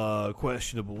little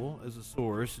questionable as a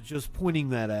source. Just pointing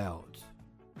that out.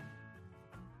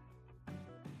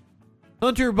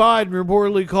 Hunter Biden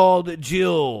reportedly called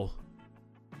Jill.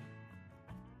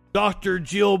 Dr.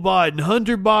 Jill Biden.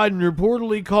 Hunter Biden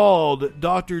reportedly called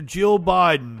Dr. Jill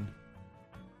Biden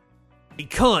a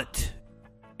cunt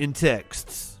in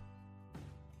texts.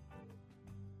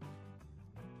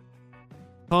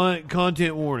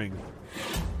 Content warning.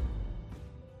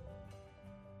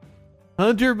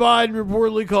 Hunter Biden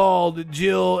reportedly called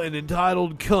Jill an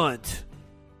entitled cunt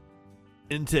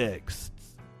in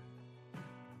texts.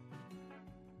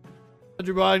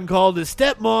 Hunter Biden called his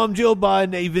stepmom, Jill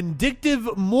Biden, a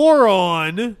vindictive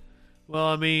moron. Well,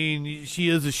 I mean, she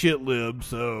is a shit lib,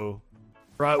 so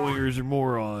right-wingers are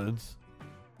morons.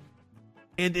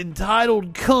 And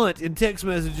entitled cunt in text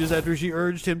messages after she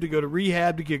urged him to go to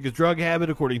rehab to kick his drug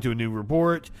habit, according to a new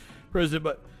report.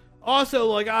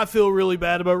 Also, I feel really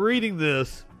bad about reading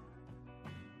this.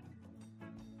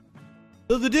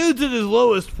 So the dude's at his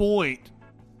lowest point.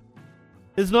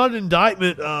 It's not an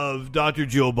indictment of Dr.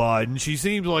 Jill Biden. She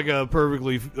seems like a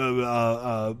perfectly,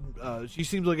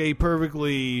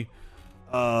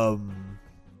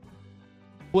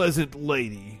 pleasant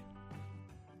lady.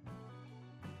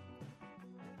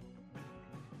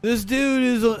 This dude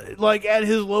is at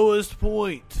his lowest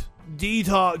point,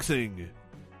 detoxing.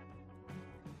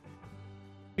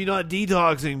 Maybe not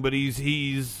detoxing, but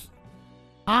he's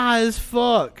high as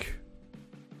fuck.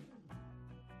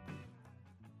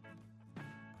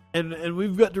 And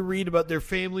we've got to read about their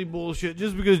family bullshit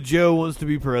just because Joe wants to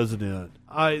be president.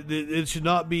 It should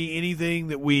not be anything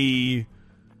that we...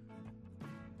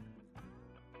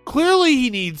 Clearly he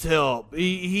needs help.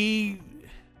 And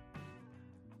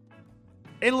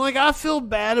I feel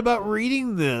bad about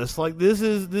reading this. This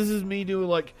is me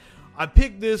doing I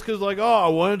picked this because I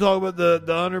want to talk about the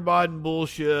Hunter Biden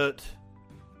bullshit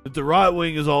that the right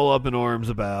wing is all up in arms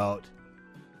about.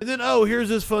 And then, here's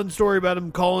this fun story about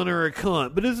him calling her a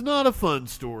cunt. But it's not a fun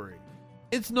story.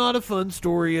 It's not a fun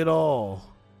story at all.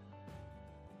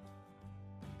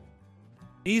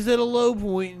 He's at a low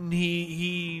point, and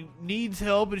he needs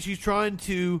help, and she's trying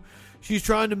to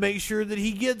make sure that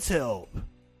he gets help.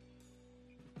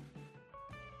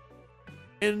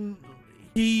 And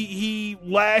he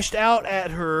lashed out at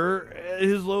her at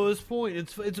his lowest point.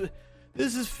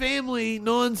 This is family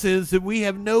nonsense that we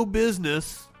have no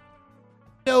business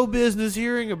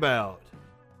hearing about.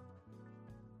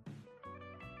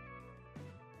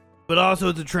 But also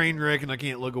it's a train wreck and I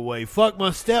can't look away. Fuck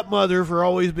my stepmother for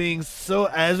always being so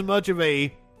as much of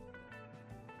a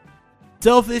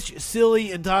selfish,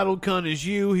 silly, entitled cunt as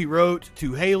you, he wrote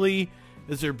to Haley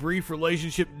as their brief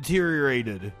relationship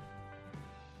deteriorated.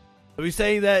 So he's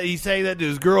saying that to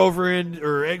his girlfriend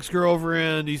or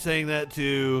ex-girlfriend. He's saying that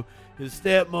to his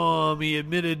stepmom. He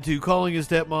admitted to calling his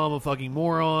stepmom a fucking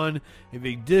moron, a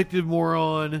vindictive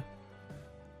moron.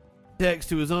 Text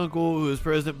to his uncle, who is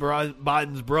President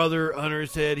Biden's brother. Hunter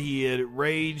said he had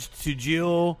raged to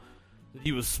Jill that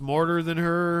he was smarter than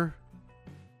her.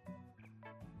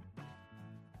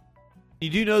 You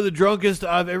do know the drunkest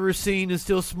I've ever seen is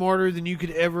still smarter than you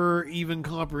could ever even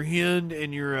comprehend,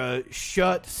 and you're a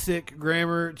sick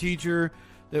grammar teacher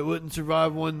that wouldn't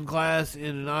survive one class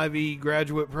in an Ivy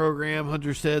graduate program,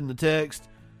 Hunter said in the text.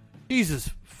 Jesus,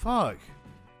 fuck.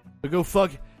 So go fuck.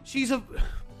 She's a...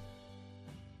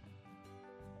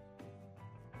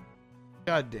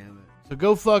 God damn it. So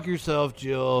go fuck yourself,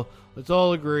 Jill. Let's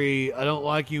all agree I don't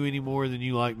like you any more than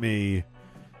you like me.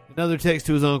 Another text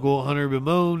to his uncle. Hunter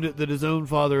bemoaned that his own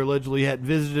father allegedly hadn't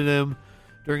visited him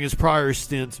during his prior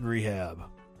stints in rehab.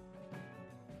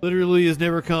 Literally has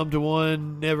never come to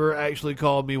one, never actually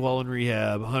called me while in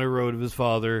rehab, Hunter wrote of his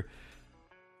father.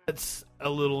 That's a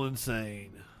little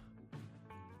insane.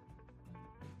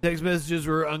 Text messages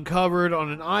were uncovered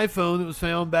on an iPhone that was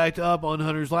found backed up on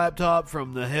Hunter's laptop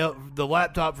from the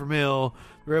laptop from hell.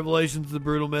 The revelations of the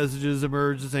brutal messages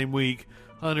emerged the same week.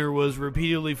 Hunter was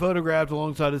repeatedly photographed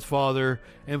alongside his father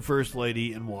and First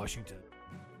Lady in Washington.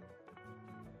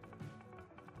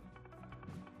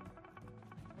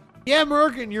 Yeah,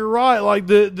 Merkin, you're right. Like,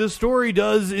 the story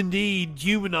does indeed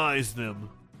humanize them.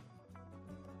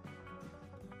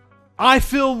 I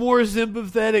feel more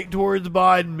sympathetic towards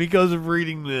Biden because of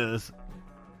reading this.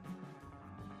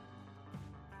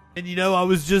 And I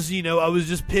was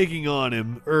just picking on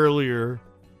him earlier.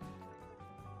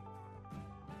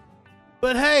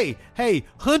 But hey,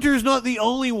 Hunter's not the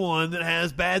only one that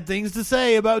has bad things to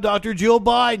say about Dr. Jill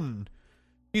Biden.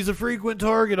 He's a frequent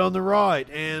target on the right,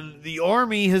 and the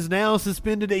Army has now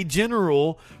suspended a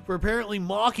general for apparently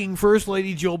mocking First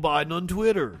Lady Jill Biden on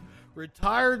Twitter.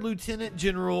 Retired Lieutenant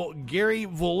General Gary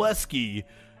Volesky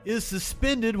is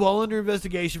suspended while under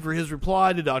investigation for his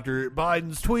reply to Dr.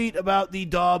 Biden's tweet about the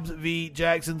Dobbs v.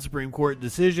 Jackson Supreme Court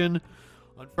decision.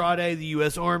 On Friday, the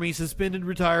U.S. Army suspended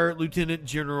retired Lieutenant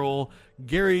General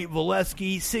Gary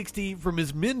Volesky, 60, from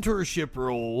his mentorship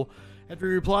role after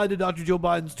he replied to Dr. Jill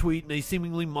Biden's tweet in a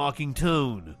seemingly mocking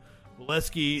tone.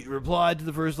 Volesky replied to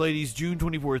the First Lady's June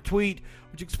 24th tweet,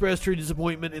 which expressed her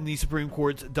disappointment in the Supreme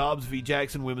Court's Dobbs v.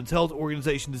 Jackson Women's Health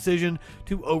Organization decision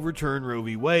to overturn Roe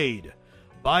v. Wade.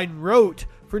 Biden wrote,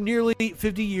 "For nearly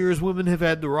 50 years, women have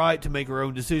had the right to make our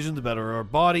own decisions about our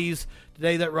bodies.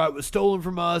 Today, that right was stolen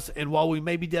from us, and while we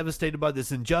may be devastated by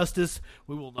this injustice,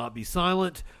 we will not be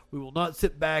silent. We will not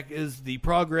sit back as the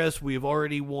progress we have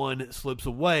already won slips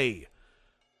away."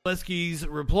 Volesky's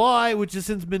reply, which has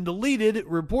since been deleted,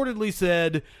 reportedly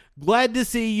said, "Glad to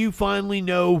see you finally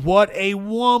know what a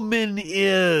woman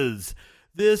is.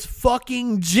 This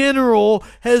fucking general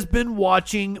has been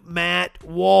watching Matt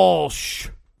Walsh."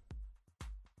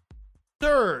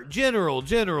 Sir, General,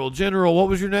 what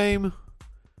was your name?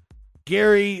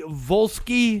 Gary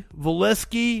Volesky?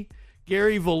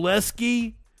 Gary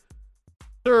Volesky?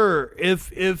 Sir,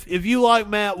 if you like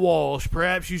Matt Walsh,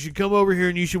 perhaps you should come over here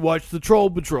and you should watch the Troll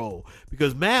Patrol.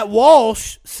 Because Matt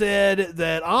Walsh said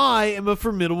that I am a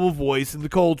formidable voice in the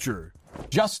culture.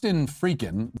 Justin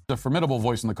Freakin, the formidable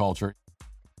voice in the culture.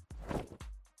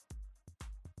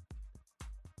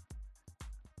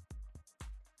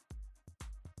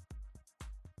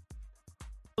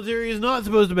 He is not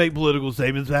supposed to make political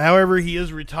statements. However, he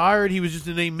is retired. He was just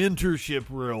in a mentorship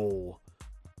role.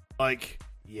 Like,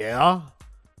 yeah.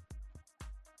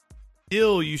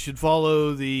 Still, you should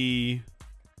follow the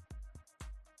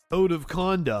code of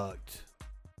conduct.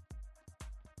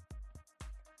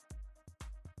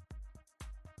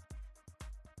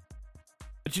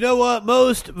 But you know what?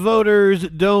 Most voters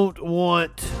don't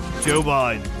want Joe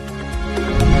Biden.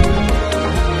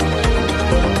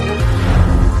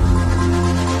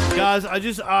 Guys,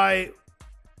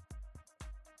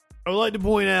 I would like to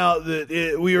point out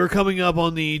that we are coming up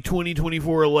on the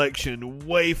 2024 election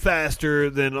way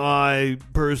faster than I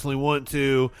personally want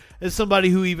to, as somebody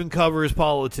who even covers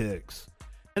politics.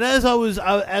 And as I was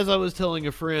telling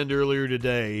a friend earlier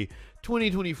today,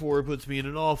 2024 puts me in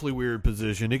an awfully weird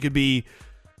position.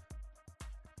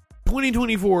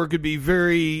 2024 could be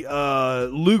very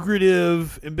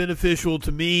lucrative and beneficial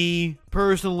to me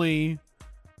personally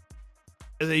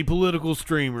as a political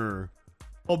streamer,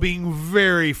 while being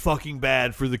very fucking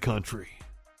bad for the country.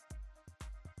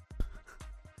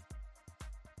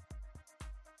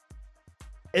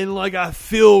 And I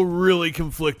feel really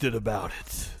conflicted about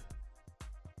it.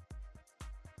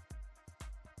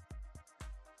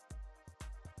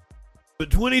 But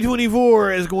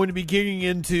 2024 is going to be kicking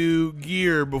into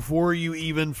gear before you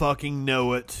even fucking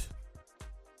know it.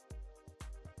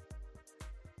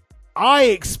 I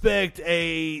expect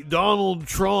a Donald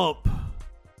Trump.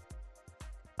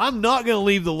 I'm not going to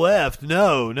leave the left.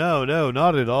 No,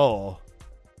 not at all.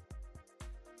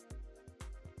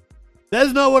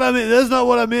 That's not what I meant. That's not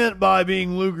what I meant by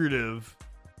being lucrative.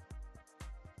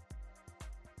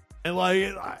 And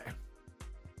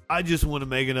I just want to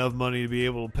make enough money to be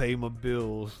able to pay my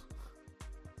bills.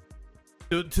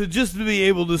 To just be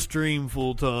able to stream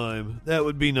full time. That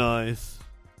would be nice.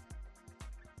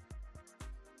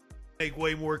 Make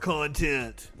way more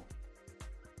content.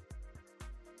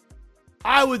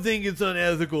 I would think it's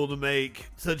unethical to make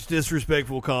such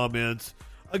disrespectful comments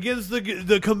against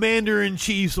the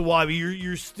commander-in-chief's wife.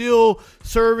 You're still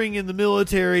serving in the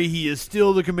military. He is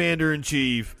still the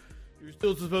commander-in-chief. You're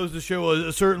still supposed to show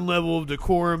a certain level of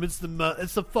decorum. It's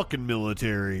the fucking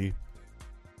military.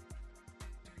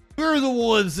 We're the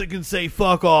ones that can say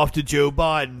fuck off to Joe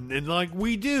Biden. And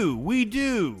we do.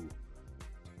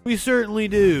 We certainly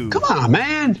do. Come on,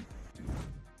 man.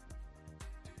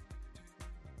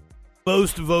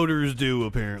 Most voters do,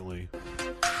 apparently.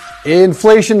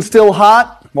 Inflation still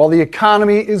hot while the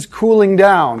economy is cooling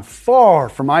down. Far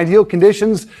from ideal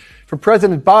conditions for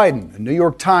President Biden. A New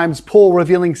York Times poll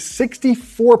revealing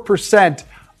 64%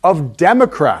 of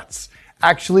Democrats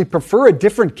actually prefer a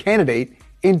different candidate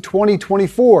in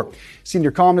 2024. Senior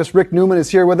columnist Rick Newman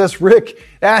is here with us. Rick,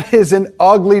 that is an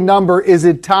ugly number. Is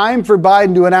it time for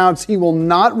Biden to announce he will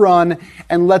not run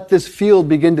and let this field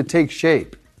begin to take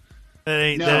shape? That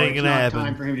ain't it's gonna not happen.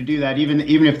 Time for him to do that, even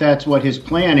if that's what his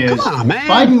plan is. Come on, man.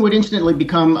 Biden would instantly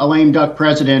become a lame duck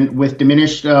president with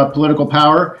diminished political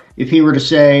power if he were to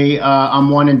say,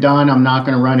 I'm one and done, I'm not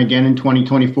going to run again in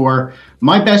 2024.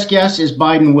 My best guess is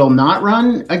Biden will not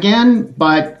run again,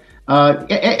 but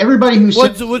everybody who's...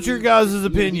 What's your guys'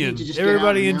 opinion?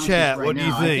 Everybody in chat, what do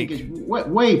you think? I think it's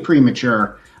way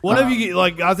premature. What have you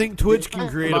I think Twitch can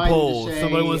create a poll. If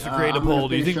somebody wants to create a poll.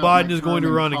 Do you think Biden is going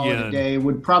to run again? Today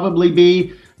would probably be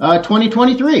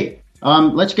 2023.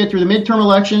 Let's get through the midterm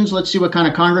elections. Let's see what kind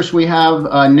of Congress we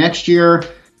have next year.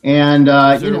 And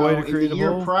the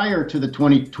year prior to the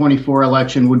 2024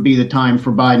 election would be the time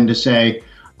for Biden to say,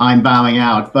 I'm bowing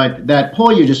out. But that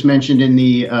poll you just mentioned in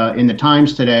the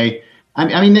Times today,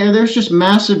 I mean, there's just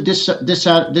massive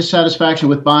dissatisfaction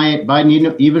with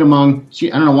Biden, even among, I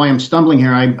don't know why I'm stumbling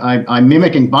here. I'm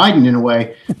mimicking Biden in a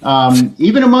way,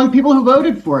 even among people who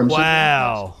voted for him.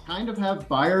 Wow. So kind of have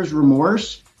buyer's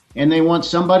remorse, and they want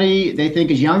somebody they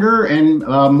think is younger and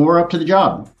more up to the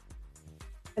job.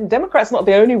 And Democrats are not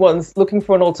the only ones looking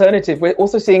for an alternative. We're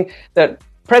also seeing that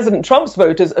President Trump's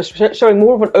voters are showing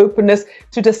more of an openness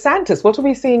to DeSantis. What are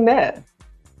we seeing there?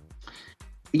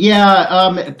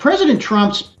 Yeah, President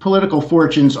Trump's political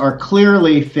fortunes are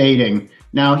clearly fading.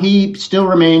 Now, he still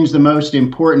remains the most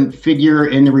important figure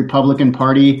in the Republican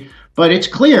Party, but it's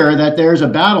clear that there's a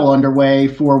battle underway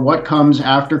for what comes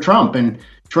after Trump. And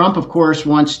Trump, of course,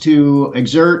 wants to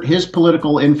exert his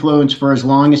political influence for as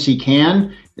long as he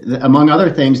can. Among other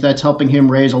things, that's helping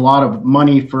him raise a lot of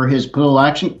money for his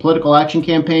political action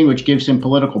campaign, which gives him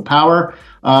political power.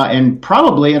 And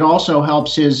probably it also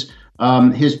helps his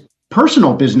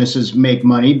personal businesses make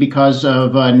money because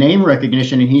of name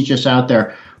recognition, and he's just out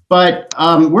there. But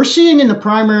we're seeing in the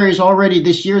primaries already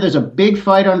this year, there's a big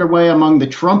fight underway among the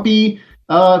Trumpy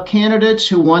candidates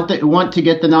who want to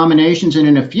get the nominations, and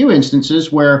in a few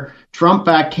instances where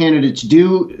Trump-backed candidates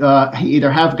do either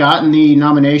have gotten the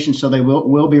nomination, so they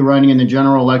will be running in the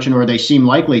general election, or they seem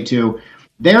likely to,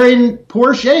 they're in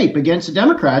poor shape against the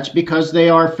Democrats because they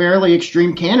are fairly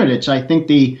extreme candidates. I think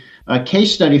the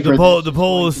case study for the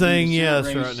poll is saying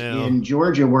yes right now in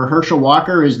Georgia, where Herschel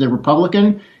Walker is the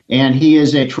Republican and he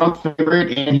is a Trump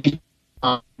favorite, and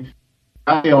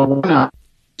Raphael Warnock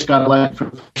got elected for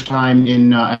the first time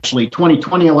in actually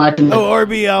 2020 election. Oh,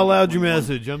 RB, I allowed your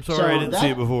message. I'm sorry I didn't see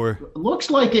it before. Looks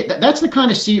like that's the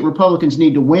kind of seat Republicans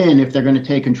need to win if they're going to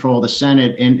take control of the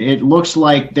Senate, and it looks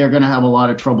like they're going to have a lot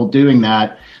of trouble doing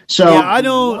that. So yeah,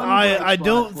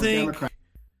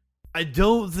 I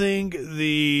don't think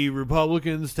the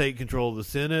Republicans take control of the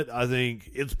Senate. I think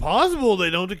it's possible they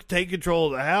don't take control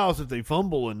of the House if they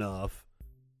fumble enough.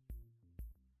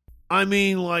 I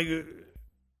mean, like,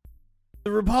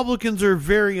 the Republicans are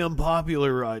very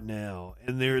unpopular right now,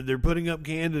 and they're putting up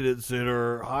candidates that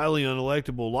are highly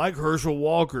unelectable, like Herschel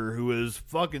Walker, who is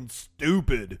fucking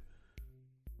stupid.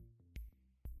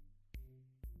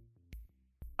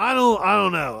 I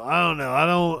don't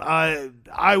know.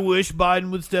 I wish Biden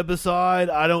would step aside.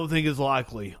 I don't think it's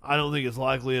likely. I don't think it's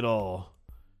likely at all.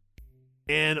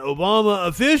 And Obama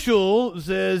official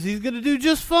says he's going to do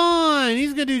just fine.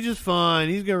 He's going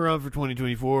to run for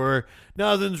 2024.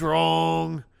 Nothing's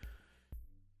wrong.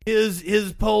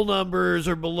 His poll numbers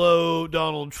are below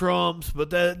Donald Trump's, but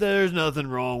there's nothing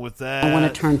wrong with that. I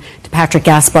want to turn to Patrick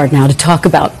Gaspard now to talk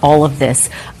about all of this.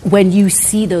 When you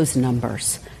see those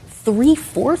numbers,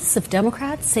 3/4 of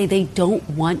Democrats say they don't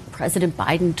want President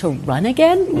Biden to run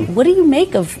again. What do you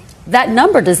make of that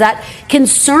number? Does that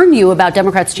concern you about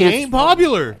Democrats' chances? He ain't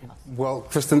popular. Well,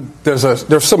 Kristen, there's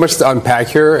so much to unpack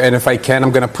here, and if I can,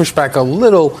 I'm going to push back a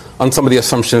little on some of the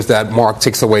assumptions that Mark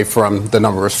takes away from the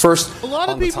numbers. First, a lot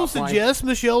of people suggest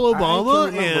Michelle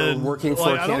Obama, and working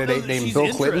for a candidate named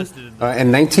Bill Clinton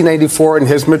in 1994 in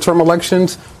his midterm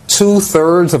elections.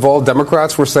 2/3 of all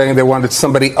Democrats were saying they wanted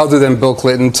somebody other than Bill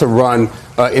Clinton to run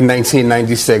in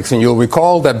 1996. And you'll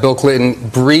recall that Bill Clinton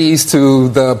breezed to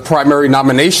the primary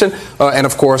nomination and,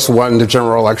 of course, won the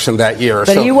general election that year.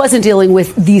 But he wasn't dealing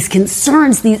with these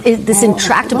concerns, this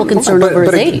intractable concern over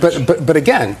his age. But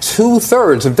again,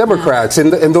 2/3 of Democrats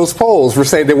in those polls were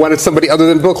saying they wanted somebody other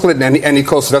than Bill Clinton, and he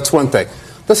close. So that's one thing.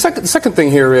 The second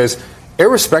thing here is,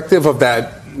 irrespective of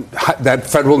that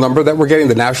federal number that we're getting,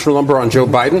 the national number on Joe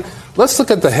Biden, let's look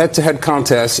at the head-to-head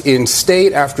contest in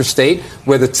state after state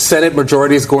where the Senate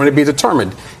majority is going to be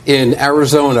determined. In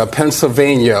Arizona,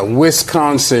 Pennsylvania,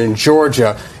 Wisconsin,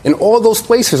 Georgia, in all those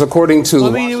places, according to... I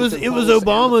mean, it was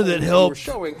Obama that helped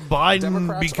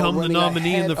Biden become the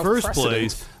nominee in the first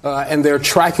place. And they're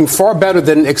tracking far better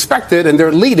than expected, and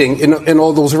they're leading in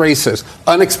all those races,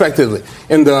 unexpectedly.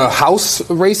 In the House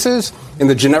races, in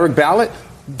the generic ballot,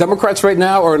 Democrats right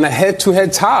now are in a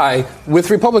head-to-head tie with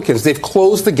Republicans. They've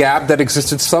closed the gap that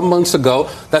existed some months ago.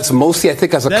 That's mostly, I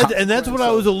think, and that's what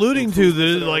I was alluding to.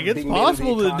 That, like, it's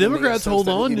possible that Democrats hold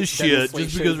on to shit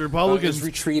just because Republicans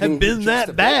have been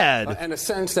that bad. In a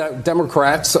sense that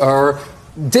Democrats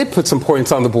did put some points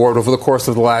on the board over the course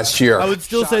of the last year. I would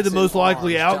still say the most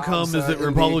likely outcome is that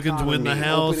Republicans win the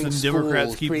House and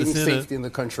Democrats keep the Senate. In the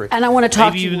country. And I want to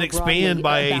talk maybe to you even expand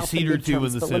by a seat or two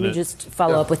in the Senate. Let me just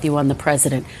follow up with you on the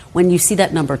president. When you see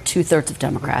that number, 2/3 of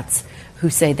Democrats who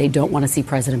say they don't want to see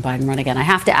President Biden run again, I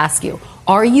have to ask you,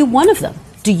 are you one of them?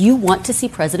 Do you want to see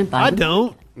President Biden? I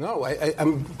don't. No,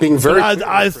 I'm being very.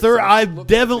 I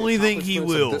definitely think he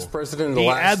will. He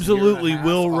absolutely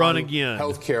will run again.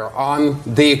 Healthcare, on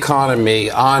the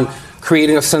economy, on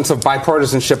creating a sense of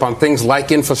bipartisanship on things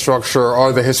like infrastructure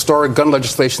or the historic gun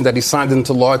legislation that he signed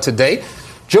into law today.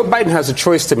 Joe Biden has a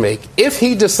choice to make. If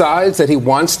he decides that he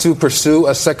wants to pursue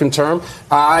a second term,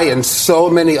 I and so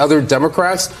many other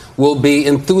Democrats will be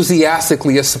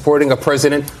enthusiastically supporting a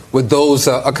president with those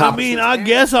accomplishments. I mean, I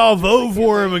guess I'll vote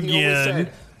for him again.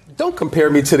 Don't compare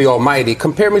me to the almighty.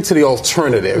 Compare me to the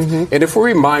alternative. Mm-hmm. And if we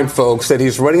remind folks that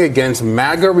he's running against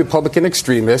MAGA Republican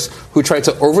extremists who tried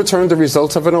to overturn the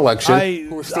results of an election.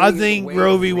 I think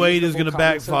Roe v. Wade is going to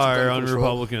backfire on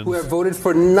Republicans. Who have voted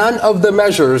for none of the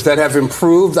measures that have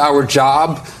improved our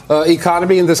job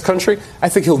economy in this country. I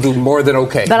think he'll do more than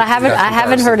okay. But I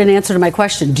haven't heard an answer to my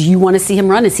question. Do you want to see him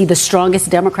run? Is he the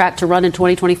strongest Democrat to run in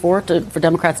 2024 for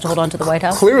Democrats to hold on to the White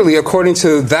House? Clearly, according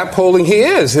to that polling, he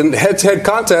is in head-to-head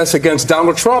contest against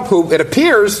Donald Trump, who it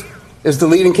appears is the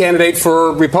leading candidate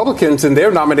for Republicans in their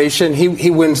nomination. He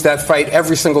wins that fight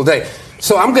every single day.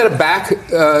 So I'm going to back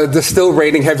the still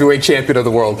reigning heavyweight champion of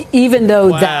the world. Even though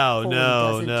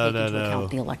no. Account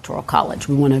the Electoral College.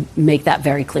 We want to make that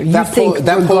very clear. That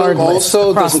poll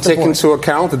also doesn't take into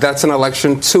account that that's an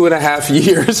election 2.5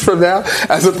 years from now,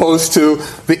 as opposed to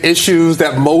the issues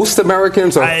that most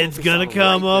Americans are. It's going to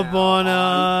come up on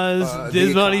us.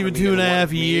 It's not even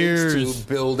 2.5 years. To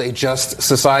build a just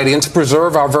society and to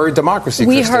preserve our very democracy.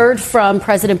 We heard from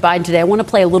President Biden today. I want to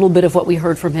play a little bit of what we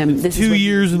heard from him. This 2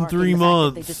 years and 3 months.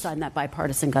 They just signed that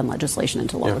bipartisan gun legislation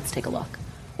into law. Yeah. Let's take a look.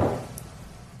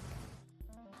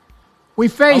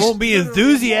 I won't be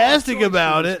enthusiastic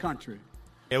about it.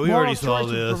 Yeah, we already saw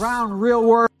choices this. around real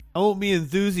world. I won't be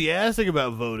enthusiastic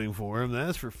about voting for him.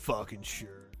 That's for fucking sure.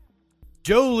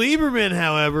 Joe Lieberman,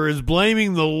 however, is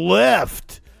blaming the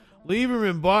left.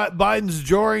 Lieberman, Biden's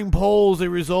jarring polls a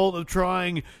result of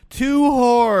trying too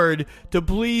hard to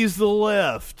please the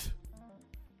left.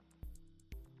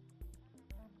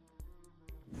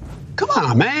 Come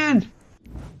on, man.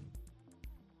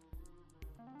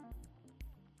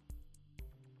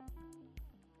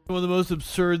 One of the most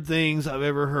absurd things I've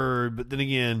ever heard, but then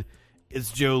again,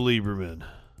 it's Joe Lieberman.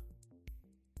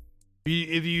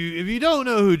 If you don't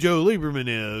know who Joe Lieberman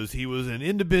is, he was an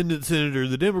independent senator.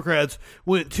 The Democrats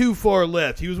went too far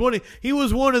left. He was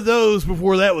one of those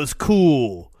before that was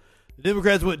cool. The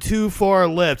Democrats went too far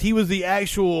left. He was the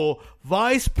actual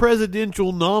vice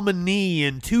presidential nominee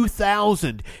in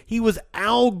 2000. He was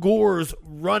Al Gore's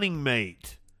running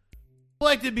mate.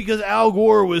 Elected because Al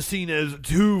Gore was seen as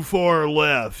too far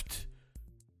left.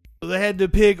 So they had to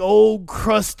pick old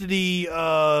crusty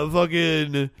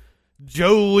fucking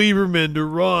Joe Lieberman to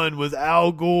run with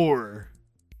Al Gore.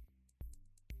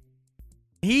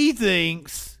 He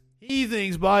thinks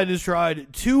Biden has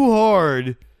tried too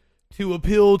hard to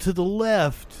appeal to the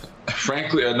left.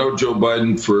 Frankly, I know Joe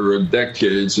Biden for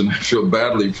decades, and I feel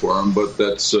badly for him, but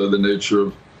that's the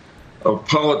nature of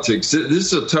politics.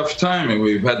 This is a tough time, and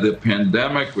we've had the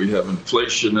pandemic, we have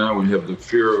inflation now, we have the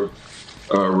fear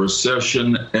of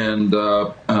recession, and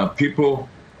people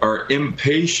are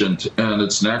impatient, and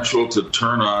it's natural to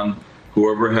turn on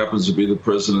whoever happens to be the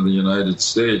president of the United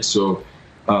States. So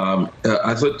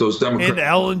I thought those Democrats... And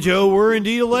Al and Joe were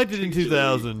indeed elected in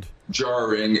 2000.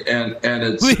 Jarring, and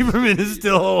it's... Lieberman is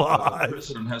still alive. The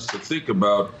president has to think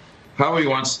about how he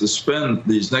wants to spend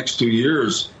these next 2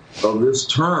 years of this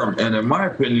term. And in my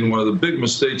opinion, one of the big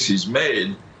mistakes he's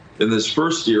made in this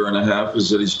first year and a half is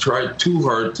that he's tried too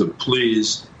hard to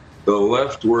please the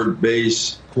leftward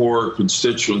base core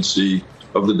constituency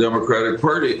of the Democratic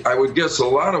Party. I would guess a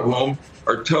lot of whom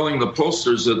are telling the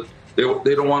pollsters that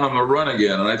they don't want him to run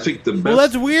again. And I think the best... Well,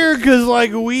 that's weird because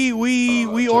like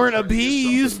we aren't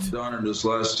appeased. Done in his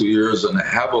last 2 years and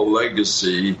have a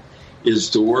legacy is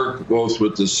to work both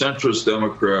with the centrist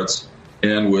Democrats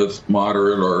and with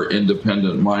moderate or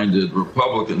independent-minded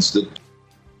Republicans.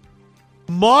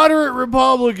 Moderate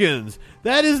Republicans.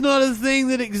 That is not a thing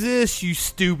that exists, you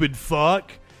stupid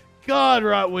fuck. God,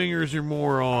 right-wingers are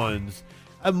morons.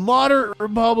 A moderate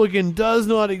Republican does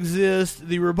not exist.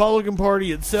 The Republican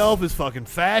Party itself is fucking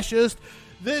fascist.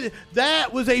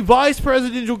 That was a vice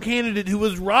presidential candidate who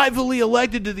was rightfully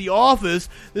elected to the office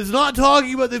that's not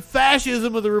talking about the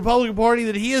fascism of the Republican Party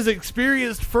that he has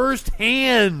experienced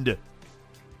firsthand.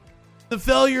 The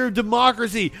failure of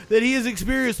democracy that he has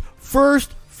experienced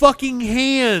first fucking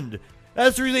hand.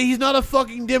 That's the reason he's not a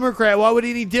fucking Democrat. Why would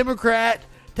any Democrat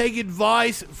take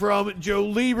advice from Joe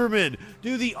Lieberman?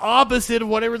 Do the opposite of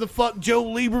whatever the fuck Joe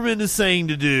Lieberman is saying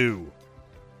to do.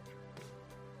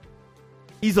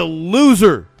 He's a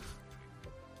loser.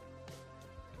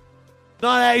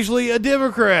 Not actually a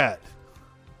Democrat.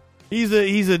 He's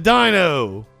a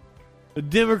dino. A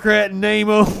Democrat in name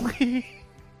only.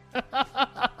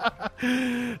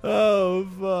 Oh,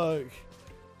 fuck.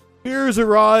 Fears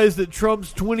arise that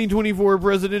Trump's 2024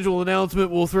 presidential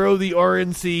announcement will throw the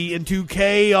RNC into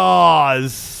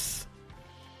chaos.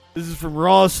 This is from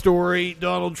Raw Story.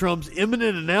 Donald Trump's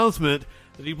imminent announcement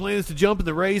that he plans to jump in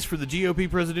the race for the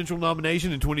GOP presidential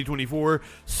nomination in 2024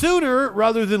 sooner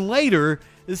rather than later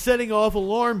is setting off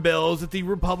alarm bells at the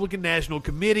Republican National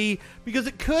Committee because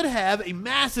it could have a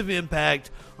massive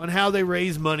impact on how they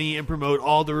raise money and promote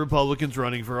all the Republicans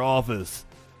running for office.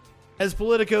 As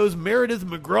Politico's Meredith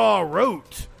McGraw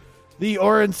wrote, the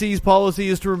RNC's policy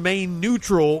is to remain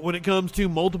neutral when it comes to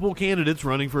multiple candidates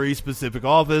running for a specific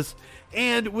office,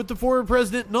 and with the former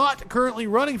president not currently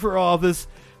running for office,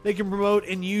 they can promote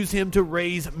and use him to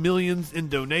raise millions in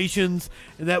donations,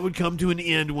 and that would come to an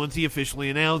end once he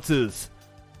officially announces.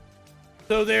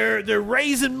 So they're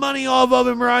raising money off of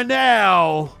him right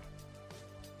now.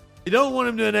 They don't want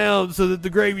him to announce so that the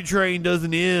gravy train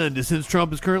doesn't end. Since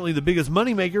Trump is currently the biggest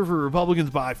moneymaker for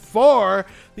Republicans by far,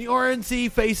 the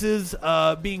RNC faces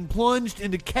being plunged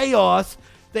into chaos.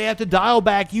 They have to dial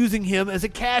back using him as a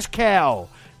cash cow.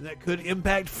 And that could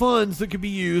impact funds that could be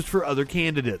used for other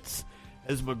candidates.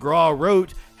 As McGraw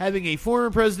wrote, having a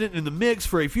former president in the mix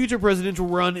for a future presidential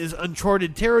run is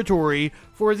uncharted territory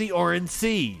for the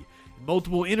RNC. In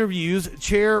multiple interviews,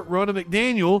 Chair Ronna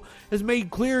McDaniel has made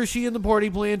clear she and the party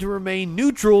plan to remain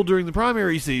neutral during the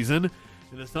primary season.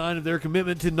 In a sign of their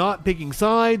commitment to not picking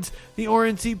sides, the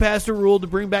RNC passed a rule to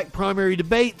bring back primary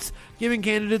debates, giving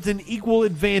candidates an equal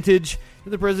advantage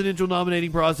and the presidential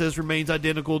nominating process remains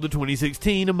identical to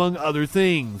 2016, among other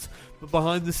things. But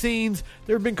behind the scenes,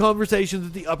 there have been conversations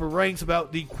at the upper ranks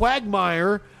about the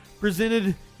quagmire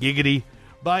presented, giggity,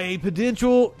 by a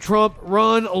potential Trump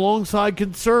run, alongside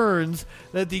concerns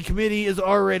that the committee is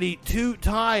already too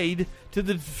tied to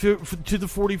the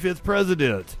 45th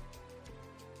president.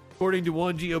 According to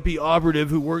one GOP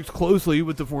operative who works closely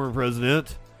with the former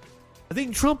president, I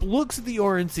think Trump looks at the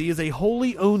RNC as a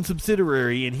wholly owned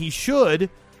subsidiary, and he should.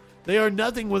 They are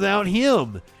nothing without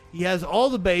him. He has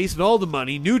all the base and all the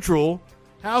money. Neutral.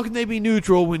 How can they be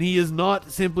neutral when he is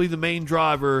not simply the main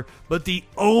driver, but the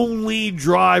only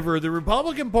driver? The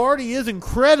Republican Party is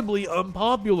incredibly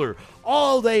unpopular.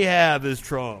 All they have is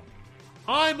Trump.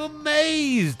 I'm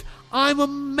amazed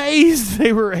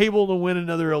they were able to win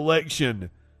another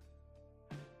election.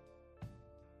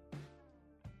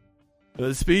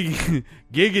 Speaking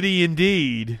giggity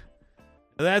indeed.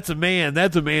 That's a man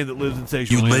that lives in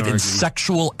sexual anarchy. You live in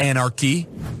sexual anarchy?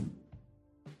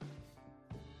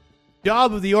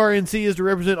 Job of the RNC is to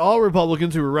represent all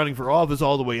Republicans who are running for office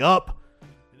all the way up. In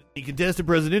the contested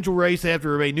presidential race, they have to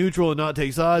remain neutral and not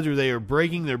take sides, or they are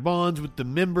breaking their bonds with the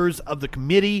members of the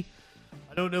committee.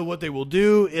 I don't know what they will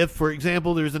do if, for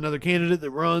example, there's another candidate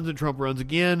that runs and Trump runs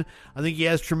again. I think he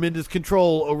has tremendous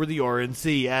control over the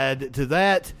RNC. Add to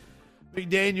that,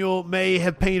 McDaniel may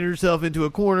have painted herself into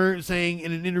a corner, saying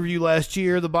in an interview last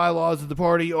year, the bylaws of the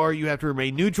party are you have to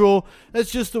remain neutral.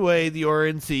 That's just the way the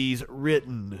RNC's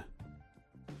written.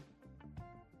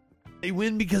 They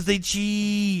win because they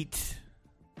cheat.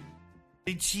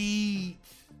 They cheat.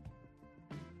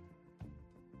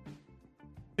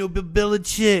 You know, Bill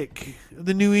Belichick,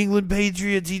 the New England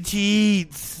Patriots, he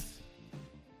cheats.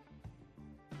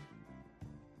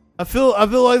 I feel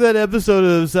like that episode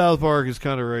of South Park is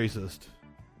kind of racist.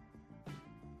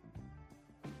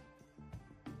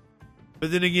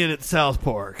 But then again, it's South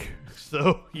Park,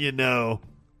 so you know.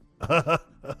 Up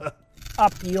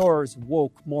yours,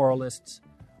 woke moralists.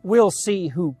 We'll see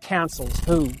who cancels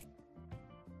who.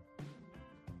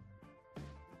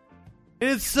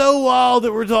 It's so wild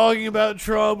that we're talking about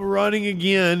Trump running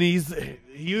again.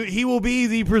 He will be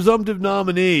the presumptive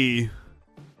nominee.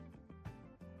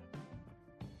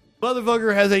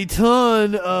 Motherfucker has a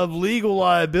ton of legal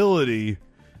liability.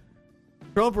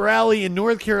 Trump rally in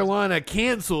North Carolina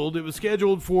canceled. It was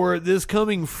scheduled for this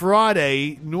coming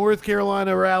Friday. North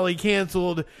Carolina rally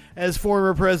canceled as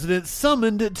former president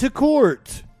summoned to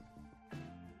court.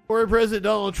 Former President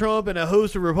Donald Trump and a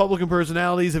host of Republican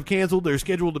personalities have canceled their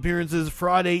scheduled appearances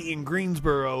Friday in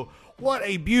Greensboro. What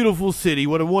a beautiful city.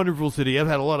 What a wonderful city. I've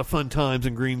had a lot of fun times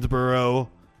in Greensboro.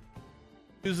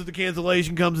 News of the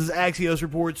cancellation comes as Axios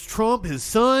reports Trump, his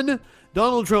son,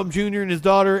 Donald Trump Jr., and his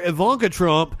daughter, Ivanka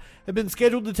Trump, have been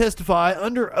scheduled to testify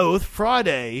under oath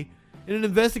Friday in an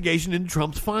investigation into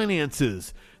Trump's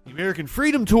finances. The American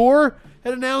Freedom Tour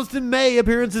had announced in May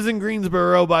appearances in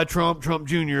Greensboro by Trump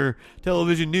Jr.,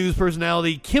 television news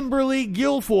personality Kimberly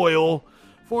Guilfoyle,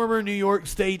 former New York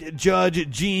State Judge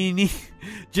Janine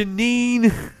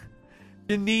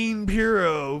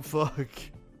Pirro. Fuck.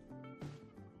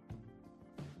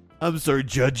 I'm sorry,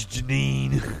 Judge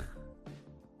Janine.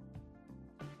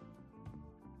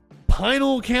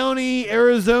 Pinal County,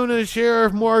 Arizona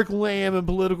Sheriff Mark Lamb and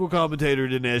political commentator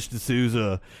Dinesh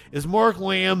D'Souza. Is Mark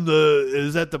Lamb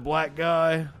is that the black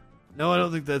guy? No, I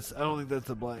don't think that's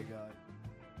the black guy.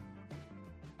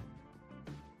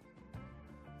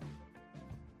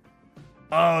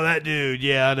 Oh, that dude.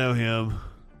 Yeah, I know him.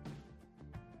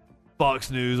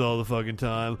 Fox News all the fucking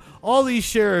time. All these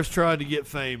sheriffs trying to get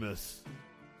famous.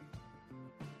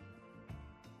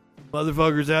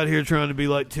 Motherfuckers out here trying to be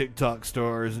like TikTok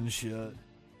stars and shit.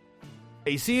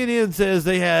 Hey, CNN says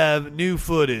they have new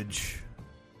footage.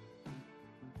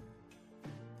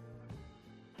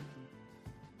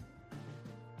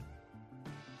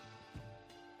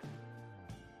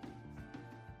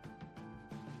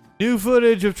 New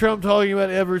footage of Trump talking about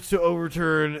efforts to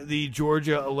overturn the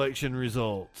Georgia election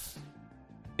results.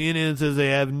 CNN says they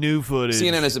have new footage.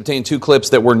 CNN has obtained two clips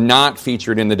that were not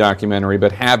featured in the documentary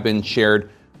but have been shared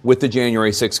with the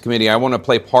January 6th committee. I want to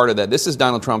play part of that. This is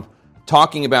Donald Trump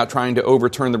talking about trying to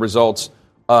overturn the results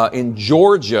in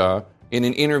Georgia in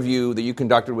an interview that you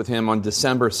conducted with him on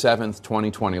December 7th,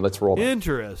 2020. Let's roll that.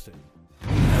 Interesting.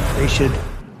 They should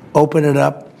open it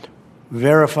up,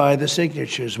 verify the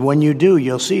signatures. When you do,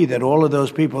 you'll see that all of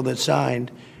those people that signed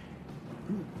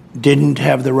didn't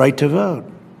have the right to vote.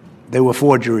 They were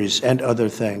forgeries and other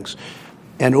things.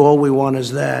 And all we want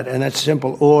is that, and that's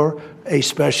simple, or a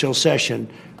special session.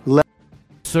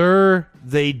 Sir,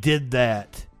 they did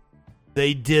that.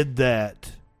 They did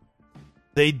that.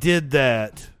 They did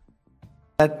that.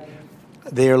 Let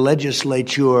their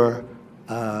legislature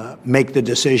make the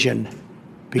decision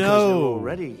because they're No,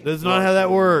 already that's not how that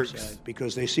works.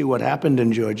 because they see what happened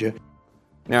in Georgia.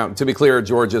 Now, to be clear,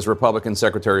 Georgia's Republican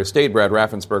Secretary of State, Brad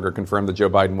Raffensperger, confirmed that Joe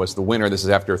Biden was the winner. This is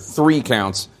after 3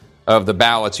 counts of the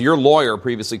ballots. Your lawyer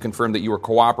previously confirmed that you were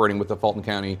cooperating with the Fulton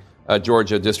County,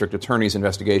 Georgia District Attorney's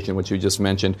investigation, which you just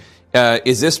mentioned.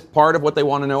 Is this part of what they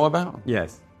want to know about?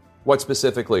 Yes. What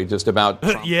specifically? Just about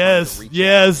Trump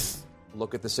yes.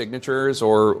 look at the signatures,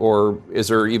 or is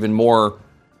there even more?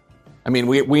 I mean,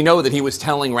 we know that he was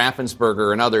telling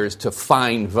Raffensperger and others to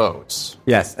find votes.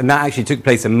 Yes, and that actually took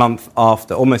place a month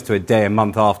after, almost to a day, a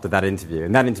month after that interview.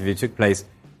 And that interview took place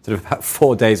sort of about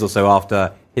 4 days or so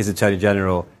after his Attorney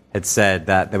General had said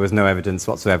that there was no evidence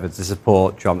whatsoever to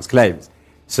support Trump's claims.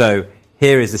 So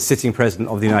here is the sitting President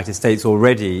of the United States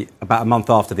already about a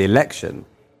month after the election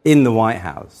in the White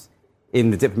House, in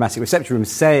the diplomatic reception room,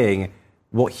 saying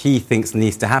what he thinks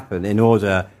needs to happen in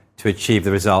order to achieve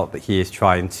the result that he is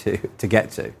trying to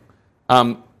get to.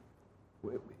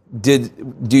 Do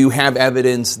you have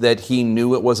evidence that he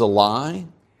knew it was a lie?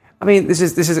 I mean, this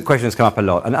is a question that's come up a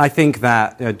lot. And I think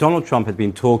that Donald Trump had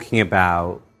been talking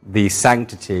about the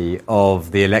sanctity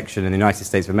of the election in the United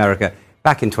States of America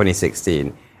back in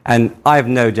 2016. And I have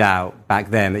no doubt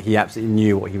back then that he absolutely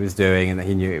knew what he was doing and that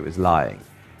he knew it was lying.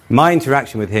 My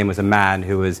interaction with him was a man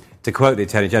who was, to quote the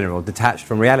Attorney General, detached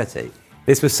from reality.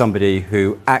 This was somebody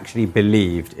who actually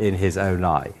believed in his own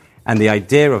lie. And the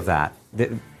idea of that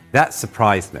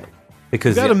surprised me.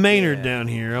 Because We've got a Maynard down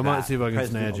here. I might see if I can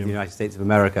snatch him. The United States of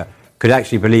America could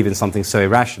actually believe in something so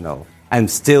irrational and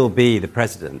still be the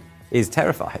president is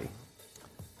terrifying.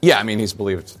 Yeah, I mean, he's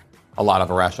believed a lot of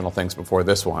irrational things before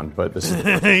this one, but this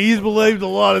is... He's believed a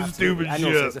lot of stupid and shit.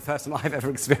 Also, it's the first time I've ever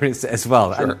experienced it as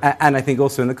well. Sure. And I think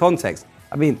also in the context.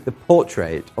 I mean, the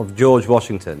portrait of George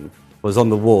Washington was on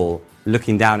the wall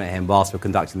looking down at him whilst we're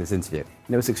conducting this interview.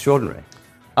 And it was extraordinary.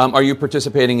 Are you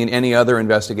participating in any other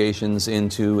investigations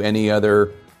into any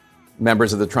other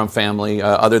members of the Trump family,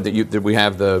 other that we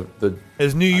have the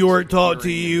Has New York talked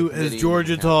to you? Has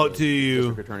Georgia talked to you?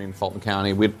 District Attorney in Fulton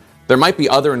County. There might be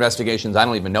other investigations I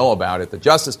don't even know about at the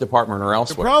Justice Department or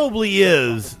elsewhere. There probably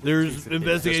is. There's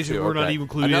investigations we're not even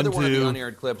clued Another into. one of the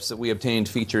unaired clips that we obtained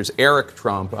features Eric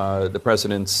Trump, the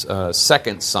president's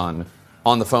second son,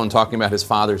 on the phone talking about his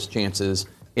father's chances.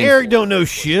 Eric don't know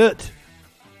shit.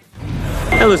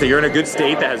 Hey, listen, you're in a good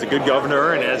state that has a good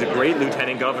governor and has a great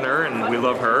lieutenant governor, and we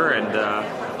love her, and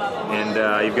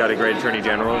you've got a great attorney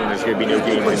general, and there's going to be no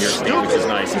games in your state, which is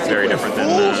nice. It's very different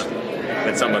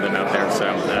than some of them out there.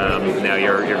 So now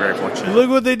you're very fortunate.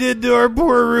 Look what they did to our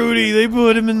poor Rudy. They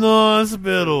put him in the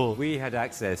hospital. We had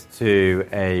access to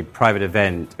a private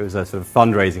event. It was a sort of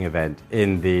fundraising event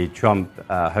in the Trump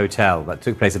hotel that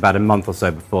took place about a month or so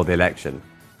before the election.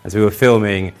 As we were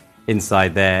filming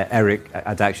inside there, Eric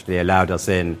had actually allowed us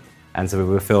in, and so we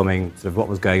were filming sort of what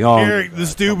was going on. Eric, the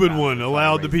stupid one,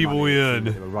 allowed the people in.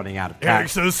 They were running out of cash.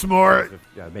 Eric's so smart.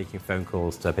 Sort of, making phone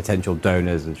calls to potential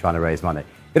donors and trying to raise money.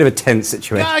 Bit of a tense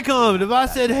situation. Guy comment, if I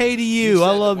said hey to you,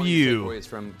 I love you. Takeaways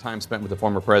from time spent with the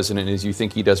former president is you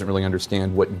think he doesn't really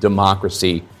understand what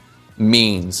democracy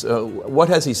means. What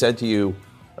has he said to you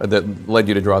that led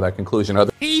you to draw that conclusion?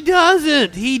 He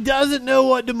doesn't. He doesn't know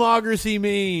what democracy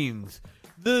means.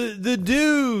 The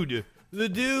dude,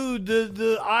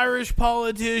 the Irish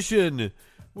politician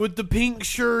with the pink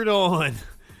shirt on,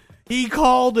 he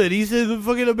called it. He said the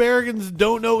fucking Americans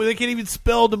don't know, they can't even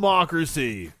spell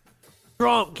democracy.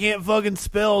 Trump can't fucking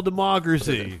spell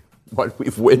democracy. What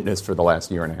we've witnessed for the last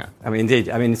year and a half. I mean, indeed.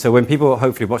 I mean, so when people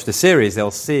hopefully watch the series,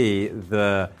 they'll see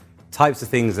the types of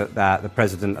things that the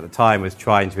president at the time was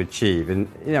trying to achieve. And,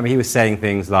 he was saying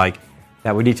things like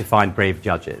that we need to find brave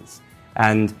judges.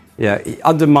 And,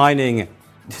 undermining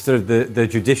sort of the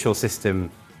judicial system,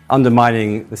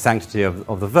 undermining the sanctity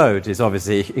of the vote is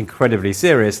obviously incredibly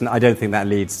serious. And I don't think that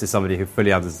leads to somebody who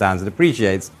fully understands and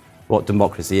appreciates what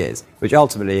democracy is, which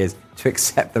ultimately is to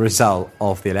accept the result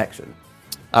of the election.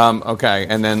 Okay,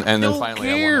 and then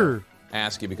finally I want to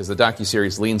ask you, because the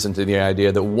docuseries leans into the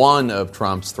idea that one of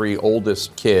Trump's 3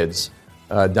 oldest kids,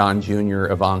 Don Jr.,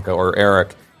 Ivanka, or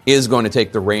Eric, is going to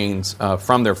take the reins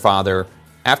from their father.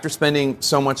 After spending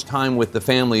so much time with the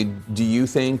family, do you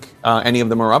think any of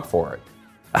them are up for it?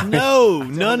 No,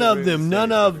 none of them.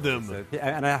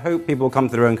 And I hope people come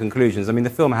to their own conclusions. I mean, the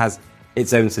film has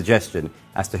its own suggestion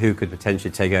as to who could potentially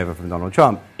take over from Donald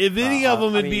Trump. If any of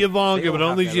them, it'd be Ivanka, but I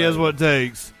don't think she has what it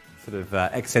takes. Sort of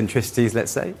eccentricities, let's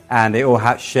say, and they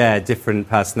all share different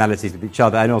personalities with each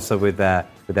other, and also with their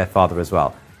father as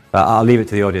well. But I'll leave it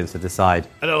to the audience to decide.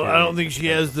 I don't think she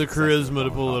has the charisma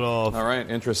to pull it off. All right,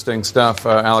 interesting stuff.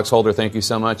 Alex Holder, thank you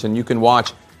so much. And you can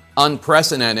watch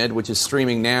Unprecedented, which is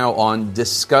streaming now on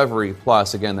Discovery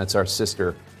Plus. Again, that's our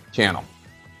sister channel.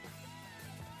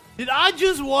 Did I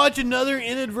just watch another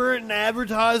inadvertent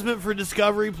advertisement for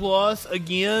Discovery Plus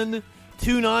again?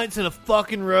 2 nights in a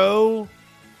fucking row?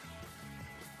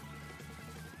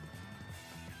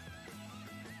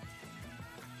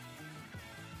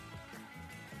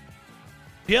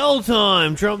 Jail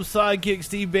time. Trump's sidekick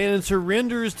Steve Bannon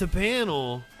surrenders to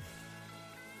panel.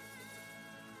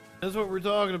 That's what we're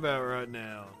talking about right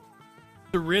now.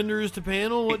 Surrenders to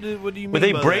panel? What do you mean With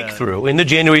a by breakthrough in the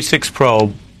January 6th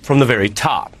probe from the very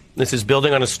top. This is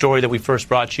building on a story that we first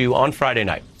brought you on Friday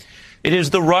night. It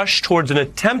is the rush towards an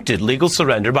attempted legal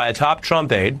surrender by a top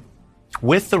Trump aide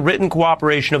with the written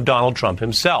cooperation of Donald Trump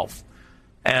himself.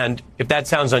 And if that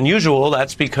sounds unusual,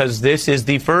 that's because this is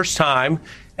the first time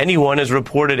anyone has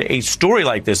reported a story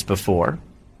like this before,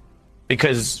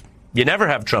 because you never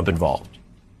have Trump involved.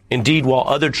 Indeed, while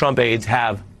other Trump aides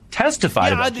have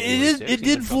testified about it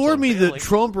did floor me that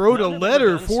Trump wrote a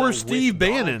letter for Steve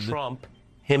Bannon. Trump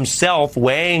himself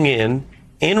weighing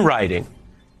in writing,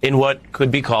 in what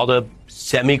could be called a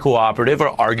semi-cooperative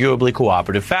or arguably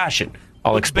cooperative fashion.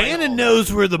 I'll explain. Bannon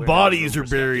knows where the bodies are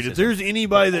buried. If there's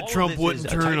anybody that Trump wouldn't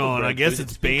turn on, I guess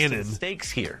it's Bannon. Stakes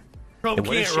here. Trump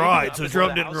can't write, so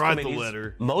Trump didn't write the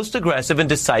letter. Most aggressive and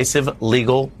decisive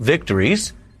legal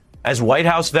victories as White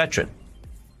House veteran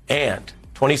and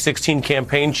 2016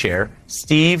 campaign chair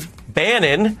Steve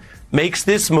Bannon makes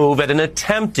this move at an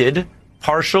attempted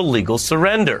partial legal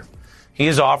surrender. He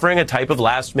is offering a type of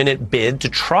last-minute bid to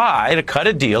try to cut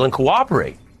a deal and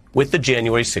cooperate with the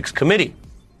January 6th committee.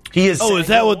 He is is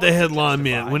that what the headline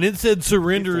meant? When it said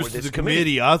surrenders to the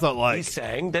committee, I thought he's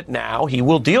saying that now he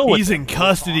will deal with. He's in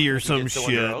custody or some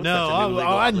shit. No,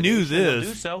 I knew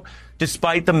this. So,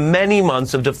 despite the many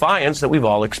months of defiance that we've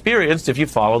all experienced, if you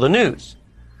follow the news,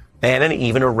 Bannon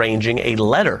even arranging a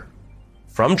letter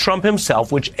from Trump himself,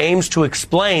 which aims to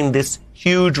explain this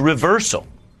huge reversal.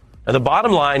 And the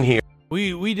bottom line here.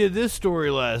 We did this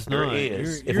story last night.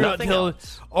 Is, you're not telling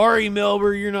Ari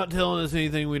Melber, you're not telling us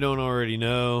anything we don't already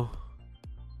know.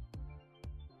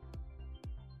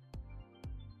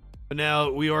 But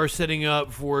now we are setting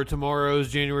up for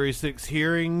tomorrow's January 6th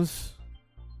hearings.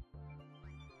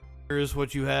 Here's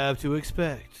what you have to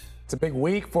expect. It's a big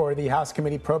week for the House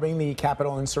committee probing the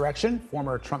Capitol insurrection.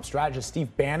 Former Trump strategist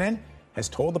Steve Bannon has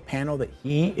told the panel that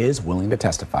he is willing to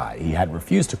testify. He had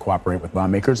refused to cooperate with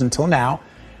lawmakers until now.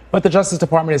 But the Justice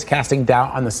Department is casting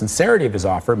doubt on the sincerity of his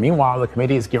offer. Meanwhile, the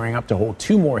committee is gearing up to hold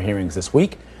 2 more hearings this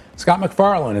week. Scott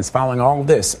MacFarlane is following all of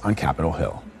this on Capitol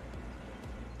Hill.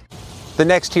 The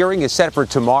next hearing is set for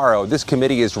tomorrow. This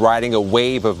committee is riding a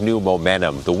wave of new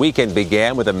momentum. The weekend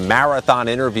began with a marathon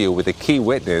interview with a key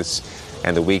witness,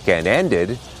 and the weekend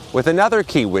ended with another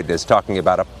key witness talking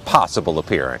about a possible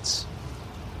appearance.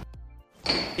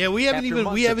 Yeah, we haven't even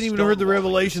heard the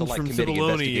revelations from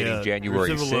Cipollone yet. January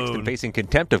 6th and facing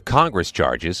contempt of Congress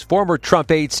charges, former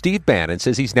Trump aide Steve Bannon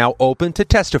says he's now open to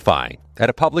testifying at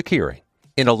a public hearing.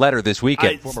 In a letter this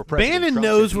weekend, former President Bannon Trump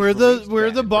knows where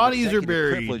says the bodies are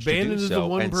buried. Bannon is the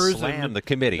one person the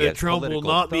committee that Trump will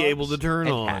not be able to turn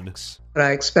on. But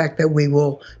I expect that we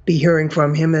will be hearing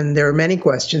from him, and there are many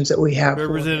questions that we have.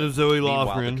 Representative Zoe Meanwhile,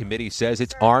 Lofgren. the committee says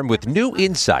it's armed with new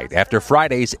insight after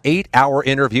Friday's 8-hour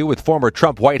interview with former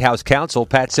Trump White House counsel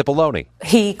Pat Cipollone.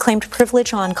 He claimed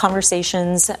privilege on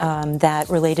conversations that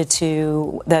related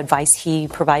to the advice he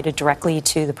provided directly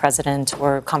to the president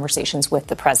or conversations with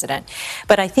the president.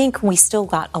 But I think we still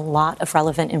got a lot of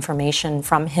relevant information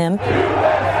from him.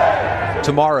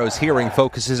 Tomorrow's hearing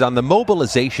focuses on the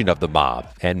mobilization of the mob,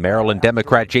 and Maryland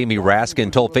Democrat Jamie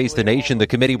Raskin told Face the Nation the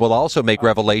committee will also make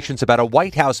revelations about a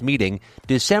White House meeting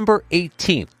December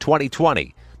 18th,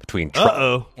 2020, between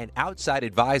Trump and outside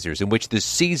advisors in which the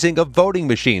seizing of voting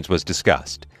machines was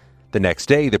discussed. The next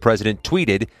day, the president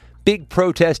tweeted, "Big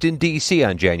protest in D.C.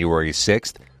 on January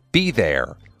 6th. Be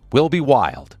there. Will be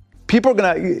wild." People are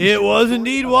going to... It was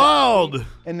indeed wild.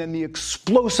 And then the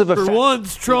explosive effect... For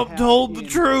once, Trump told the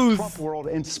truth. Trump world,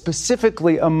 and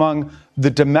specifically among the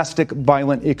domestic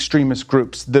violent extremist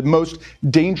groups, the most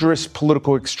dangerous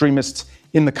political extremists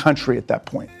in the country at that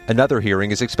point. Another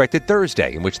hearing is expected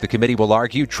Thursday, in which the committee will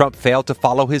argue Trump failed to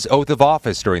follow his oath of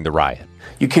office during the riot.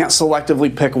 You can't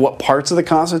selectively pick what parts of the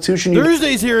Constitution you...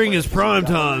 Thursday's hearing is prime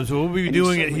time, so we'll be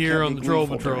doing it here on the Troll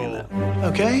Patrol.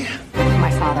 Okay.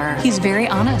 My father, he's very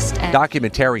honest.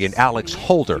 Documentarian Alex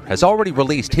Holder has already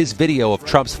released his video of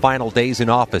Trump's final days in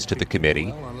office to the committee.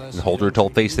 And Holder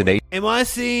told Face the Nation... Am I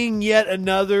seeing yet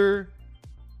another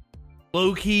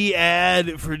low-key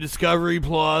ad for Discovery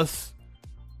Plus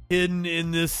hidden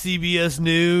in this CBS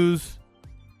News?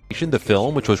 The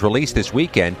film, which was released this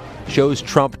weekend, shows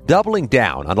Trump doubling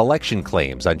down on election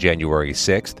claims on January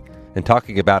 6th and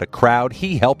talking about a crowd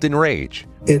he helped enrage.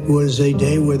 It was a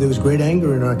day where there was great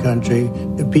anger in our country.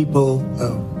 The people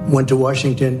went to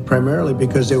Washington primarily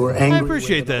because they were angry. I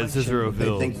appreciate that, Cicero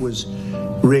Phil. They think was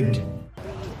rigged.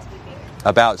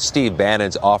 About Steve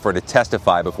Bannon's offer to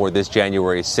testify before this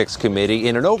January 6th committee.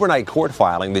 In an overnight court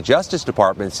filing, the Justice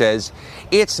Department says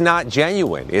it's not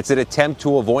genuine. It's an attempt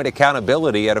to avoid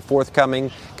accountability at a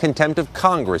forthcoming contempt of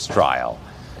Congress trial.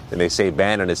 And they say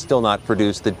Bannon has still not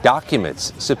produced the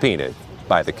documents subpoenaed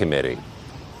by the committee.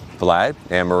 Vlad,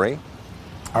 Anne-Marie.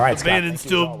 All right, Scott, Bannon's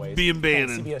still being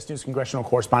Bannon. CBS News congressional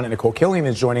correspondent Nicole Killian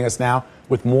is joining us now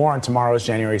with more on tomorrow's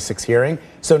January 6th hearing.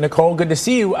 So, Nicole, good to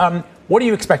see you. What are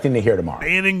you expecting to hear tomorrow?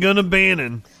 Bannon gonna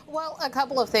Bannon. Well, a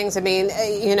couple of things. I mean,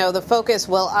 the focus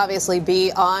will obviously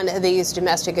be on these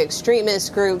domestic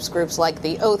extremist groups like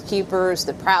the Oath Keepers,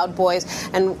 the Proud Boys,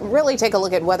 and really take a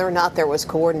look at whether or not there was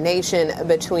coordination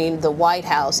between the White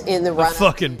House in the run-up.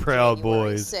 Fucking Proud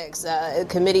Boys. 6.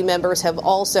 Committee members have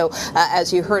also,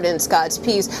 as you heard in Scott's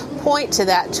piece, point to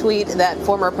that tweet that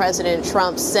former President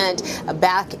Trump sent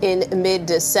back in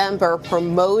mid-December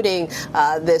promoting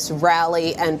this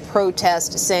rally and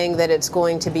protest, saying that it's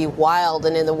going to be wild.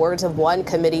 And in the words of one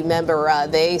committee member,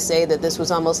 they say that this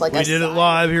was almost like we did it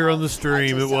live here on the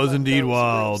stream. It was indeed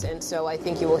wild. And so I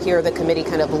think you will hear the committee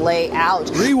kind of lay out.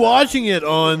 Rewatching it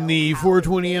on the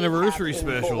 420 anniversary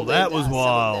special, that was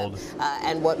wild.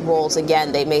 And what roles,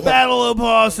 again, they may have. Battle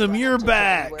Opossum, you're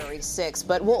back. January 6th.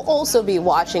 But we'll also be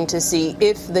watching to see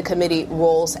if the committee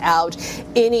rolls out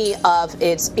any of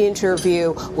its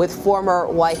interview with former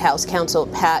White House counsel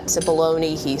Pat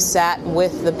Cipollone. He sat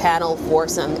with the panel for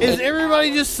some. Is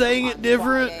everybody just saying it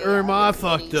different, or am I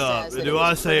fucked up? Do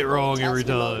I say it wrong every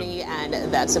time? And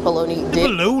that Cipollone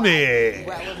did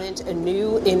relevant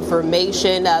new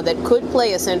information that could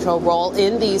play a central role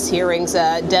in these hearings,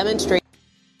 demonstrate.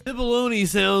 Cipollone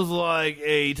sounds like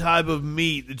a type of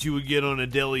meat that you would get on a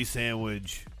deli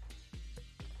sandwich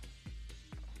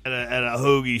at a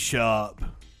hoagie shop.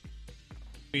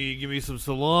 Give me some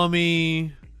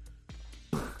salami,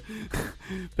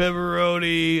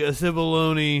 pepperoni, a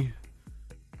Cipollone.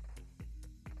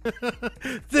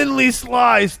 Thinly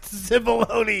sliced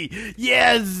Cipollone.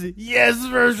 Yes,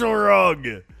 Virgil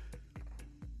Rugg.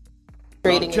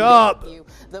 Chop.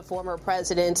 The former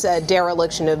president's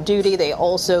dereliction of duty. They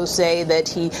also say that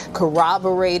he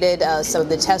corroborated some of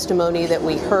the testimony that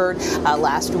we heard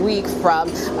last week from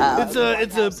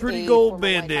it's a pretty gold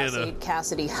bandana,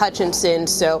 Cassidy Hutchinson.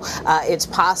 So it's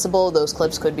possible those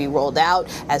clips could be rolled out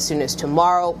as soon as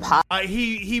tomorrow.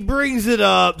 He brings it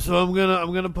up, so I'm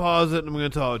gonna pause it and I'm gonna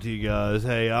talk to you guys.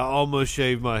 Hey, I almost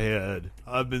shaved my head.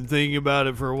 I've been thinking about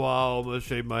it for a while. Almost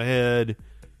shaved my head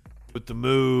with the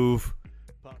move.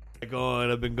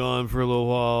 I've been gone for a little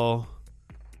while.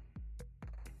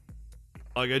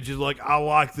 I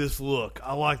like this look.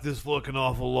 I like this look an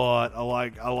awful lot. I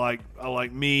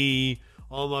like me.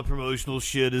 All my promotional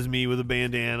shit is me with a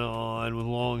bandana on with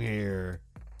long hair.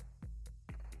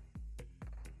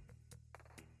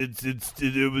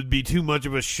 It would be too much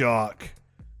of a shock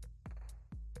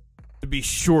to be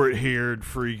short-haired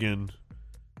freaking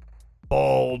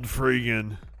bald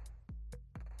freaking.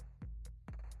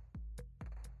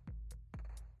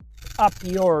 Up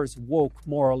yours, woke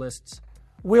moralists.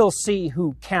 We'll see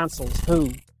who cancels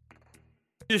who.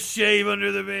 Just shave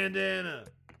under the bandana.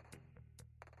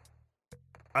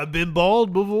 I've been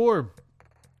bald before.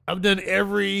 I've done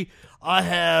every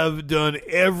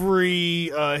hairstyle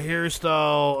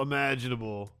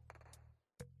imaginable.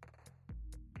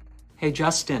 Hey,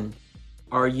 Justin,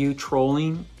 are you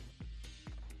trolling?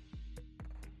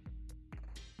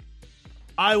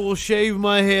 I will shave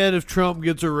my head if Trump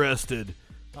gets arrested.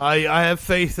 I have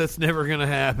faith that's never going to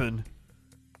happen.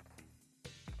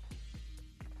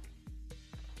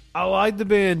 I like the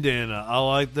bandana. I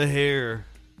like the hair.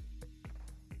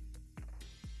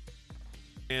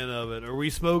 Fan of it. Are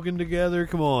we smoking together?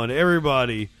 Come on,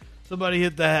 everybody. Somebody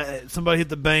hit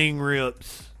the bang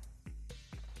rips.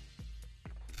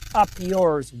 Up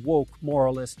yours, woke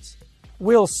moralists.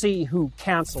 We'll see who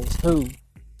cancels who.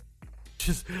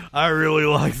 I really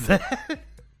like that.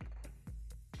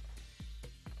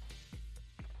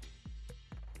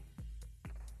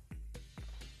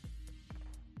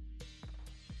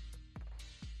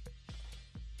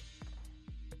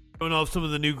 Showing off some of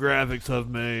the new graphics I've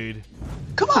made.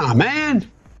 Come on,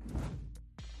 man.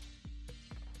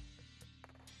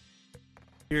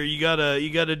 Here, you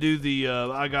gotta do the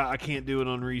I can't do it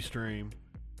on Restream.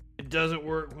 It doesn't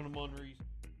work when I'm on Restream.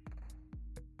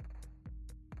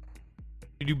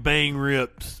 You do bang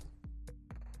rips.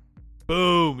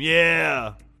 Boom,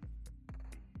 yeah.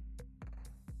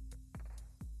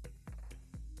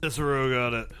 Cicero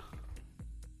got it.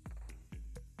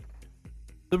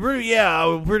 I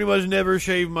would pretty much never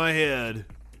shave my head.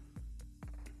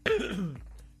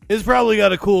 It's probably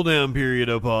got a cooldown period,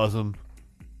 Opossum.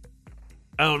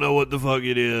 I don't know what the fuck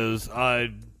it is.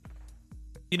 I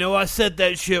set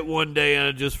that shit one day and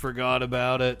I just forgot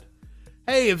about it.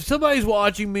 Hey, if somebody's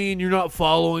watching me and you're not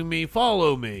following me,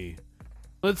 follow me.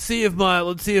 Let's see if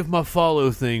my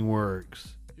follow thing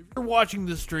works. If you're watching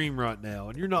the stream right now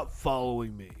and you're not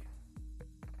following me,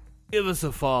 give us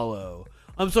a follow.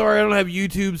 I'm sorry I don't have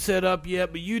YouTube set up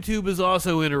yet, but YouTube is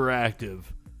also interactive.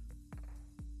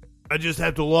 I just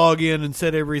have to log in and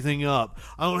set everything up.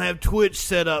 I don't have Twitch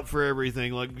set up for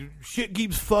everything. Like, shit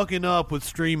keeps fucking up with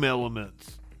stream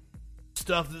elements.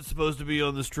 Stuff that's supposed to be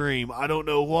on the stream. I don't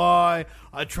know why.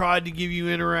 I tried to give you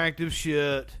interactive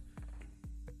shit.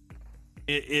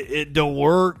 It don't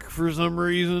work for some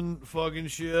reason. Fucking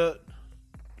shit.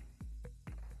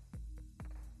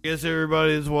 Guess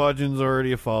everybody that's watching is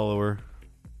already a follower.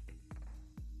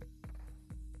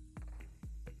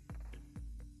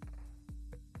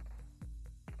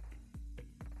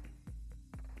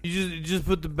 You just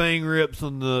put the bang rips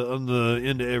on the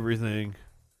end of everything.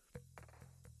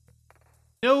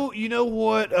 You know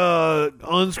what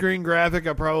on-screen graphic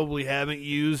I probably haven't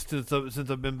used since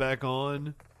I've been back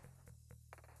on?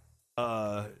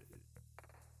 For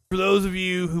those of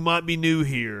you who might be new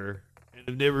here and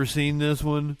have never seen this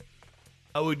one,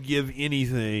 I would give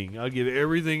anything. I'd give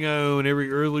everything I own,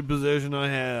 every earthly possession I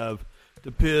have,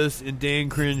 to piss in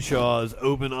Dan Crenshaw's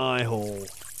open eye hole.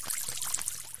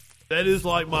 That is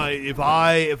like if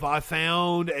I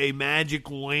found a magic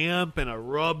lamp and I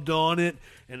rubbed on it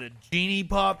and a genie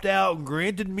popped out and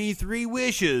granted me 3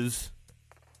 wishes,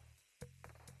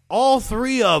 all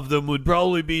 3 of them would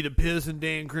probably be to piss in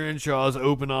Dan Crenshaw's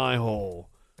open eye hole.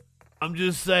 I'm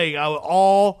just saying,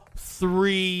 all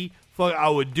 3, I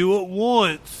would do it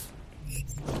once.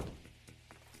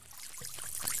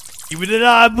 Give me that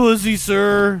eye, pussy,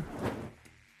 sir.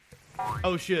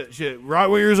 Oh shit! Right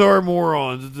wingers are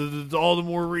morons. It's all the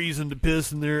more reason to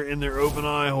piss in their open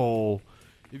eye hole.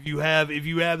 If you have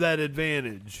that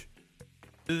advantage,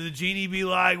 does the genie be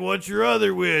like, "What's your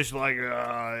other wish?" Like,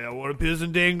 I want to piss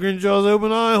in Dan Crenshaw's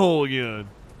open eye hole again.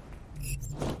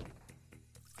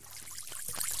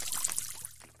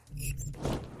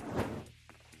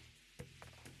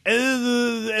 And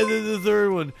then the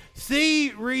third one.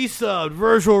 See, resubbed.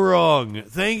 Virtual wrong.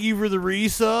 Thank you for the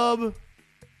resub.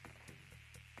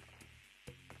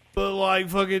 But like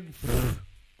fucking,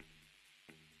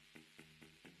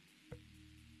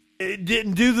 it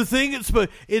didn't do the thing it's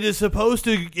supposed.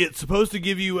 It's supposed to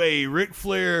give you a Ric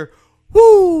Flair,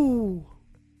 woo.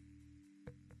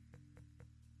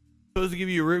 Supposed to give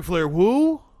you a Ric Flair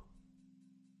woo.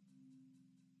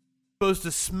 Supposed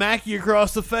to smack you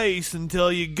across the face and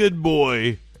tell you, "Good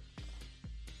boy.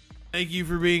 Thank you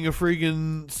for being a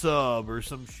freaking sub," or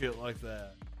some shit like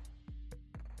that.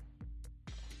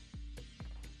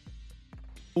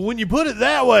 When you put it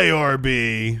that way,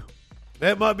 RB,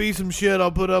 that might be some shit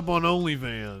I'll put up on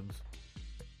OnlyFans.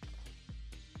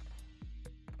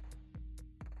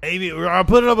 Maybe I'll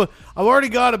put it up. I've already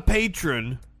got a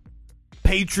Patreon.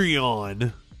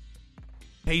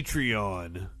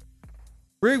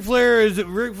 Ric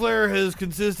Flair has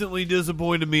consistently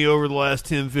disappointed me over the last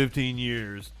 10, 15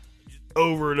 years. Just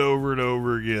over and over and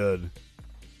over again.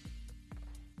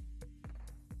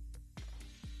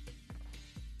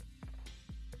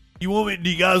 Do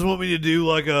you guys want me to do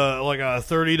like a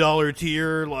 $30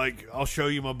 tier, like I'll show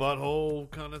you my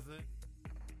butthole kind of thing?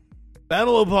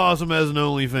 Battle Opossum has an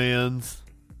OnlyFans.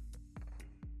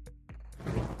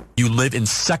 You live in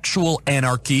sexual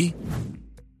anarchy?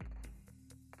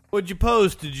 What'd you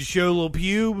post? Did you show a little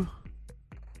pube?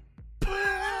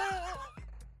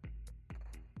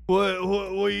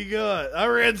 What you got? I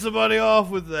ran somebody off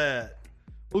with that.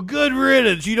 Well, good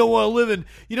riddance. You don't want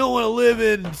to live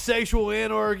in sexual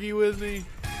anarchy with me.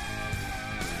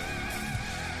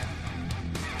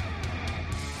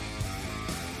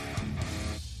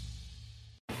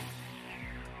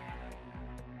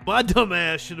 My dumb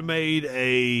ass should have made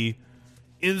a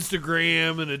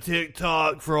Instagram and a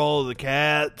TikTok for all of the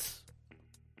cats.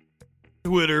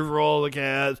 Twitter for all the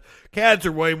cats. Cats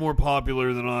are way more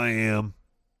popular than I am.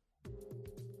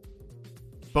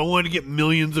 If I wanted to get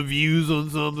millions of views on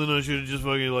something, I should have just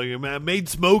fucking I made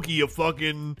Smokey a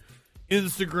fucking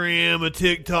Instagram, a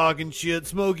TikTok and shit.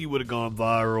 Smokey would have gone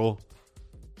viral.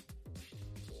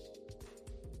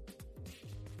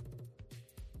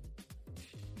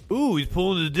 Ooh, he's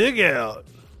pulling his dick out.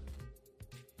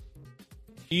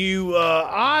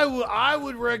 I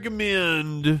would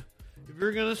recommend, if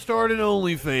you're gonna start an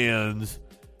OnlyFans,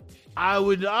 I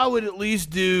would at least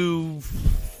do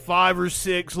 5 or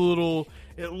 6 little,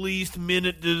 at least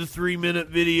minute to 3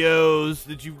 minute videos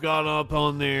that you've got up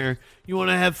on there. You want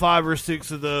to have 5 or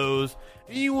 6 of those,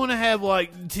 and you want to have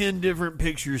like 10 different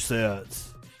picture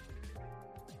sets.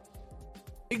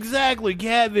 Exactly,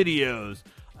 cat videos.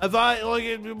 If I,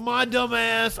 like, my dumb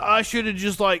ass, I should have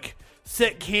just like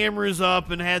set cameras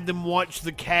up and had them watch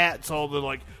the cats all the,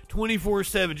 like,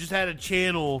 24/7. Just had a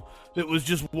channel that was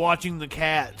just watching the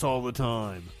cats all the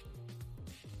time.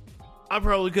 I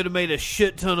probably could have made a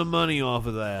shit ton of money off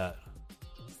of that.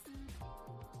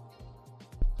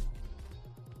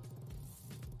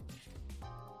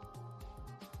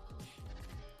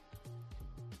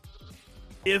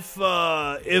 If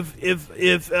I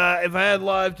had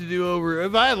life to do over,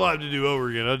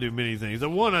 again, I'd do many things.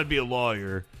 One, I'd be a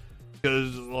lawyer,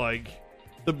 because like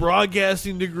the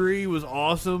broadcasting degree was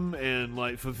awesome and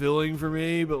like fulfilling for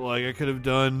me, but like I could have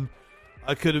done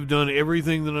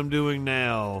everything that I'm doing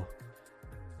now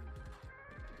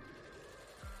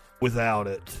without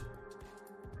it.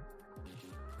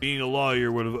 Being a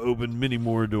lawyer would have opened many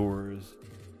more doors.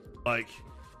 Like,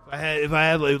 if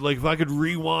I could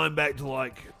rewind back to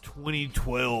like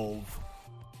 2012,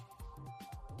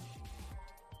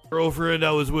 girlfriend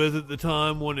I was with at the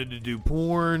time wanted to do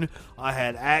porn. I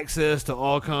had access to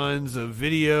all kinds of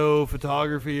video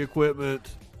photography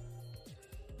equipment.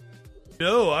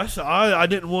 No, I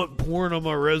didn't want porn on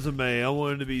my resume. I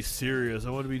wanted to be serious. I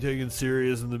wanted to be taken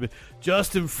serious in the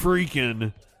Justin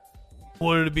Freakin'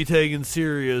 wanted to be taken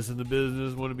serious in the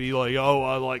business. Want to be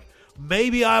like,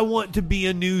 maybe I want to be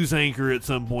a news anchor at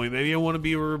some point. Maybe I want to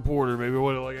be a reporter. Maybe I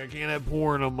want to, I can't have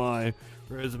porn on my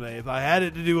resume. If I had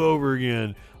it to do over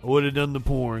again, I would have done the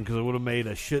porn, because I would have made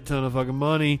a shit ton of fucking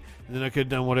money, and then I could have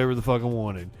done whatever the fuck I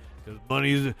wanted.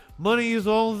 Because money is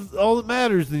all that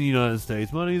matters in the United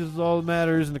States. Money is all that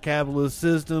matters in the capitalist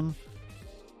system.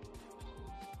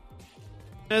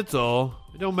 That's all.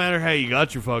 It don't matter how you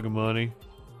got your fucking money.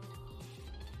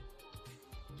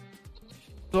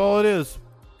 That's all it is.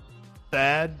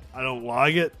 Sad. I don't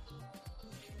like it.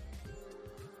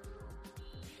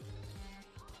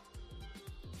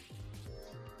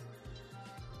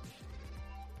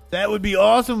 That would be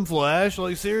awesome, Flash.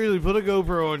 Like, seriously, put a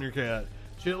GoPro on your cat.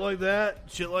 Shit like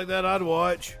that I'd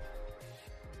watch.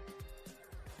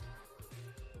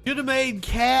 Should have made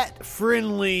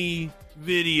cat-friendly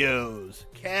videos.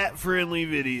 Cat-friendly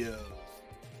videos.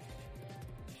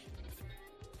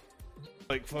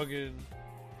 Like fucking...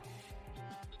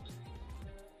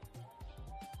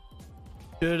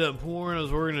 Should have done porn. I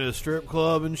was working at a strip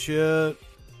club and shit.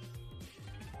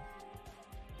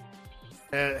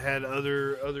 Had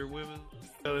other women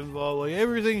got involved. Like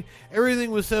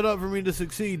everything was set up for me to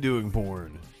succeed doing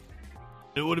porn.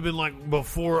 It would have been like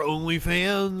before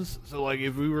OnlyFans. So like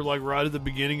if we were like right at the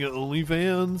beginning of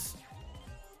OnlyFans,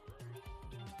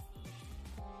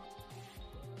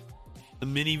 the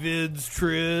mini vids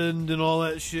trend and all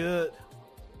that shit.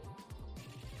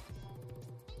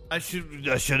 I should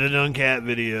have done cat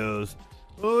videos.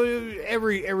 Well,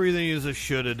 everything is a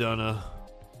shoulda done.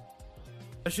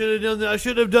 I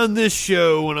should have done this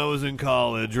show when I was in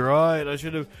college, right? I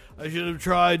should have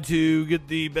tried to get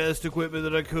the best equipment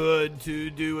that I could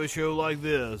to do a show like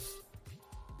this.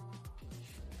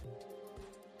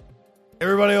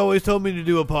 Everybody always told me to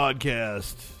do a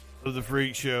podcast of the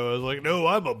Freak Show. I was like, no,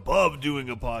 I'm above doing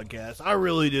a podcast. I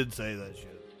really did say that shit.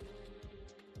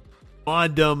 My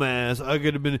dumb ass. I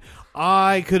could have been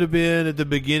at the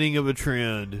beginning of a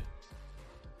trend.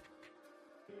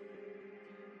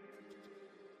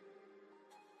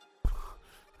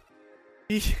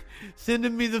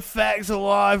 Sending me the Facts of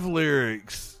Life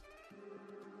lyrics.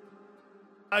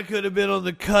 I could have been on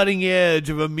the cutting edge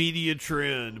of a media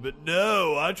trend, but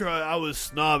no, I was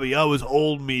snobby. I was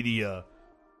old media.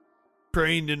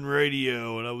 Trained in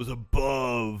radio, and I was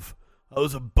above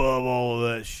all of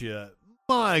that shit.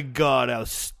 My God, how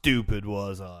stupid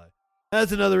was I?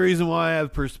 That's another reason why I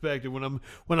have perspective. When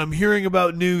I'm hearing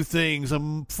about new things,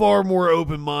 I'm far more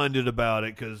open-minded about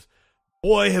it, because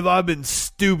boy, have I been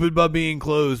stupid by being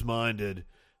closed-minded.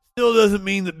 Still doesn't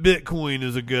mean that Bitcoin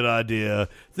is a good idea.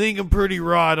 Think I'm pretty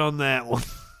right on that one.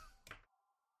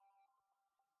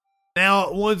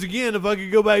 Now, once again, if I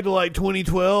could go back to like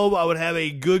 2012, I would have a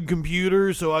good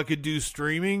computer so I could do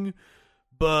streaming,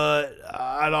 but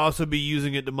I'd also be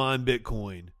using it to mine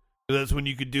Bitcoin. That's when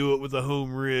you could do it with a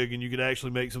home rig and you could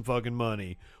actually make some fucking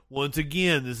money. Once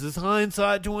again, this is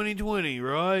hindsight 2020,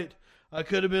 right? I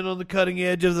could have been on the cutting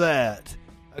edge of that.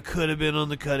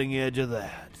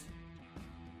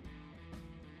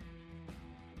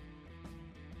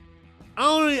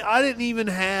 I didn't even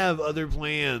have other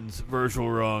plans, Virtual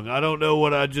Wrong. I don't know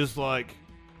what I just like.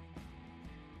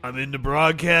 I'm into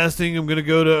broadcasting. I'm gonna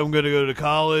go to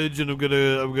college, and I'm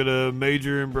gonna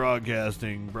major in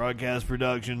broadcasting, broadcast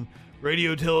production,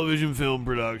 radio, television, film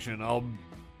production. I'll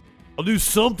do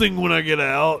something when I get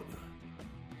out.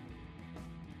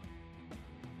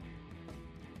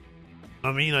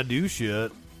 I mean, I do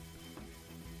shit.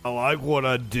 I like what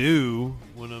I do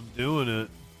when I'm doing it.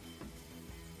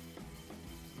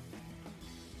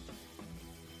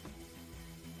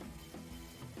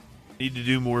 Need to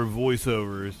do more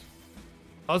voiceovers.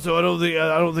 Also, I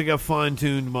don't think I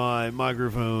fine-tuned my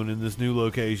microphone in this new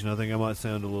location. I think I might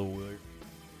sound a little weird.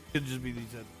 Could just be these.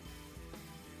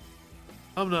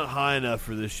 I'm not high enough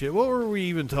for this shit. What were we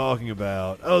even talking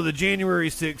about? Oh, the January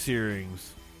 6th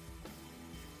hearings.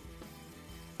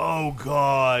 Oh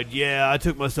God, yeah, I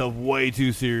took myself way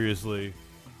too seriously.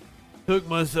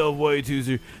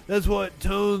 That's what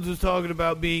Tones was talking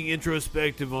about, being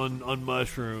introspective on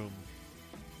mushrooms.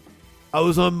 I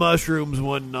was on mushrooms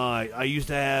one night. I used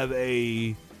to have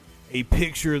a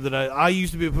picture that I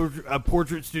used to be a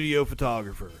portrait studio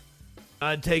photographer.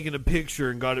 I'd taken a picture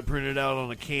and got it printed out on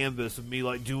a canvas of me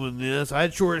like doing this. I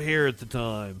had short hair at the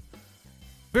time.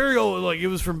 Very old, like it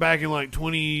was from back in like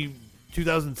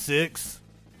 2006.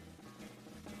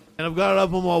 And I've got it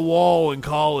up on my wall in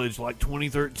college, like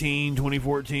 2013,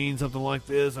 2014, something like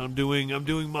this. And I'm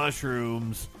doing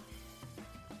mushrooms.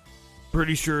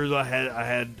 Pretty sure I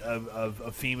had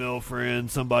a female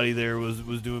friend. Somebody there was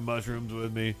doing mushrooms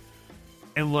with me,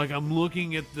 and like I'm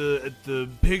looking at the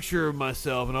picture of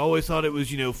myself, and I always thought it was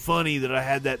funny that I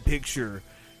had that picture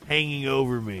hanging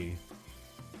over me.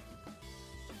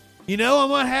 I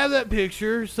might have that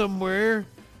picture somewhere.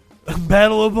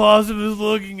 Battle of Possum is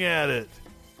looking at it.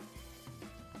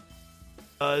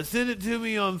 Send it to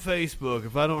me on Facebook.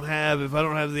 If I don't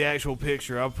have the actual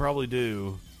picture, I'll probably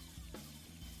do.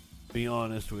 Be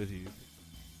honest with you.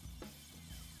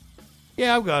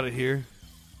 Yeah, I've got it here.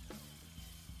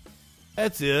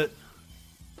 That's it.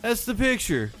 That's the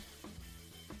picture.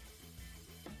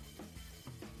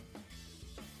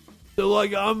 So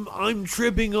like I'm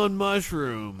tripping on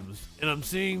mushrooms and I'm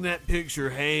seeing that picture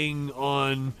hang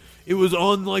on. It was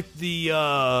on like the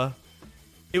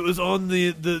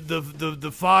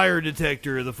fire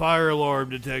detector, the fire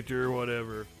alarm detector or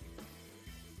whatever.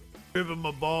 Ripping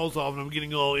my balls off and I'm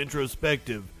getting all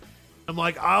introspective. I'm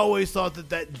like, I always thought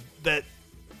that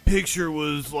picture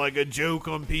was like a joke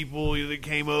on people that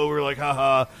came over, like,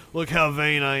 haha, look how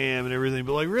vain I am and everything.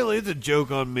 But like, really, it's a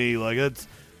joke on me. Like,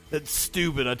 that's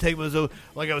stupid. I take myself,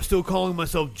 like, I was still calling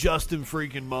myself Justin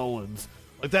freaking Mullins.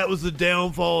 Like, that was the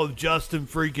downfall of Justin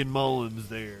freaking Mullins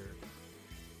there.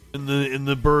 In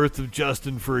the birth of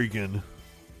Justin freaking.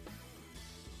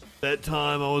 That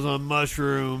time I was on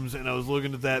mushrooms and I was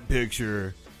looking at that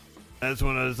picture. That's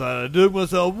when I decided I took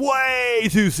myself way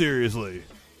too seriously.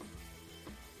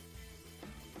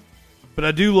 But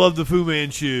I do love the Fu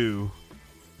Manchu.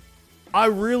 I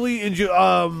really enjoy.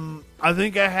 I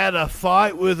think I had a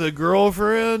fight with a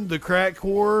girlfriend, the crack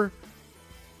whore.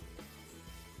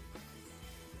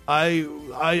 I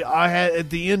had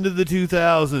at the end of the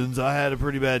 2000s. I had a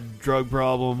pretty bad drug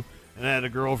problem, and I had a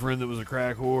girlfriend that was a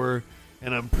crack whore.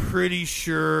 And I'm pretty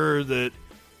sure that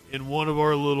in one of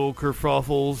our little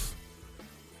kerfuffles,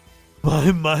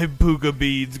 my puka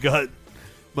beads got,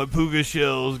 my puka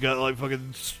shells got like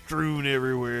fucking strewn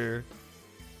everywhere.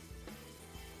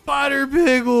 Spider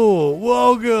Pickle,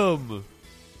 welcome.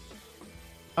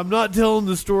 I'm not telling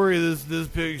the story of this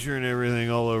picture and everything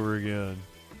all over again.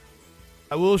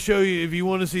 I will show you, if you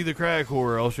want to see the crack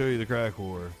whore, I'll show you the crack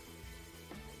whore.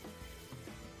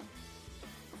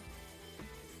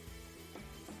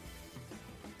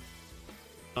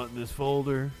 Not in this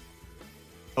folder.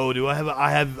 Oh, do I have?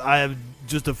 I have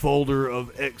just a folder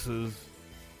of X's.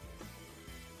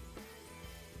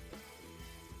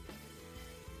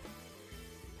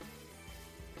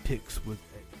 Pics with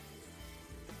X.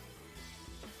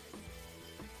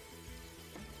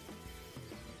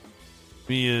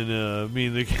 Me and the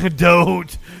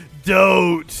don't.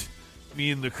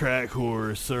 Me and the crack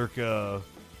whore, circa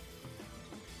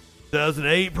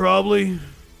 2008, probably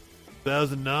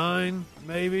 2009,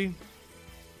 maybe.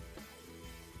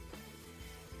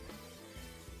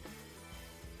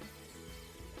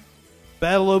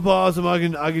 Battle of Possum, I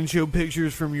can show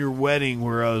pictures from your wedding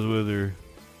where I was with her.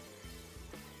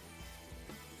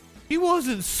 He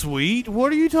wasn't sweet.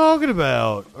 What are you talking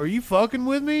about? Are you fucking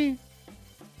with me?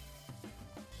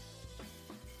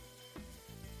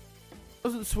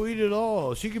 Wasn't sweet at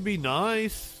all. She could be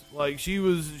nice. Like she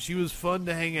was fun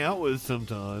to hang out with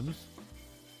sometimes.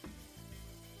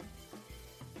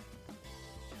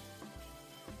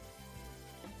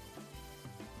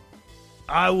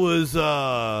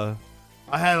 I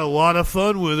had a lot of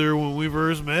fun with her when we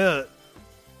first met.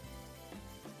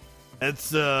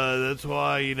 That's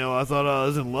why, I thought I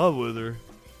was in love with her.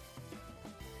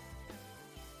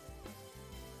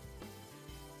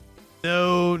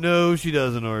 No, she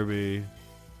doesn't, RB.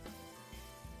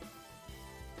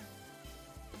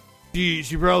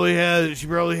 She probably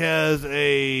has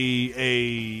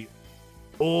a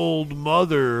old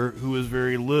mother who is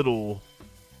very little.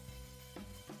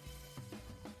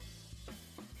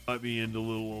 Might be into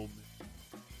little old.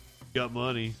 Got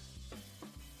money.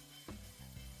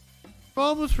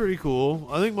 Mom was pretty cool.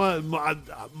 I think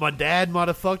my dad might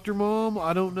have fucked her mom.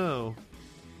 I don't know.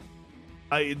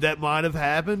 That might have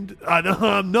happened.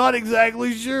 I'm not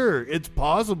exactly sure. It's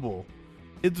possible.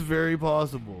 It's very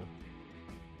possible.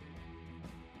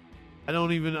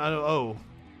 Oh.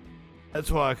 That's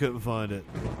why I couldn't find it.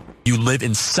 You live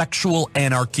in sexual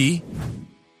anarchy?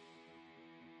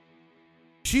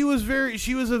 She was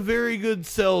a very good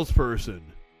salesperson.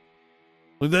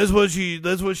 Like that's what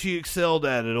she excelled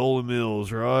at Ole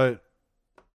Mills, right?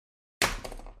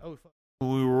 When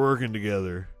we were working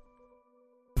together.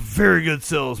 Very good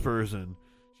salesperson.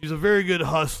 She's a very good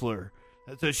hustler.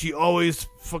 That's that she always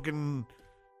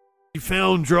she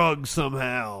found drugs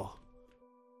somehow.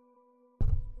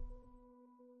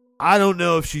 I don't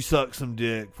know if she sucked some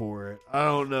dick for it. I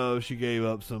don't know if she gave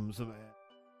up some ass.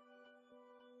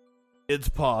 It's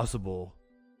possible.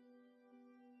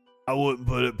 I wouldn't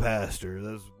put it past her.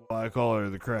 That's why I call her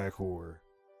the crack whore.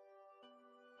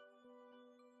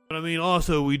 But I mean,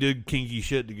 also we did kinky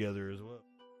shit together as well.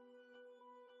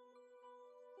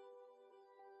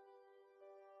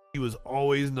 He was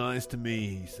always nice to me,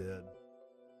 he said.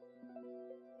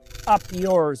 Up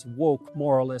yours, woke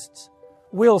moralists.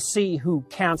 We'll see who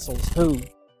cancels who.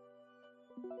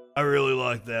 I really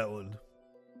like that one.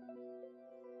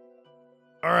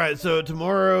 All right, so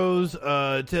tomorrow's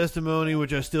testimony,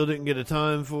 which I still didn't get a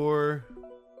time for.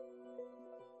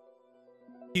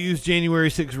 Accused January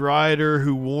 6th rioter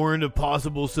who warned of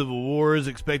possible civil war is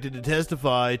expected to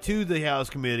testify to the House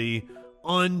committee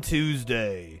on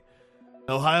Tuesday.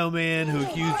 Ohio man who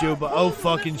accused Joe Biden. Oh,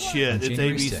 fucking shit. It's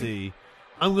ABC.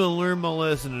 I'm going to learn my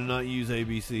lesson and not use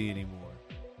ABC anymore.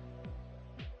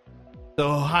 The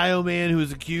Ohio man who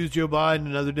has accused Joe Biden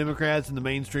and other Democrats in the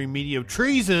mainstream media of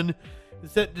treason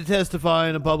is set to testify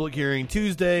in a public hearing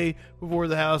Tuesday before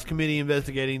the House committee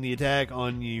investigating the attack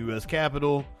on the U.S.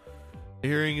 Capitol. The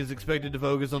hearing is expected to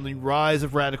focus on the rise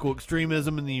of radical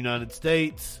extremism in the United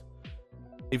States.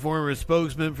 A former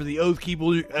spokesman for the Oath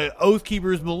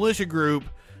Keepers militia group,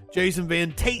 Jason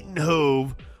Van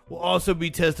Tatenhove, will also be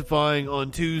testifying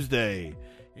on Tuesday.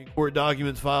 In court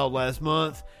documents filed last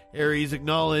month, Aries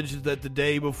acknowledged that the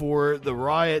day before the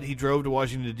riot, he drove to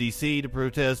Washington, D.C. to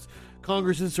protest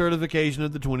Congress's certification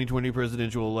of the 2020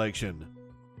 presidential election.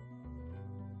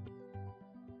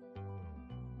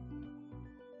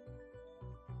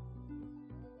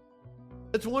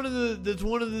 That's one of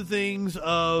the things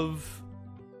of,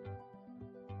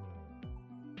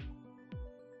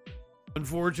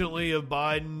 unfortunately, of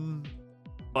Biden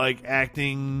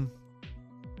acting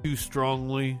too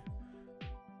strongly.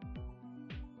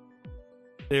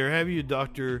 There, have you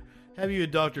a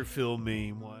Dr. Phil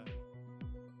meme? What?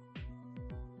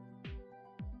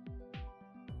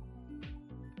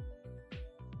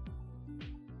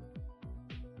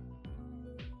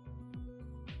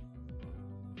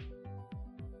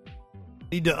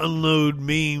 Need to unload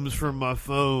memes from my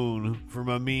phone for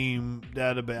my meme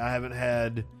database. I haven't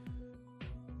had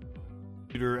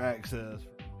computer access.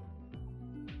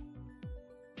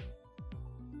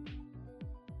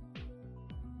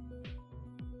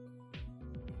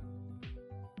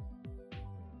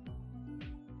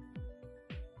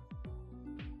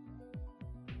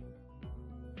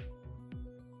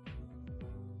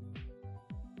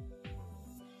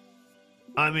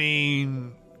 I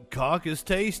mean, cock is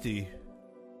tasty.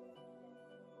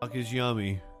 Cock is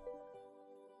yummy.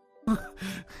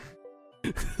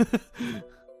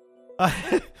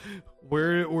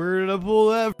 Where did I pull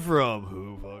that from?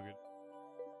 Who fucking?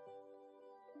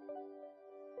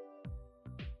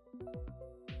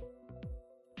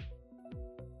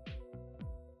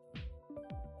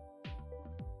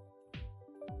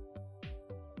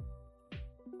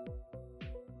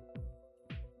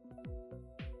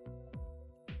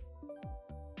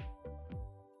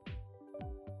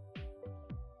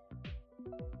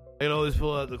 I can always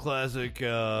pull out the classic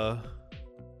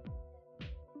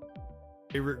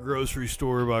favorite grocery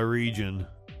store by region.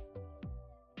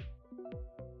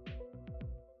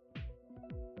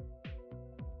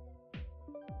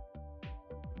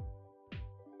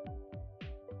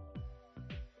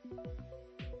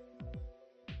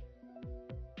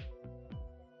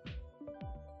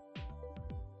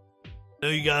 I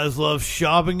know you guys love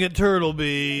shopping at Turtle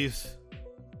Bees.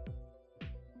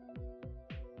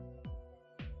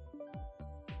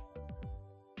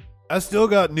 I still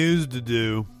got news to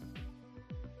do.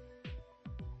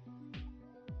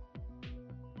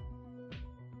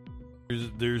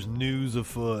 There's news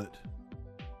afoot.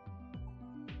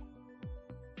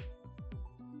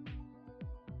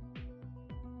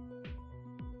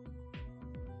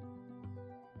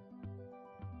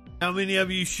 How many of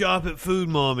you shop at Food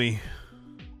Mommy?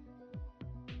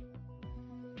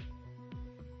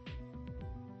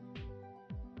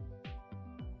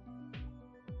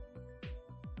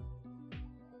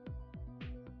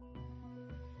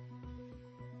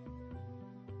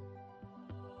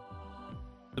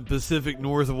 The Pacific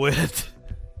Northwest.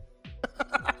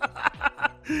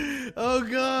 Oh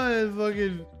God,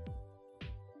 fucking.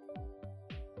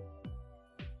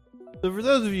 So for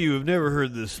those of you who have never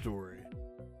heard this story,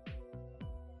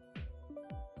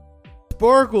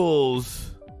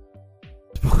 Sparkles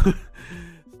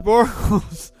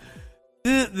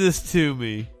sent this to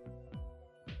me,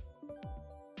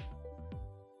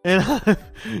 and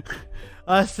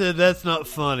I said that's not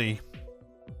funny.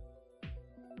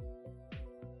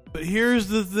 But here's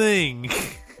the thing.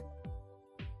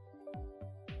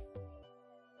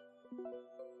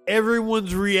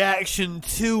 Everyone's reaction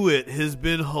to it has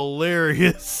been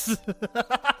hilarious.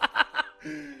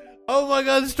 Oh my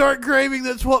God, start craving.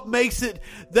 That's what makes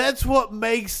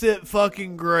it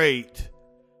fucking great.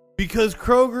 Because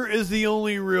Kroger is the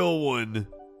only real one.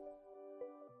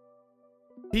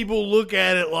 People look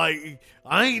at it like,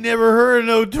 I ain't never heard of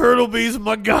no Turtle Bees in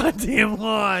my goddamn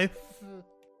life.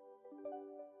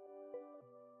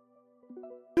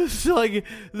 It's like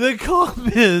the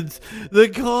comments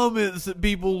that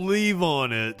people leave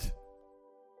on it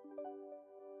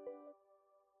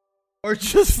are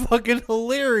just fucking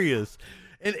hilarious.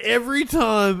 And every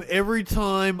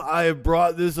time I have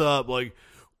brought this up, like,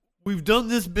 we've done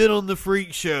this bit on the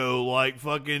Freak Show like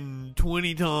fucking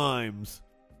 20 times.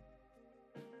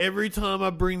 Every time I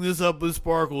bring this up with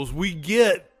Sparkles, we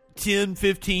get 10,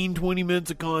 15, 20 minutes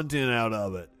of content out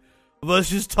of it. Of us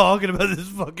just talking about this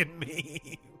fucking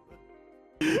meme.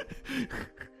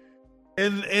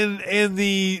 and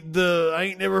the I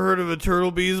ain't never heard of a Turtle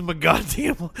Bees in my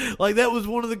goddamn, like, that was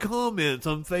one of the comments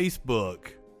on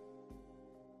Facebook.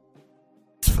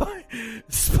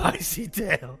 Spicy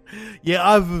Tail.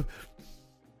 Yeah,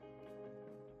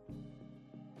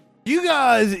 you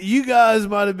guys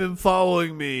might have been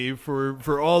following me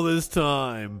for all this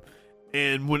time.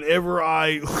 And whenever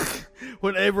I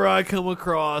come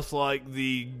across like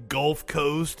the Gulf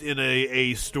Coast in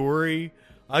a story,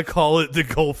 I call it the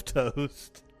Gulf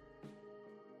Toast.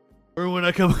 Or when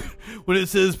it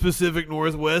says Pacific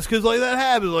Northwest, because like that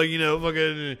happens, like, you know,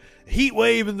 fucking heat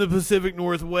wave in the Pacific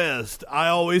Northwest. I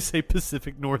always say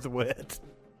Pacific Northwest.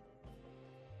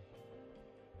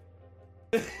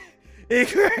 It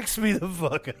cracks me the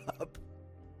fuck up.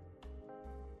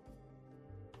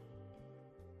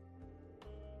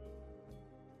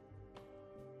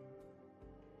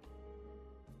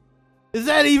 Is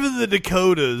that even the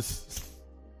Dakotas?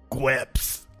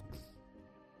 Gweps.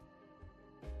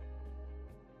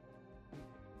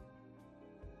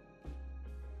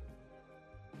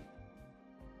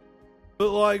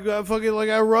 But like,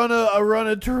 I run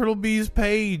a Turtle Bees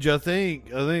page. I think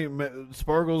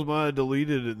Sparkles might have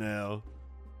deleted it now.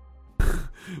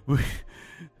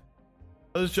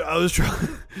 I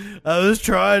was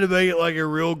trying to make it like a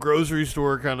real grocery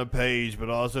store kind of page, but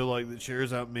also like that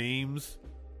shares out memes.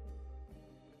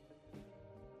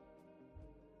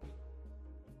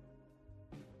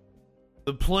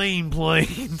 The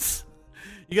plains.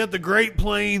 You got the Great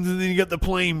Plains and then you got the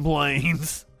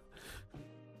plains.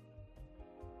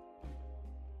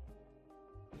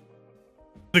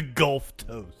 The Gulf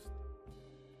Toast.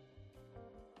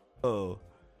 Oh.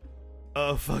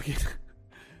 Fucking.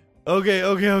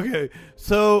 Okay.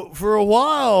 So for a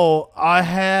while, I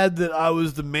had that I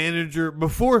was the manager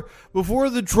before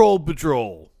the Troll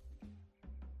Patrol.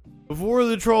 Before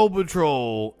the Troll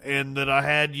Patrol, and that I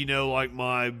had, you know, like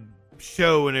my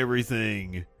show and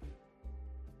everything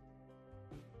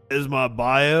as my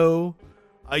bio.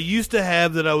 I used to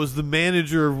have that I was the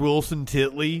manager of Wilson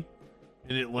Titley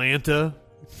in Atlanta.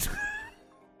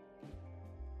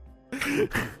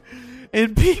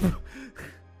 And people,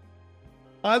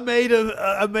 I made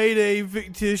a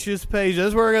fictitious page.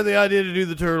 That's where I got the idea to do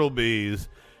the Turtle Bees.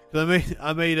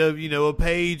 I made a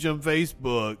page on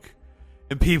Facebook,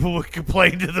 and people would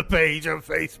complain to the page on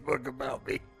Facebook about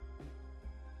me.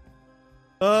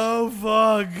 Oh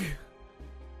fuck.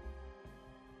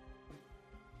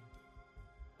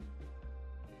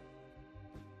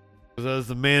 Because I was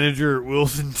the manager at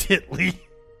Wilson Titley.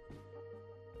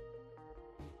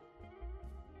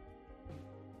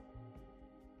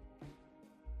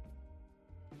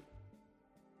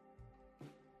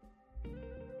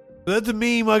 That's a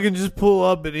meme I can just pull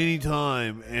up at any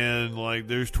time, and like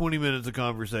there's 20 minutes of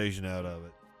conversation out of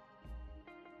it.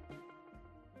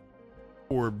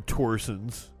 Or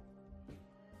Torsons.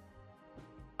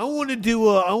 I want to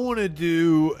do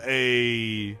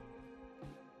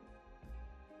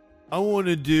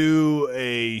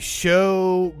a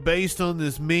show based on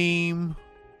this meme.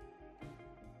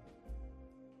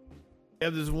 You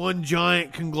have this one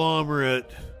giant conglomerate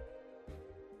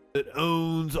that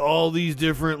owns all these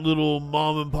different little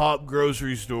mom and pop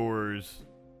grocery stores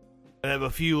that have a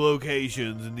few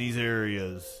locations in these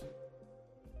areas.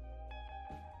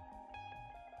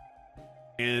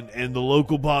 And the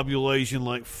local population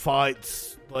like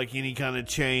fights like any kind of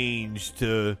change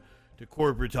to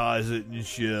corporatize it and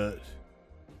shit.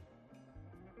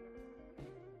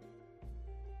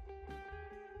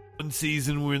 One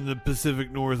season we're in the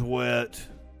Pacific Northwest.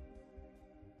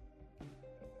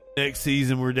 Next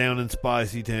season we're down in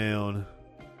Spicy Town.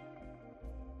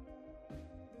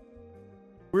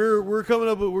 We're coming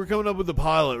up with the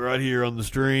pilot right here on the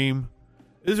stream.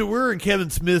 We're in Kevin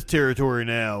Smith territory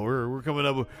now. We're coming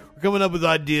up with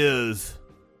ideas.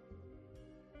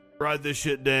 Write this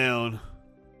shit down.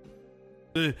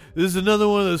 This is another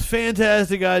one of those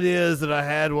fantastic ideas that I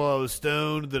had while I was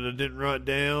stoned that I didn't write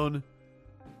down.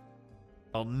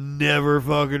 I'll never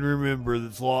fucking remember.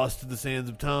 That's lost to the sands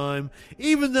of time.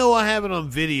 Even though I have it on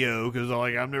video, because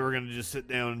I'm never going to just sit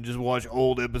down and just watch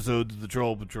old episodes of the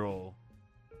Troll Patrol.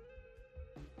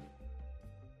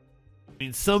 I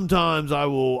mean, sometimes I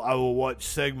will watch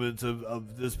segments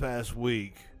of this past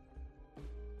week.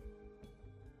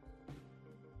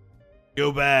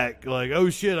 Go back, like, oh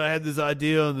shit, I had this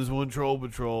idea on this one Troll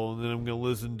Patrol, and then I'm going to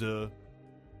listen to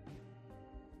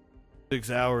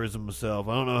 6 hours of myself.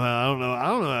 I don't know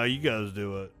how you guys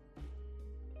do it.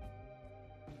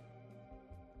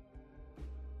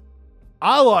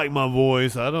 I like my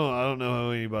voice. I don't know how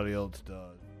anybody else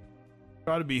does.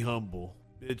 Try to be humble.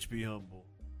 Bitch, be humble.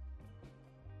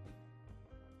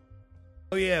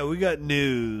 Oh yeah, we got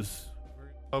news.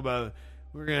 We're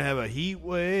gonna have a heat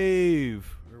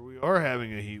wave. Or we are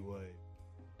having a heat wave.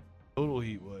 Total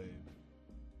heat wave.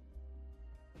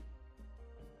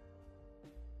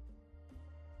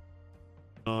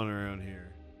 On around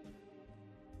here.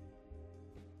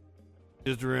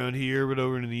 Just around here, but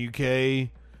over in the UK.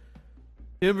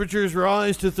 Temperatures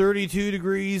rise to 32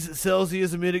 degrees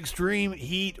Celsius amid extreme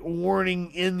heat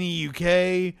warning in the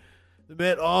UK. The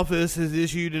Met Office has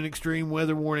issued an extreme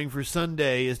weather warning for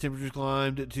Sunday as temperatures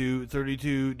climbed to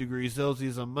 32 degrees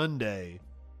Celsius on Monday.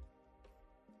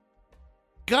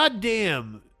 God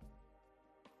damn.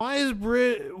 Why is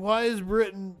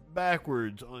Britain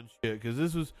backwards on shit? Because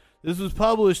this was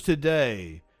published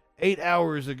today, 8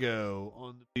 hours ago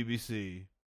on the BBC.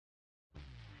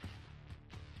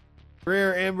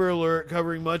 Rare Amber Alert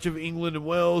covering much of England and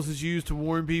Wales is used to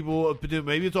warn people of potential.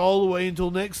 Maybe it's all the way until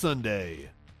next Sunday.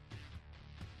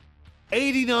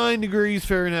 89 degrees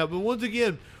Fahrenheit. But once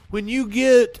again, when you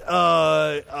get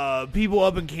people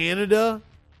up in Canada,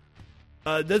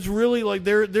 that's really like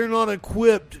they're not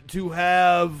equipped to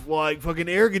have like fucking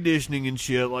air conditioning and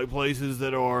shit like places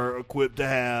that are equipped to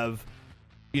have,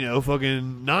 you know,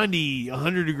 fucking 90,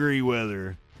 100 degree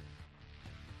weather.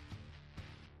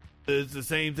 It's the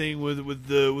same thing with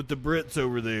the Brits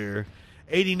over there.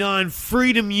 89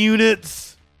 freedom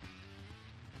units.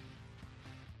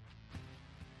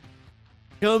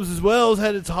 Comes as well as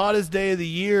had its hottest day of the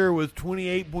year with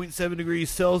 28.7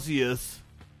 degrees Celsius.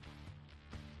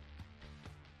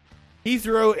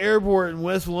 Heathrow Airport in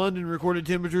West London recorded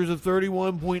temperatures of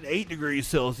 31.8 degrees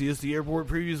Celsius. The airport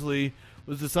previously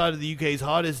was the site of the UK's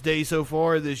hottest day so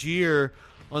far this year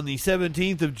on the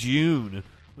 17th of June,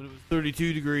 when it was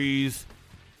 32 degrees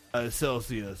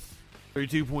Celsius.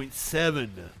 32.7.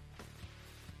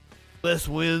 Less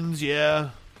winds, yeah.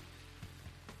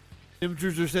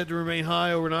 Temperatures are set to remain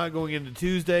high overnight going into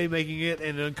Tuesday, making it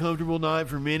an uncomfortable night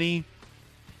for many.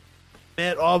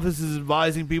 Met Office is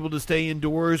advising people to stay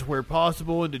indoors where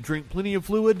possible and to drink plenty of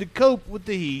fluid to cope with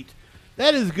the heat.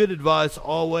 That is good advice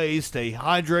always. Stay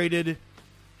hydrated.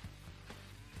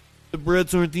 The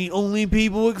Brits aren't the only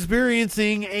people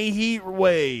experiencing a heat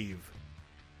wave.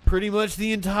 Pretty much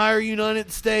the entire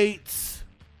United States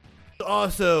is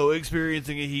also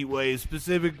experiencing a heat wave,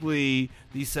 specifically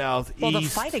the southeast. Well, the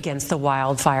fight against the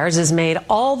wildfires is made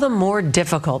all the more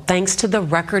difficult thanks to the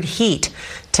record heat.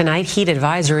 Tonight, heat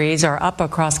advisories are up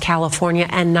across California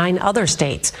and 9 other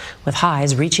states, with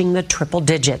highs reaching the triple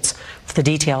digits. For the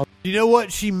details. You know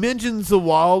what? She mentions the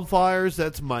wildfires.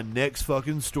 That's my next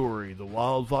fucking story. The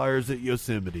wildfires at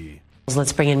Yosemite.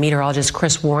 Let's bring in meteorologist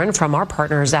Chris Warren from our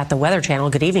partners at the Weather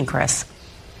Channel. Good evening, Chris.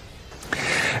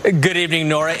 Good evening,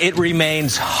 Nora. It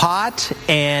remains hot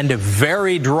and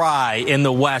very dry in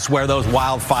the west where those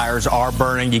wildfires are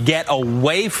burning. You get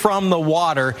away from the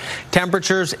water,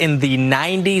 temperatures in the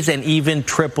 90s and even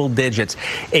triple digits.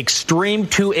 Extreme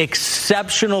to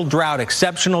exceptional drought,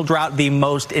 the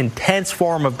most intense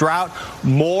form of drought.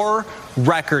 More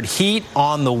record heat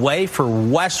on the way for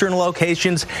western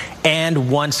locations and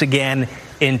once again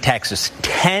in Texas.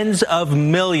 Tens of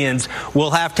millions will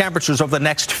have temperatures over the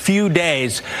next few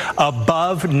days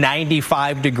above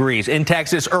 95 degrees. In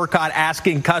Texas, ERCOT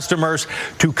asking customers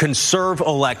to conserve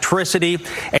electricity.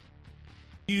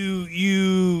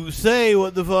 You say,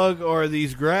 what the fuck are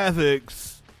these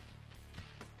graphics?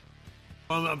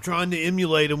 I'm trying to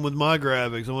emulate them with my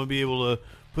graphics. I want to be able to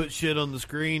put shit on the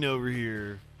screen over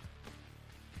here.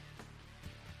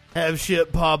 Have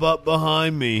shit pop up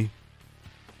behind me.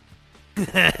 He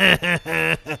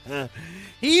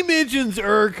mentions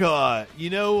ERCOT. You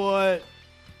know what?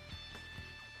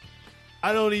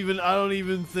 I don't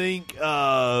even think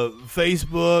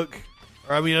Facebook,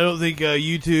 or I don't think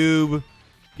YouTube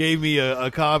gave me a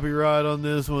copyright on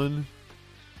this one.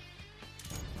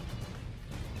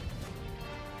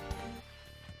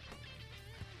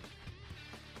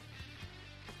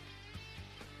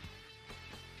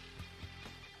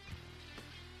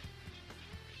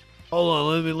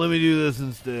 Hold on, let me do this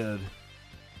instead.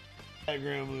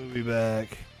 Background movie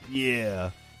back.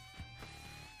 Yeah.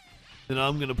 Then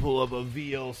I'm gonna pull up a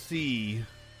VLC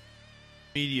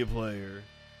media player.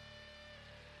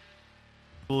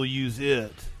 We'll use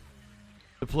it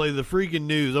to play the freaking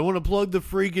news. I want to plug the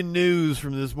freaking news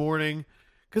from this morning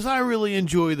because I really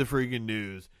enjoy the freaking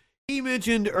news. He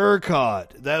mentioned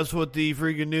ERCOT. That's what the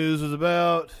freaking news was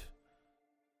about.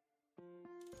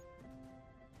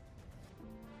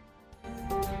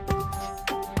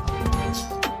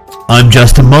 I'm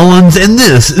Justin Mullins, and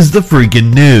this is the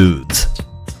freaking news.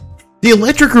 The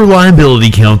Electric Reliability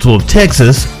Council of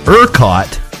Texas,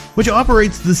 ERCOT, which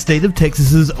operates the state of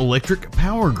Texas's electric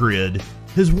power grid,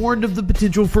 has warned of the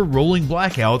potential for rolling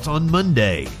blackouts on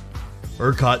Monday.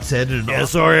 ERCOT said in an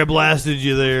sorry I blasted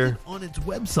you there on its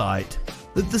website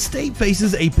that the state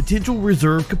faces a potential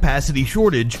reserve capacity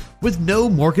shortage with no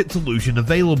market solution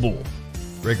available.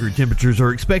 Record temperatures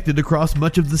are expected across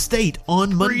much of the state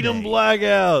on Monday. Freedom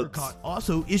blackouts. ERCOT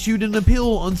also issued an appeal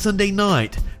on Sunday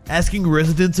night, asking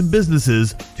residents and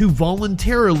businesses to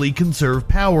voluntarily conserve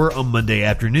power on Monday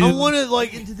afternoon. I want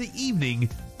it into the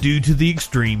evening due to the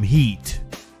extreme heat.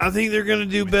 I think they're going to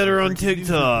do better on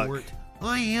TikTok.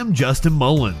 I am Justin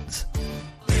Mullins.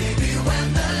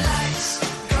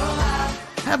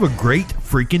 Have a great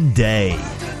freaking day.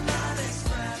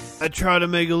 I try to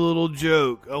make a little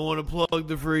joke. I want to plug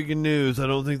the freaking news. I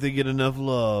don't think they get enough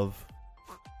love.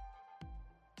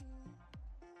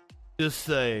 Just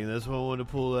saying. That's why I wanted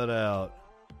to pull that out.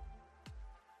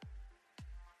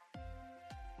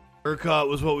 ERCOT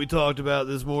was what we talked about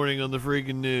this morning on the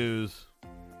freaking news.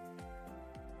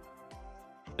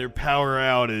 Their power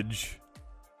outage.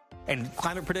 And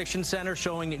Climate Prediction Center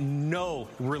showing no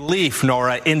relief,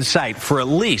 Nora, in sight for at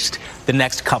least the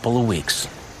next couple of weeks.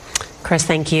 Chris,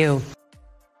 thank you.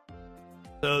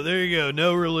 So there you go.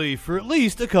 No relief for at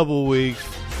least a couple of weeks.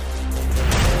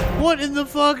 What in the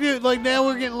fuck? Now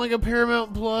we're getting a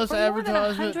Paramount Plus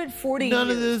advertisement. For more than 140 None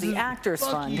years, of this the Actors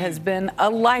Fund has been a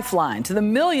lifeline to the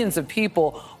millions of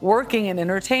people working in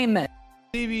entertainment.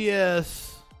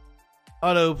 CBS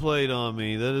auto-played on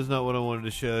me. That is not what I wanted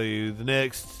to show you. The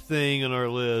next thing on our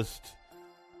list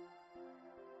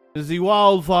is the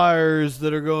wildfires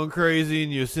that are going crazy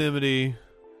in Yosemite.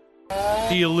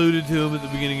 She alluded to him at the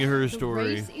beginning of her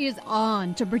story. The race is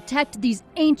on to protect these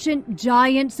ancient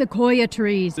giant sequoia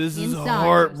trees. This is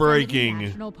heartbreaking.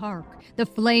 National Park. The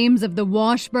flames of the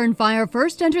Washburn fire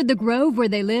first entered the grove where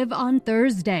they live on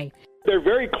Thursday. They're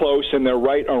very close and they're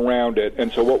right around it.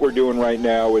 And so what we're doing right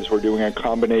now is we're doing a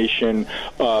combination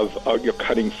of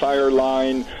cutting fire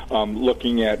line,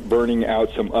 looking at burning out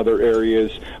some other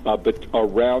areas, but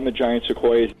around the giant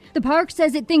sequoias. The park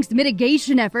says it thinks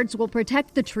mitigation efforts will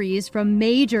protect the trees from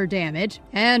major damage.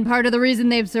 And part of the reason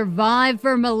they've survived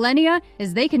for millennia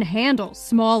is they can handle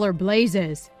smaller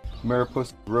blazes.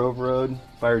 Mariposa Grove Road,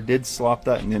 fire did slop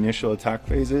that in the initial attack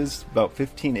phases, about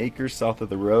 15 acres south of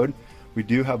the road. We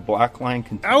do have black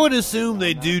line. I would assume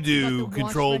they do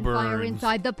control burns. Fire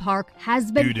inside the park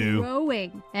has been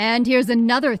growing. And here's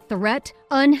another threat: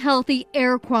 unhealthy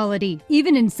air quality,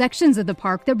 even in sections of the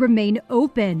park that remain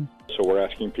open. So we're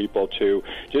asking people to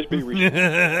just be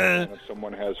responsible. If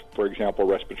someone has, for example,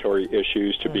 respiratory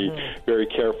issues, to be very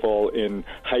careful in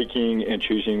hiking and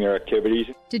choosing their activities.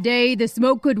 Today, the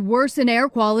smoke could worsen air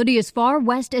quality as far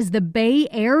west as the Bay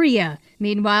Area.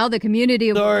 Meanwhile, the community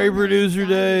of Producer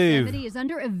Dave is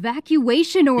under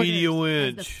evacuation orders. Media as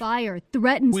winch. the fire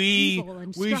threatens people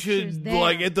and We structures should,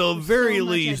 there. at the very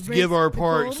least, give our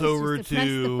parts over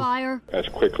to fire. As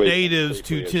quickly natives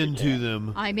to tend to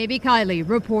them. I'm Amy Kiley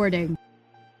reporting.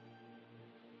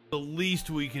 The least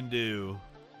we can do.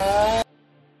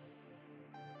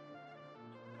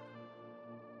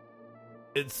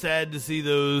 It's sad to see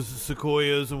those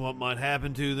sequoias and what might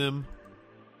happen to them.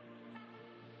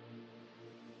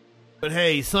 But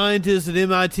hey, scientists at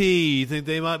MIT think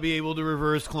they might be able to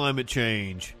reverse climate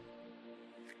change.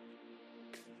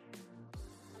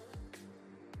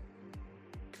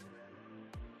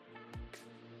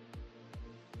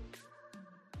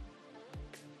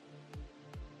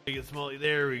 Make it small.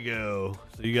 There we go.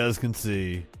 So you guys can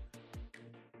see.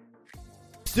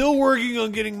 Still working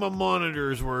on getting my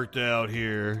monitors worked out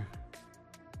here.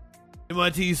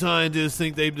 MIT scientists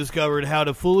think they've discovered how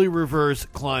to fully reverse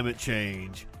climate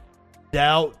change.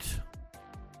 Doubt.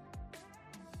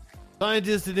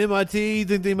 Scientists at MIT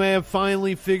think they may have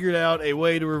finally figured out a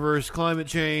way to reverse climate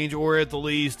change, or at the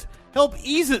least, help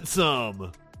ease it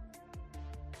some.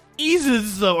 Ease it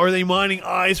some. Are they mining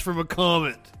ice from a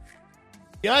comet?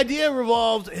 The idea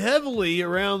revolves heavily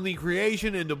around the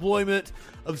creation and deployment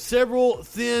of several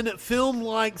thin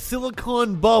film-like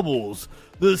silicon bubbles.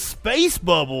 The space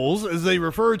bubbles, as they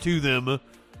refer to them,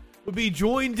 would be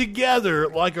joined together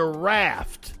like a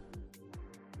raft.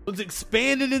 Once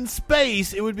expanded in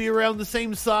space, it would be around the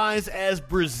same size as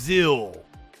Brazil.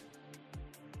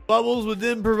 Bubbles would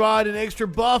then provide an extra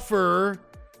buffer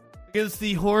against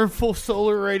the harmful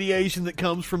solar radiation that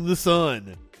comes from the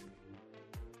sun.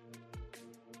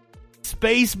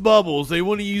 Space bubbles. They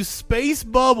want to use space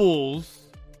bubbles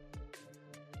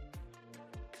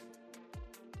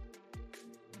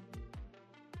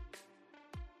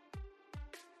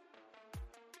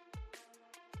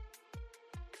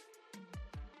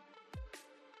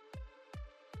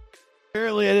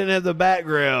Apparently I didn't have the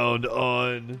background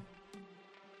on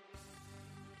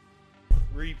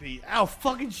repeat. Ow,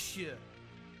 fucking shit.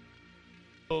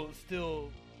 Oh,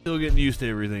 still getting used to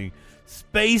everything.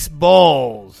 Space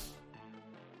balls.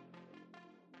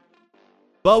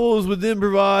 Bubbles would then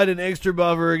provide an extra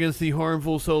buffer against the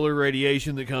harmful solar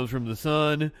radiation that comes from the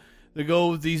sun. The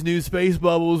goal with these new space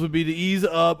bubbles would be to ease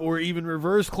up or even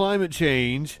reverse climate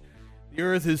change. The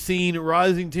Earth has seen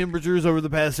rising temperatures over the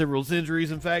past several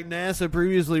centuries. In fact, NASA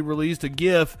previously released a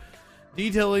GIF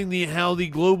detailing how the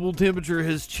global temperature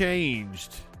has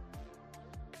changed.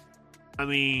 I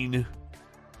mean,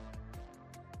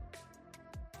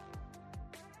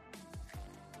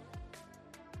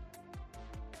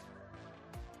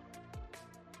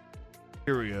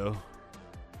 here we go.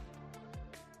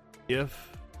 GIF.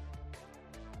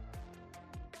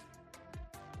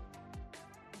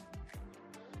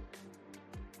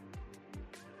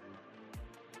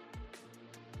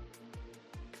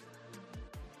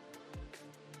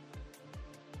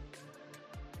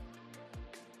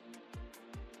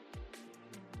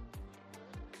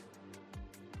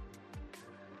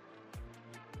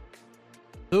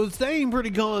 So it's staying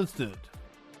pretty constant.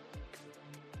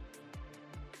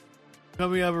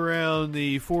 Coming up around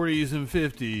the 40s and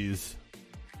 50s.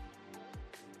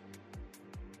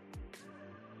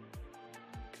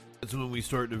 That's when we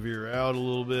start to veer out a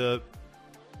little bit.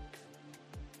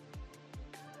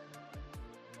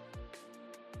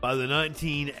 By the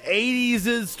 1980s,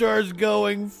 it starts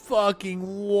going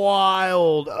fucking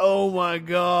wild. Oh my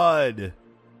God.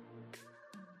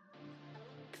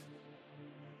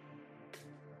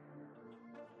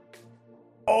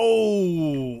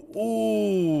 Oh,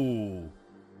 ooh.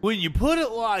 When you put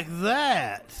it like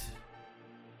that.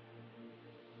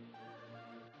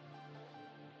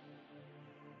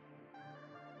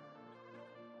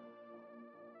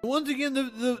 Once again,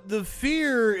 the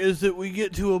fear is that we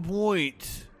get to a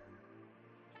point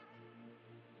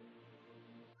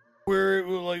where,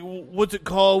 like, what's it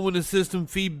called when a system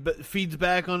feeds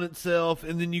back on itself,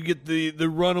 and then you get the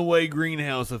runaway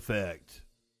greenhouse effect.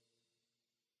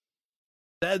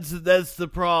 That's the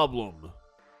problem.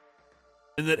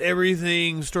 And that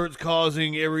everything starts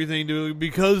causing everything to,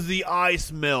 because the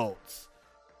ice melts,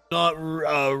 not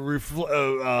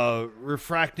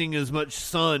refracting as much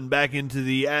sun back into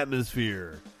the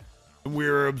atmosphere. And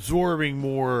we're absorbing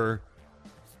more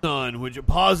sun, which is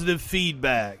positive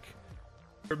feedback.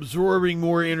 We're absorbing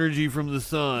more energy from the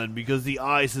sun because the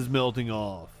ice is melting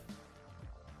off.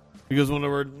 Because one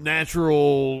of our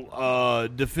natural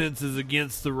defenses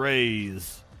against the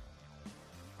rays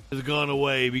has gone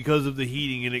away because of the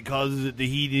heating, and it causes it to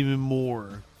heat even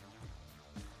more.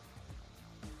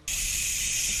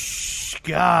 Shh,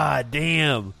 God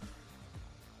damn.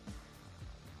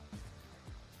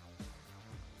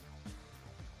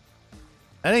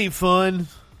 That ain't fun.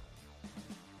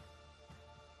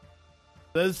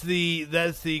 That's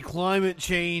the climate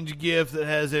change gift that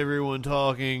has everyone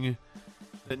talking,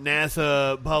 that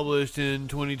NASA published in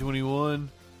 2021.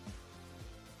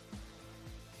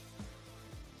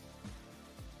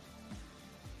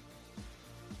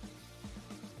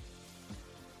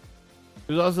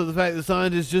 There's also the fact that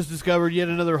scientists just discovered yet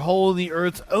another hole in the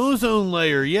Earth's ozone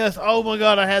layer. Yes, oh my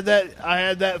god, I had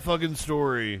that fucking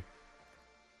story.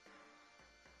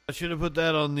 I should have put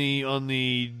that on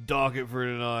the docket for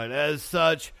tonight. As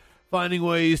such, finding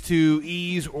ways to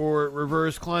ease or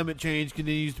reverse climate change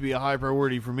continues to be a high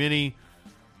priority for many.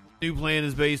 The new plan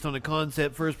is based on a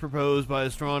concept first proposed by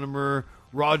astronomer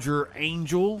Roger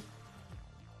Angel.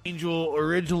 Angel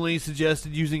originally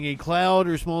suggested using a cloud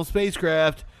or small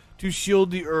spacecraft to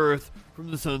shield the Earth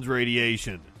from the sun's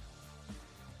radiation.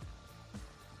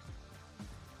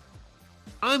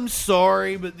 I'm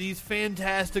sorry, but these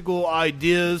fantastical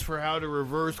ideas for how to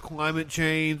reverse climate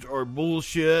change are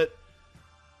bullshit.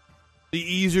 The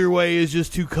easier way is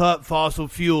just to cut fossil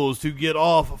fuels, to get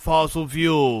off fossil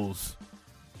fuels.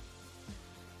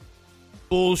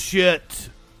 Bullshit.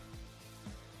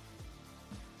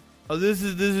 Oh, this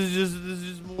is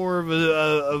just more of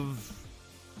a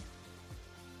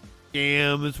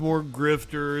scam. It's more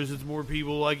grifters. It's more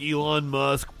people like Elon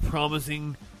Musk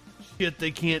promising shit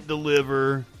they can't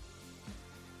deliver.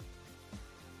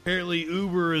 Apparently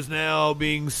Uber is now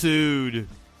being sued,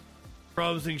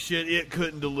 promising shit it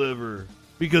couldn't deliver.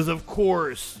 Because of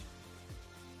course,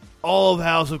 all of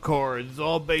House of Cards is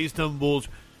all based on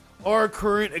bullshit. Our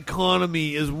current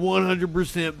economy is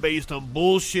 100% based on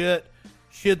bullshit,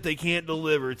 shit they can't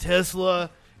deliver. Tesla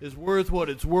is worth what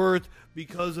it's worth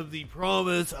because of the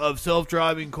promise of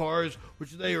self-driving cars,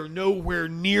 which they are nowhere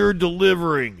near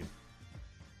delivering.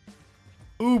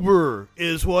 Uber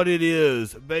is what it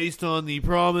is, based on the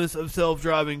promise of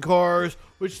self-driving cars,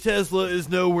 which Tesla is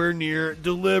nowhere near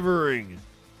delivering.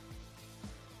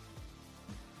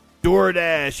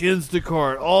 DoorDash,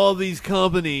 Instacart, all of these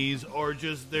companies are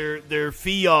just they're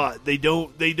fiat. They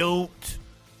don't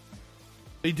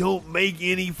make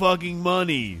any fucking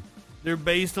money. They're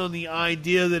based on the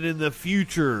idea that in the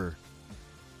future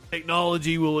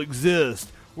technology will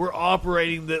exist. We're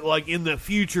operating that like in the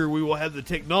future we will have the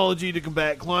technology to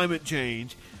combat climate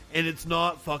change, and it's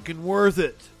not fucking worth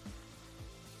it.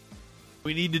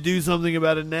 We need to do something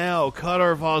about it now. Cut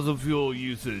our fossil fuel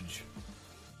usage.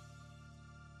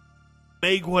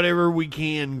 Make whatever we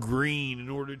can green in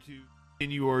order to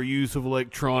continue our use of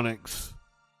electronics.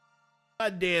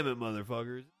 God damn it,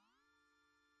 motherfuckers.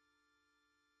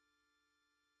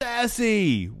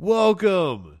 Sassy,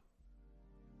 welcome.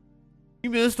 You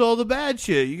missed all the bad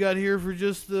shit. You got here for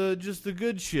just the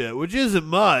good shit, which isn't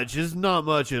much. It's not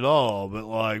much at all, but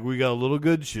like we got a little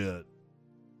good shit.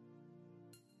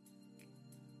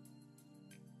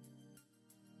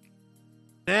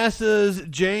 NASA's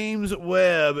James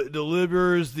Webb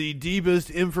delivers the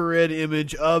deepest infrared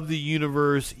image of the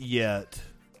universe yet.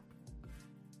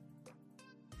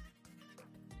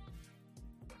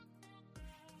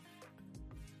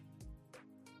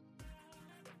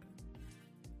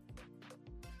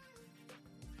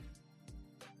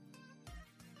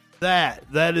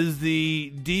 That is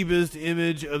the deepest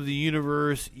image of the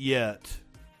universe yet.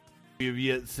 We have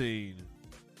yet seen.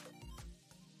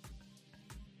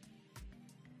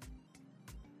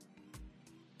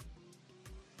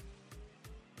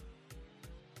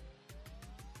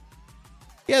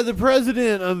 Yeah, the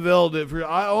president unveiled it.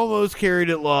 I almost carried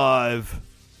it live.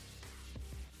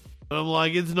 But I'm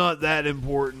like, it's not that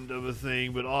important of a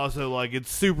thing, but also like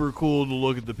it's super cool to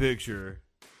look at the picture.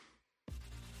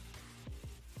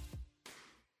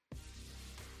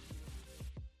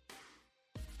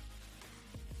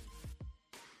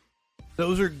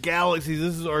 Those are galaxies.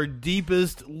 This is our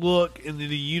deepest look into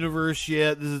the universe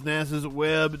yet. This is NASA's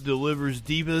Webb delivers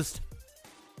deepest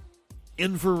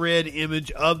infrared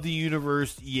image of the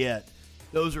universe yet.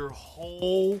 Those are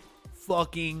whole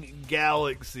fucking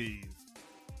galaxies.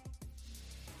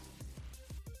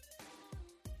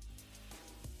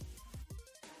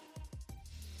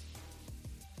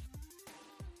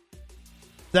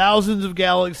 Thousands of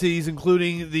galaxies,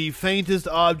 including the faintest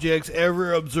objects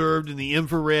ever observed in the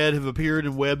infrared, have appeared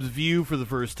in Webb's view for the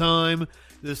first time.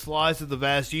 This slice of the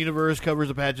vast universe covers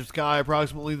a patch of sky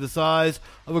approximately the size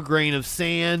of a grain of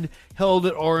sand, held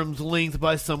at arm's length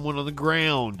by someone on the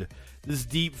ground. This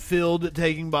deep field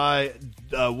taken by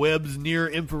Webb's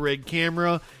near-infrared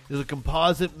camera is a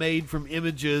composite made from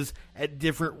images at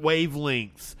different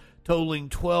wavelengths, totaling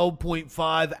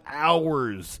 12.5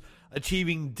 hours,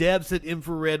 achieving depths at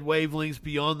infrared wavelengths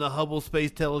beyond the Hubble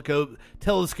Space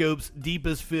Telescope's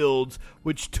deepest fields,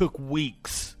 which took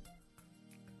weeks.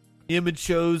 The image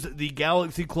shows the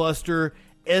galaxy cluster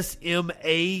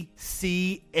SMACS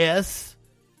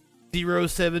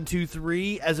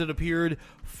 0723 as it appeared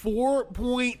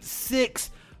 4.6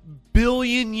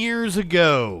 billion years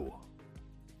ago.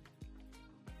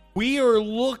 We are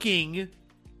looking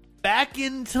back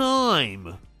in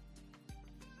time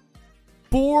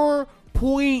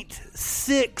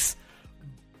 4.6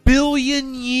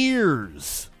 billion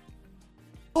years.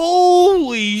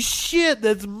 Holy shit,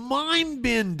 that's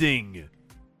mind-bending.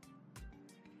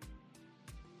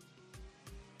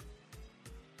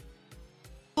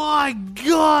 My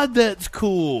God, that's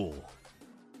cool.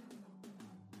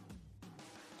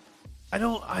 I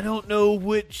don't know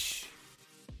which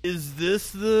is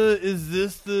this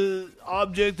the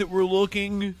object that we're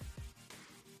looking,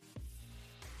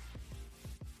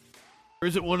 or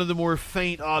is it one of the more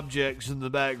faint objects in the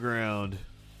background?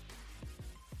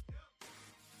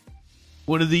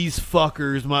 One of these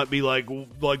fuckers might be like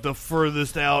the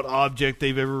furthest out object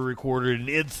they've ever recorded, and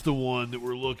it's the one that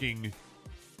we're looking.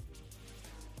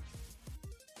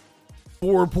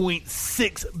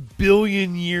 4.6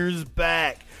 billion years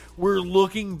back. We're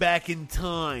looking back in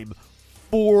time.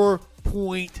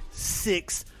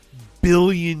 4.6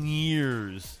 billion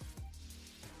years.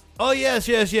 Oh, yes.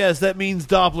 That means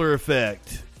Doppler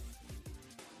effect.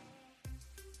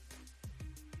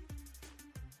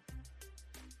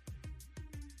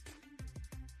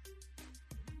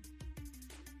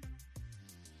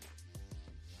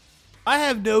 I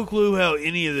have no clue how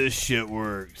any of this shit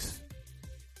works.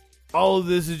 All of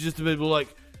this is just a bit like,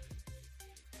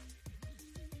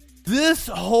 this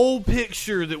whole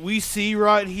picture that we see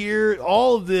right here,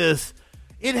 all of this,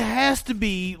 it has to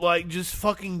be like just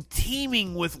fucking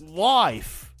teeming with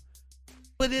life.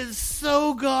 But it's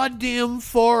so goddamn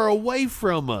far away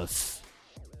from us.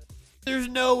 There's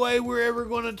no way we're ever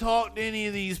going to talk to any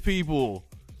of these people.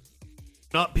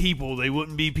 Not people, they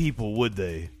wouldn't be people, would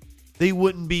they? They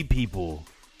wouldn't be people.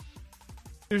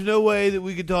 There's no way that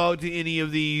we could talk to any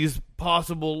of these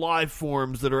possible life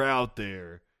forms that are out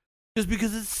there. Just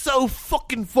because it's so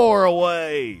fucking far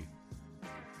away.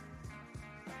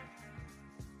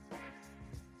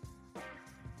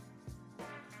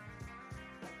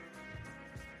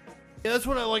 Yeah, that's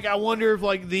what I wonder if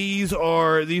like these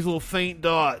little faint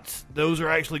dots, those are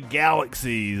actually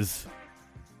galaxies.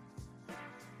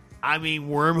 I mean,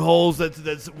 wormholes,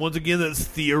 that's once again, that's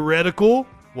theoretical.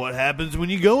 What happens when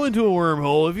you go into a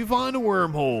wormhole if you find a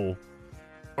wormhole?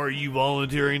 Are you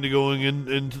volunteering to going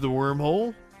into the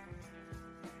wormhole?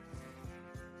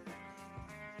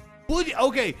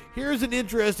 Okay, here's an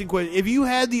interesting question. If you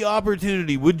had the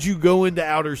opportunity, would you go into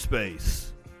outer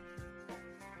space?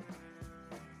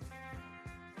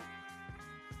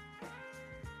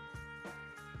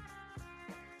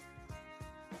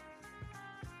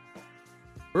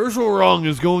 Herschel Wrong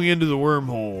is going into the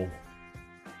wormhole.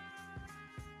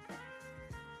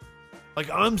 Like,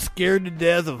 I'm scared to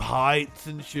death of heights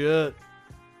and shit.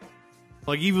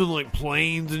 Like, even like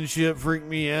planes and shit freak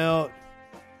me out.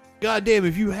 God damn,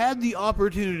 if you had the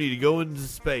opportunity to go into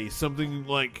space, something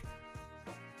like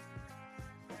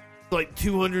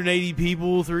 280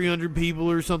 people, 300 people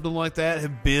or something like that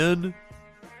have been.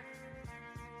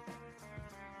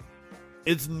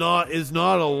 It's not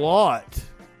a lot.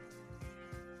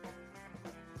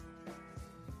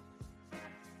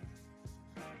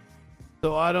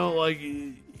 So I don't like.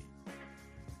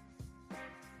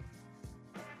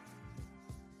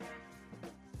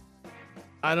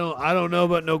 I don't know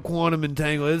about no quantum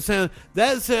entanglement.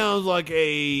 That sounds like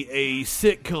a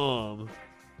sitcom.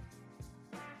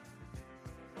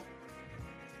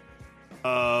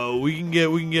 We can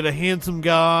get a handsome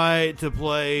guy to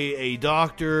play a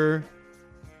doctor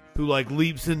who like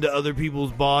leaps into other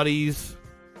people's bodies.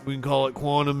 We can call it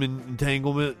quantum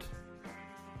entanglement.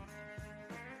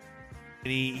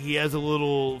 And he has a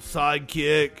little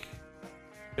sidekick.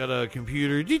 Got a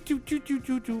computer.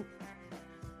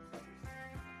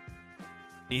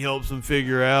 He helps them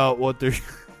figure out what they're.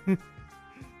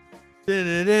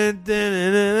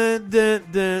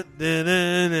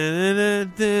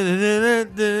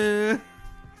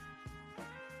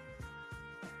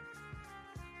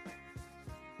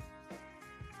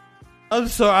 I'm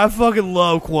sorry. I fucking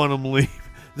love Quantum Leap.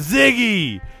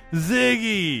 Ziggy.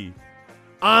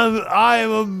 I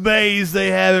am amazed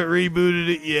they haven't rebooted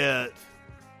it yet.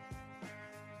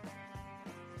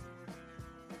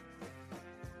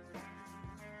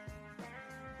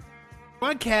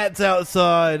 My cat's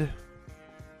outside.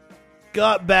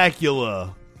 Got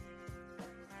Bacula.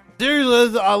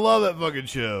 Seriously, I love that fucking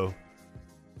show.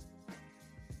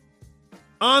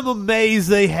 I'm amazed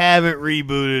they haven't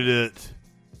rebooted it.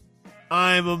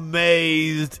 I'm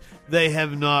amazed they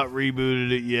have not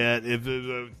rebooted it yet. If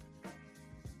it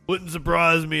wouldn't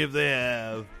surprise me if they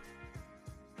have.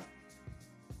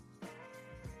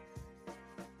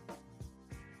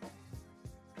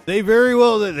 They very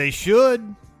well, they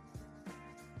should.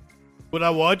 Would I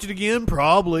watch it again?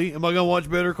 Probably. Am I going to watch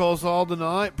Better Call Saul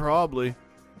tonight? Probably.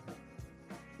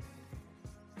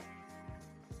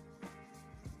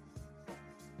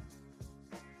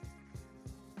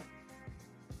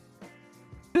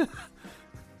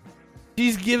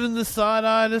 She's giving the side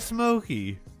eye to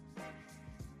Smokey.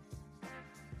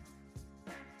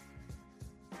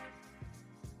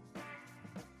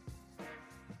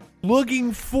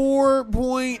 Looking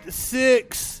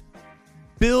 4.6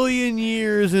 billion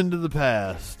years into the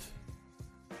past.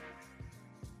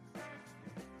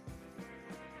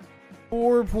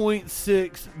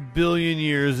 4.6 billion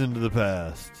years into the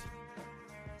past.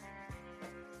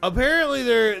 Apparently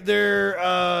they're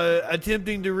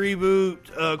attempting to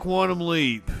reboot Quantum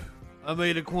Leap. I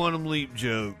made a Quantum Leap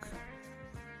joke.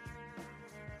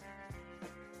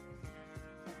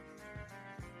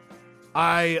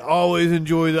 I always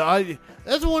enjoy that.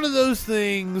 That's one of those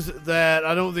things that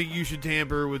I don't think you should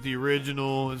tamper with the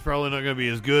original. It's probably not going to be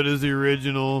as good as the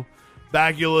original.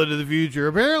 Bacula to the Future.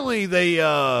 Apparently they,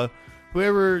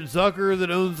 whoever Zucker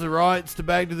that owns the rights to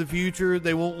Back to the Future,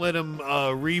 they won't let him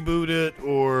reboot it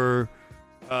or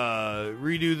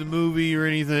redo the movie or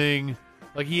anything.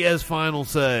 Like, he has final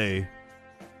say.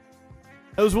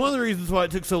 That was one of the reasons why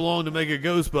it took so long to make a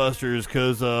Ghostbusters,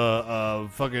 because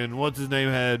fucking what's his name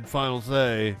had final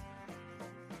say.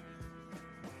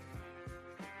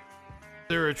 Is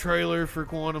there a trailer for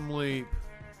Quantum Leap?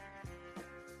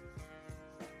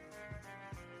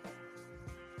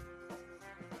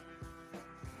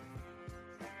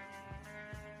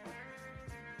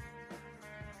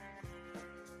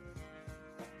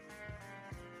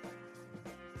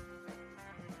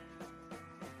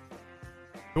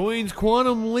 Joins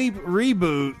Quantum Leap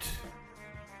reboot.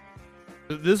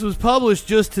 This was published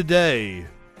just today.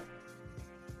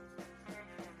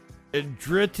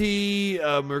 Andretti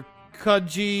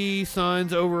Mukherjee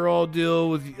signs overall deal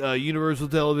with Universal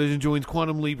Television, joins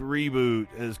Quantum Leap reboot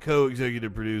as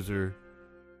co-executive producer.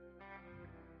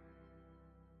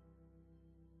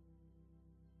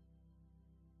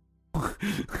 I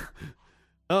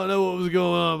don't know what was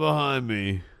going on behind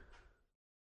me.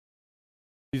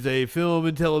 He's a film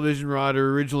and television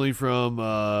writer originally from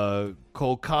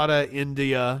Kolkata,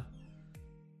 India.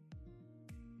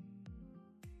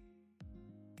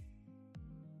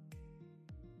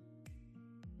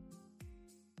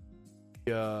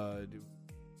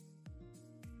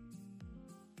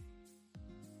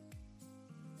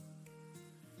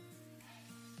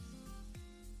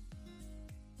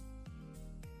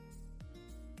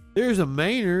 There's a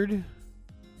Maynard.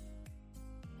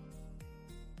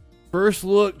 First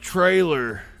look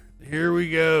trailer. Here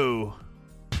we go.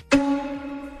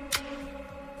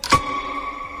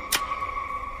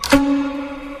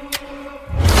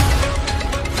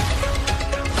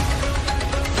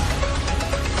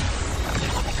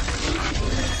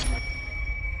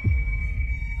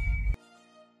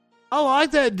 I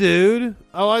like that dude.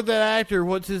 I like that actor.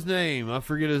 What's his name? I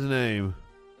forget his name.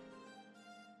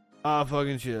 Ah,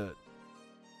 fucking shit.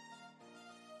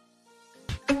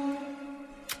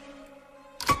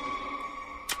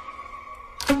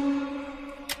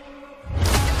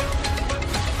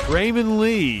 Raymond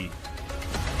Lee.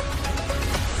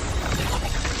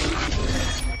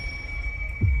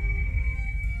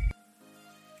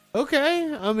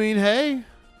 Okay, I mean, hey.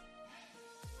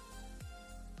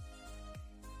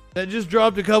 That just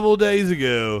dropped a couple of days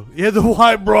ago. Yeah, the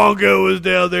white Bronco was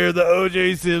down there, the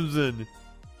O.J. Simpson.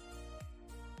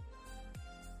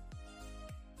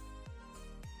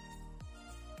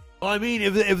 I mean,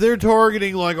 if they're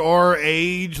targeting like our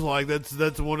age, like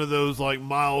that's one of those like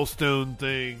milestone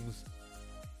things.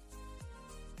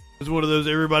 It's one of those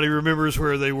everybody remembers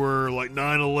where they were, like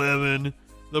 9/11,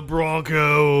 the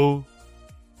Bronco.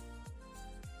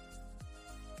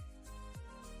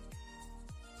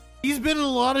 He's been in a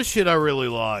lot of shit I really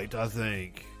liked, I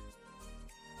think.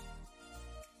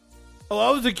 Oh,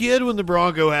 I was a kid when the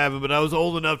Bronco happened, but I was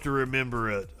old enough to remember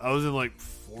it. I was in like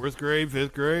 4th grade,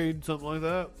 5th grade, something like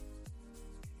that.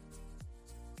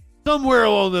 Somewhere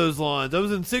along those lines. I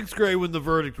was in 6th grade when the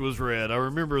verdict was read. I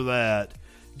remember that.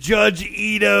 Judge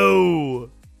Ito.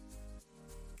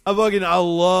 I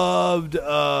loved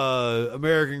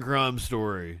American Crime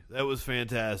Story. That was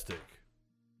fantastic.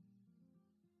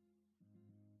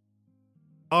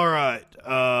 All right.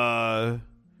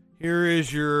 Here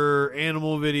is your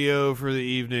animal video for the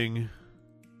evening.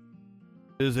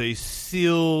 It is a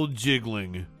seal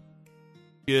jiggling.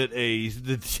 Get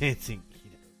the chancing.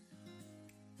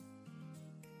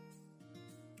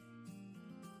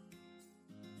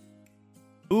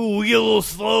 Ooh, we get a little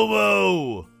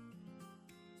slow-mo.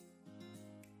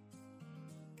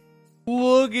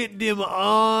 Look at them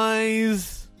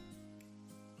eyes.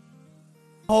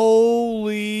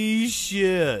 Holy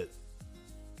shit.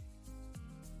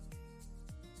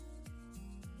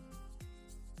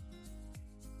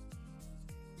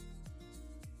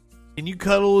 Can you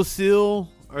cuddle a seal?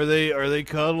 Are they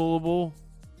cuddleable?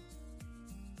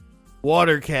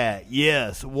 Water cat.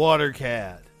 Yes, water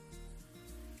cat.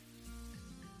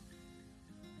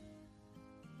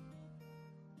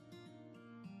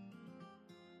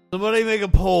 Somebody make a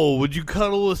poll. Would you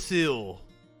cuddle a seal?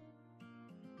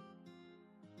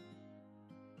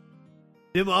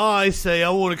 Them eyes say, I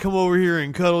want to come over here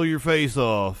and cuddle your face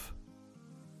off.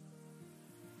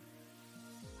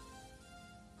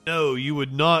 No, you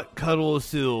would not cuddle a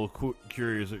seal.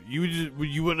 Curious.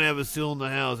 You wouldn't have a seal in the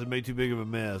house. It'd make too big of a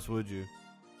mess, would you?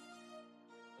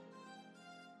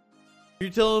 You're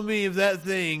telling me if that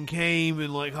thing came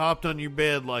and like hopped on your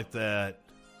bed like that,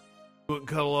 you wouldn't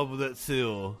cuddle up with that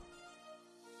seal?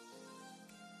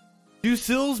 Do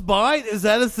seals bite? Is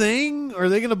that a thing? Are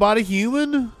they going to bite a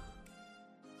human?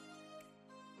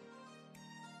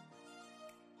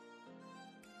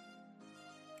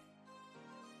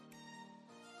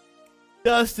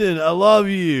 Dustin, I love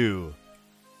you.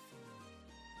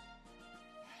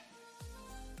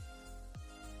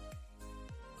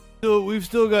 So we've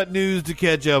still got news to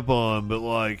catch up on, but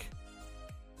like,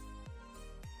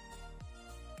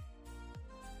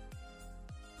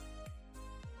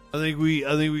 I think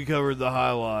we covered the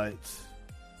highlights.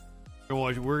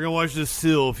 We're gonna watch this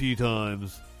seal a few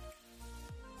times.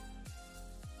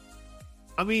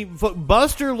 I mean,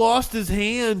 Buster lost his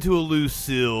hand to a loose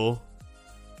seal.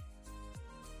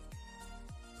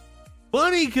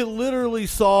 Money could literally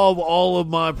solve all of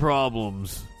my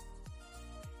problems.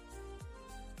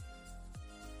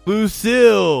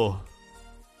 Lucille.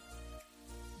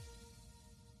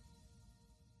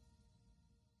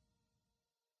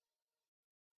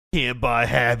 Can't buy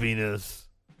happiness.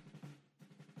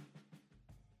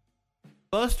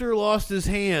 Buster lost his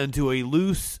hand to a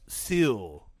loose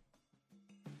seal.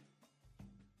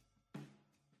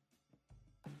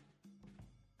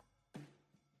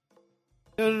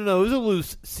 No. It was a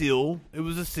loose seal. It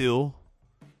was a seal.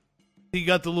 He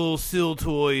got the little seal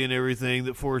toy and everything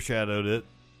that foreshadowed it.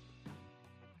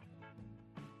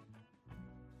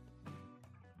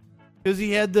 Because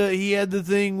he had the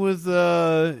thing with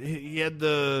he had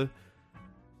the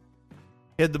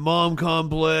mom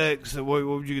complex. What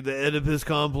would you the Oedipus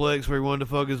complex where he wanted to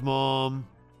fuck his mom,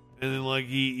 and then like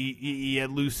he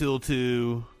had Lucille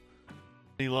too.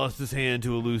 And he lost his hand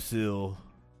to a Lucille.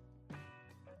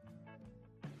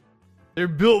 They're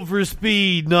built for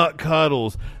speed, not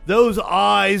cuddles. Those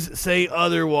eyes say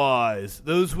otherwise.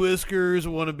 Those whiskers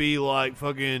want to be like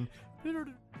fucking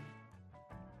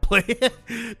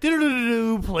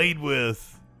played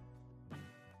with.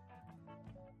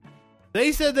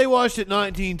 They said they watched it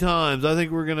 19 times. I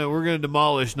think we're gonna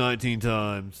demolish 19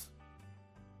 times.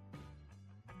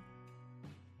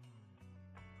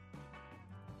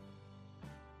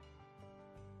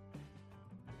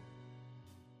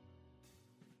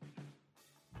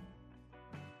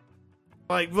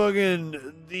 Like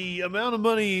fucking the amount of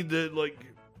money that like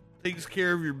takes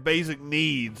care of your basic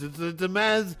needs. It's like a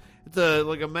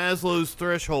Maslow's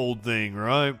threshold thing,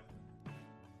 right?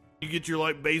 You get your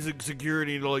like basic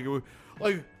security to like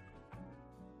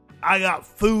I got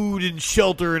food and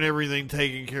shelter and everything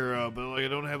taken care of, but like I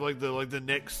don't have like the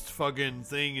next fucking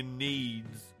thing in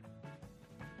needs.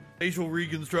 Facial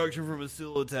reconstruction from a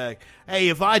seal attack. Hey,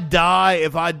 if I die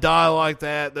like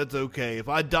that, that's okay. If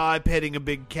I die petting a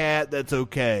big cat, that's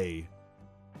okay.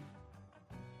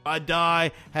 If I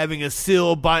die having a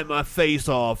seal bite my face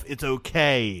off, it's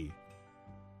okay.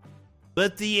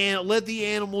 Let the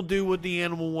animal do what the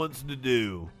animal wants to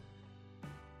do.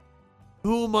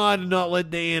 Who am I to not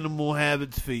let the animal have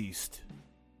its feast?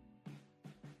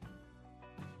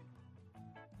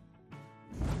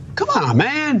 Come on,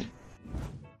 man.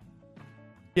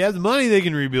 You have the money, they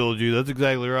can rebuild you. That's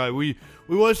exactly right. We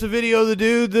We watched the video of the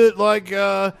dude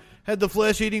that had the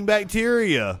flesh-eating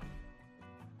bacteria.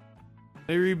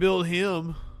 They rebuilt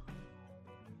him.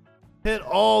 Hit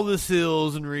all the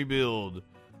seals and rebuild.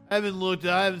 I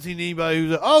haven't seen anybody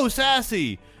who's like, oh,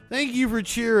 Sassy, thank you for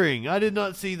cheering. I did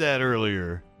not see that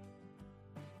earlier.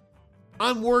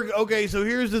 Okay, so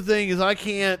here's the thing: is I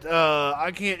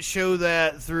can't show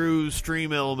that through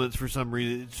Stream Elements for some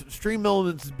reason. Stream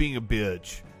Elements is being a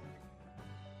bitch.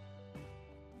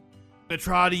 I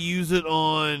try to use it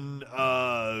on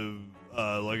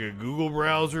like a Google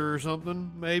browser or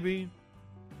something, maybe.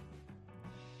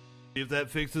 See if that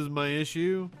fixes my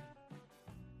issue.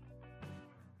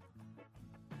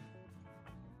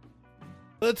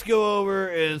 Let's go over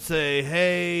and say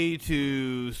hey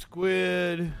to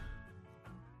Squid.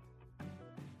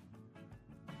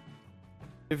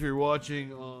 If you're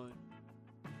watching on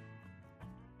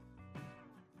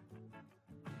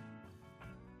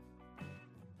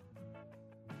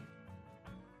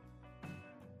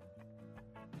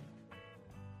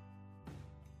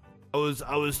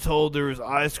I was told there was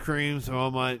ice cream, so I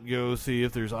might go see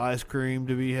if there's ice cream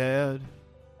to be had.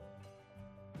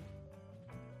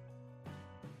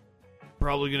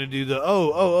 Probably gonna do the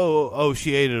oh,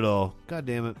 she ate it all. God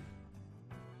damn it.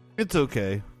 It's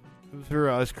okay. It was her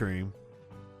ice cream.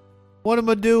 What am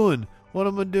I doing?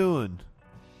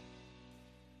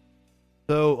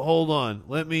 So hold on.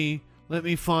 Let me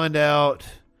find out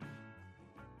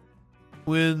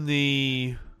when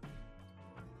the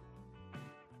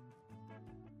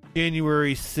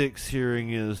January 6th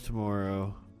hearing is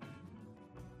tomorrow.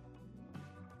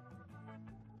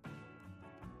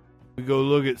 We go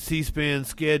look at C-SPAN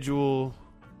schedule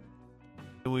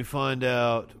and we find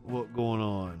out what's going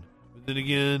on. But then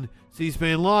again,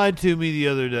 C-SPAN lied to me the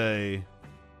other day.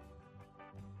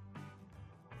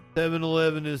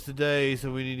 7-11 is today,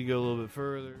 so we need to go a little bit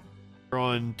further.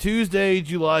 On Tuesday,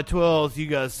 July 12th, you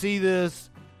guys see this?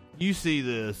 You see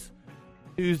this.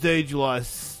 Tuesday, July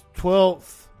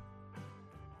 12th.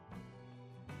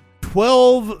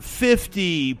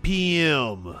 12:50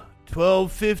 p.m.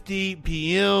 12:50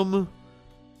 p.m.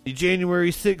 The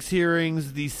January 6th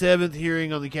hearings, the 7th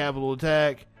hearing on the Capitol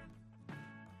attack.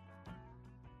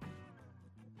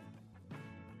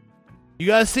 You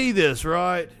guys see this,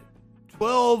 right?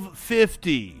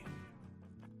 12:50.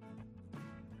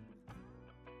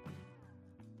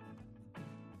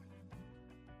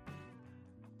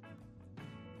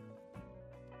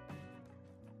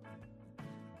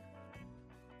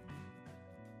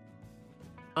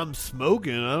 I'm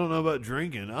smoking. I don't know about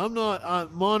drinking. I'm not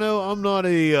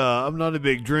a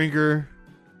big drinker.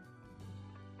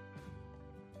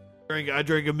 I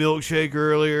drank a milkshake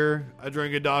earlier. I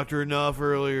drank a Dr. Enough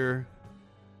earlier.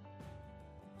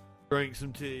 Drank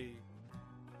some tea.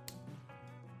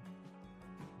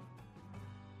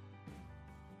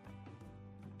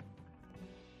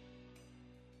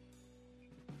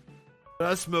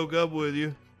 I smoke up with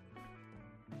you.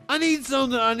 I need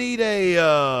something. I need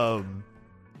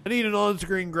an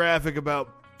on-screen graphic about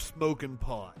smoking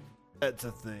pot. That's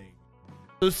a thing.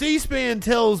 So C-SPAN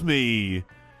tells me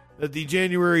that the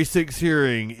January 6th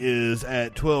hearing is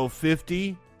at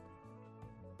 12:50.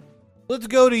 Let's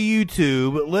go to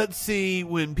YouTube. Let's see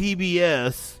when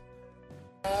PBS.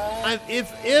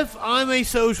 If I'm a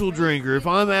social drinker, if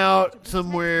I'm out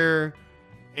somewhere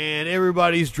and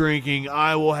everybody's drinking,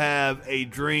 I will have a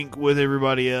drink with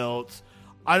everybody else.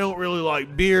 I don't really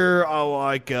like beer. I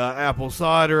like apple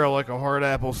cider. I like a hard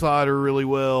apple cider really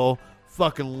well.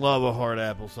 Fucking love a hard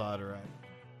apple cider.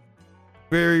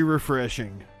 Very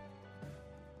refreshing.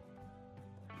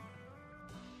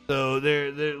 So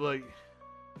they're like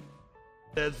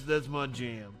that's my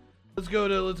jam. Let's go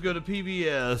to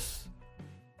PBS.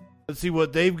 Let's see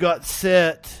what they've got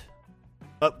set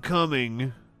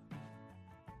upcoming.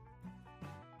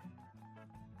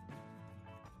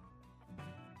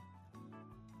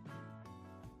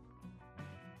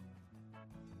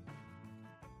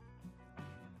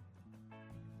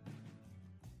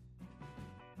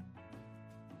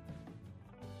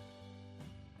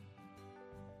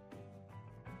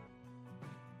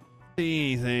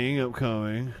 See anything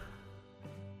upcoming.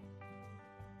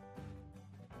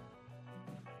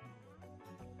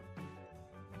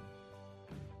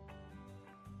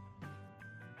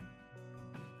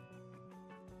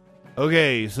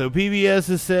 Okay, so PBS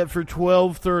is set for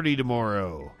 12:30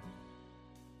 tomorrow.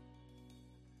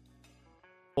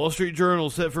 Wall Street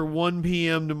Journal set for 1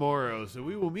 p.m. tomorrow. So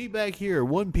we will meet back here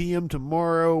 1 p.m.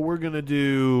 tomorrow. We're going to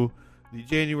do the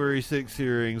January 6th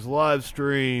hearings live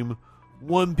stream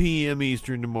 1 p.m.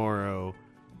 Eastern tomorrow.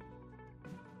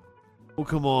 We'll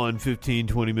come on 15,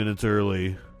 20 minutes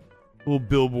early. We'll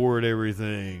billboard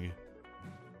everything.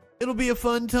 It'll be a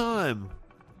fun time.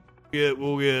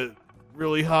 We'll get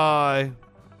really high.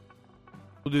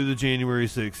 We'll do the January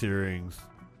 6th hearings.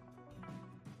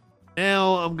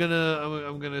 Now I'm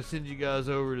gonna send you guys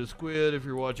over to Squid if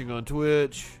you're watching on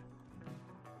Twitch.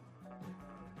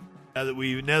 Now that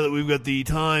we've got the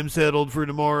time settled for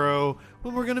tomorrow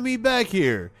when we're gonna meet back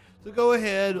here. So go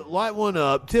ahead, light one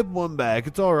up, tip one back.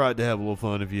 It's all right to have a little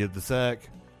fun if you hit the sack.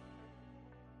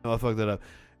 No, I fucked that up.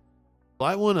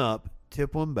 Light one up,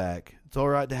 tip one back. It's all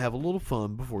right to have a little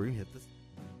fun before you hit the sack.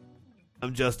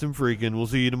 I'm Justin Freakin'. We'll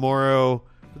see you tomorrow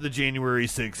for the January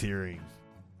 6th hearings.